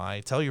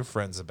Spotify, tell your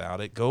friends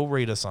about it, go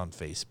rate us on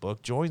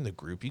Facebook, join the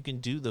group. You can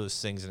do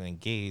those things and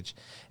engage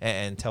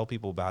and tell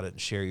people about it and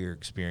share your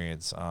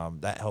experience.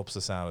 That helps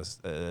us out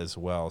as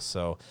well.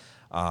 So,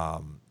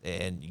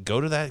 and go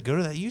to that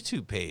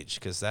YouTube page,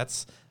 because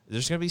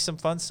there's going to be some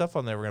fun stuff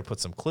on there. We're going to put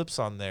some clips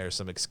on there,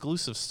 some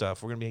exclusive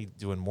stuff. We're going to be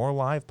doing more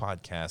live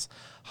podcasts.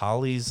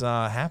 Holly's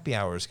happy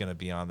hour is going to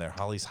be on there.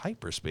 Holly's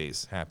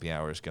hyperspace happy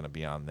hour is going to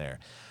be on there.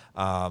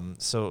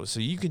 So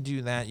you can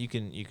do that. You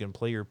can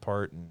play your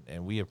part,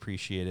 and we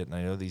appreciate it. And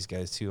I know these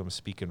guys too. I'm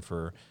speaking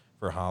for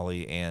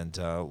Holly and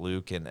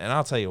Luke, and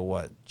I'll tell you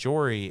what,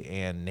 Jory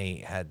and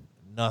Nate had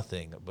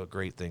nothing but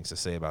great things to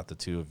say about the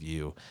 2 of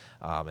you,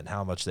 and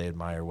how much they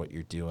admire what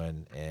you're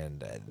doing,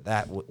 and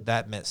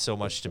that meant so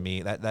much to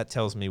me. That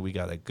tells me we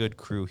got a good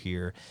crew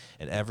here,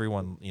 and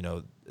everyone, you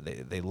know,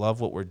 they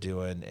love what we're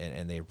doing,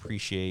 and they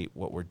appreciate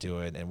what we're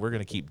doing, and we're going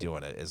to keep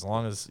doing it as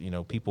long as, you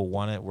know, people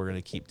want it. We're going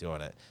to keep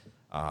doing it.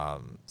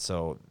 One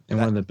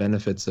of the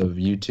benefits of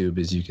YouTube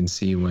is you can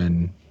see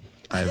when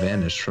I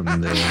vanished from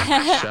the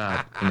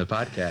shot in the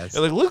podcast.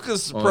 Like, Luke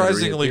is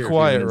surprisingly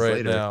quiet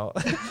right now.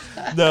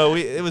 No,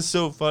 it was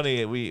so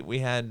funny. We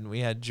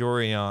had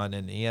Jory on,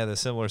 and he had a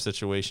similar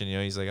situation. You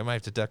know, he's like, I might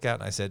have to duck out,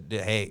 and I said,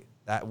 hey,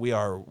 that we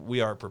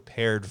are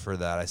prepared for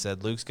that. I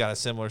said, Luke's got a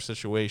similar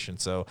situation,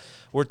 so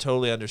we're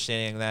totally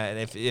understanding that.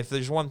 And if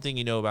there's one thing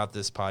you know about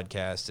this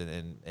podcast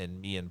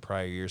and me in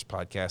prior years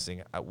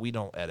podcasting, we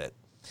don't edit.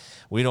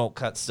 We don't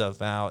cut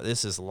stuff out.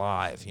 This is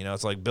live. You know,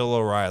 it's like Bill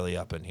O'Reilly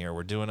up in here.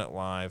 We're doing it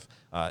live.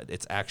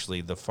 It's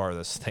actually the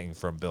farthest thing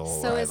from Bill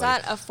O'Reilly. So is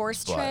that a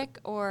force trick,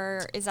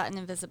 or is that an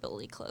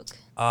invisibility cloak?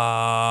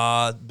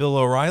 Bill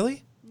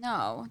O'Reilly?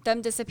 No,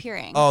 them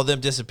disappearing. Oh, them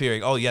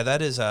disappearing. Oh, yeah,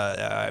 that is,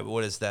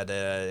 what is that?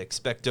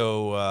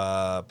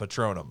 Expecto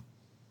Patronum.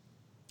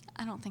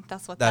 I don't think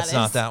that's what that's that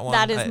is. That's not that one?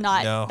 That is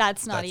not. No,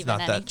 that's not even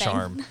not anything. That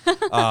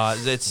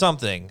charm. It's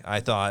something,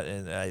 I thought.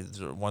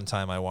 And one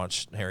time I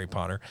watched Harry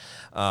Potter.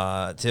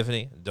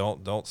 Tiffany,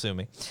 don't sue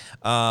me.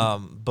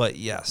 But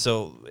yeah,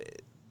 so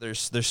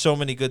there's so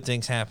many good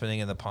things happening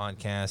in the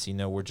podcast. You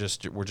know, we're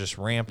just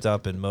ramped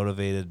up and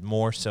motivated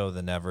more so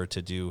than ever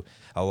to do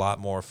a lot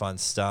more fun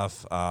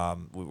stuff.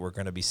 We're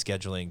going to be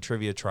scheduling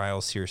trivia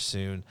trials here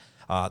soon.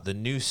 The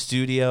new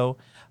studio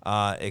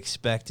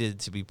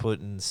expected to be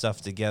putting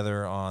stuff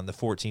together on the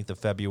 14th of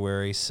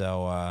February.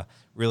 So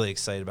really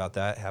excited about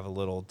that. Have a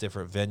little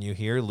different venue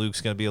here. Luke's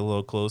going to be a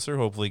little closer.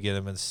 Hopefully get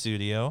him in the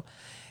studio.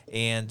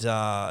 And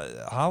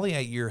Holly,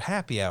 your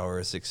happy hour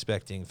is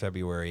expecting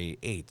February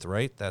 8th,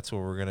 right? That's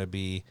where we're gonna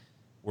be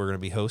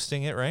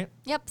hosting it, right?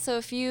 Yep. So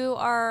if you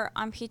are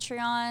on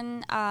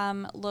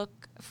Patreon,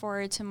 look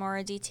forward to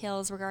more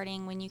details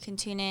regarding when you can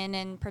tune in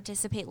and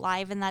participate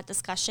live in that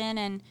discussion.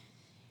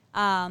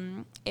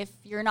 And if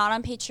you're not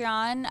on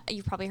Patreon,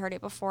 you've probably heard it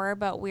before,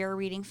 but we're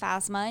reading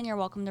Phasma, and you're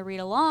welcome to read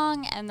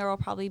along. And there will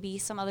probably be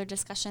some other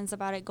discussions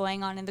about it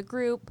going on in the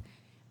group.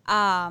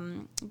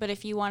 But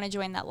if you want to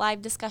join that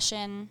live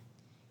discussion,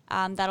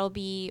 that'll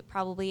be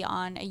probably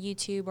on a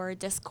YouTube or a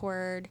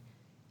Discord,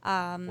 or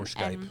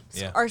Skype,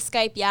 or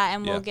Skype,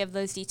 and Yeah. we'll give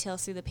those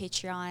details through the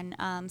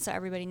Patreon, so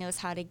everybody knows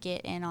how to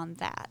get in on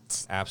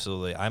that.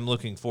 Absolutely, I'm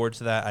looking forward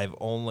to that. I've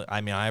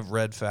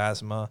read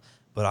Phasma,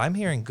 but I'm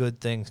hearing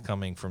good things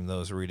coming from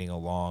those reading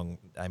along.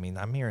 I mean,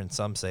 I'm hearing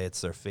some say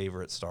it's their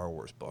favorite Star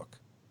Wars book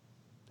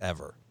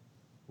ever,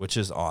 which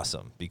is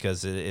awesome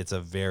because it's a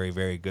very,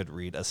 very good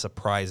read, a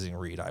surprising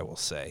read, I will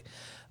say.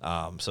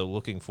 So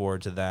looking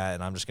forward to that,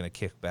 and I'm just going to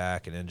kick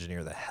back and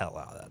engineer the hell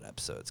out of that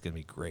episode. It's going to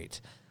be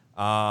great.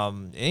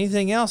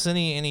 Anything else?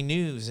 Any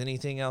news?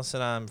 Anything else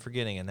that I'm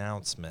forgetting?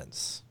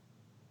 Announcements?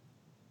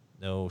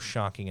 No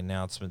shocking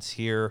announcements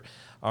here.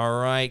 All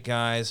right,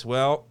 guys.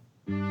 Well,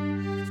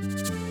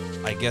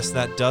 I guess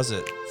that does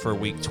it for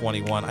week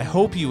 21. I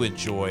hope you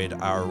enjoyed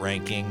our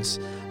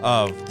rankings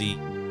of the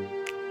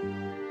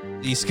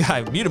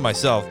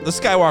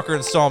Skywalker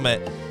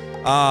installment.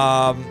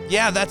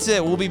 That's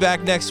it. We'll be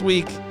back next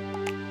week.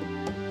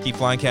 Keep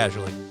flying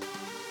casually.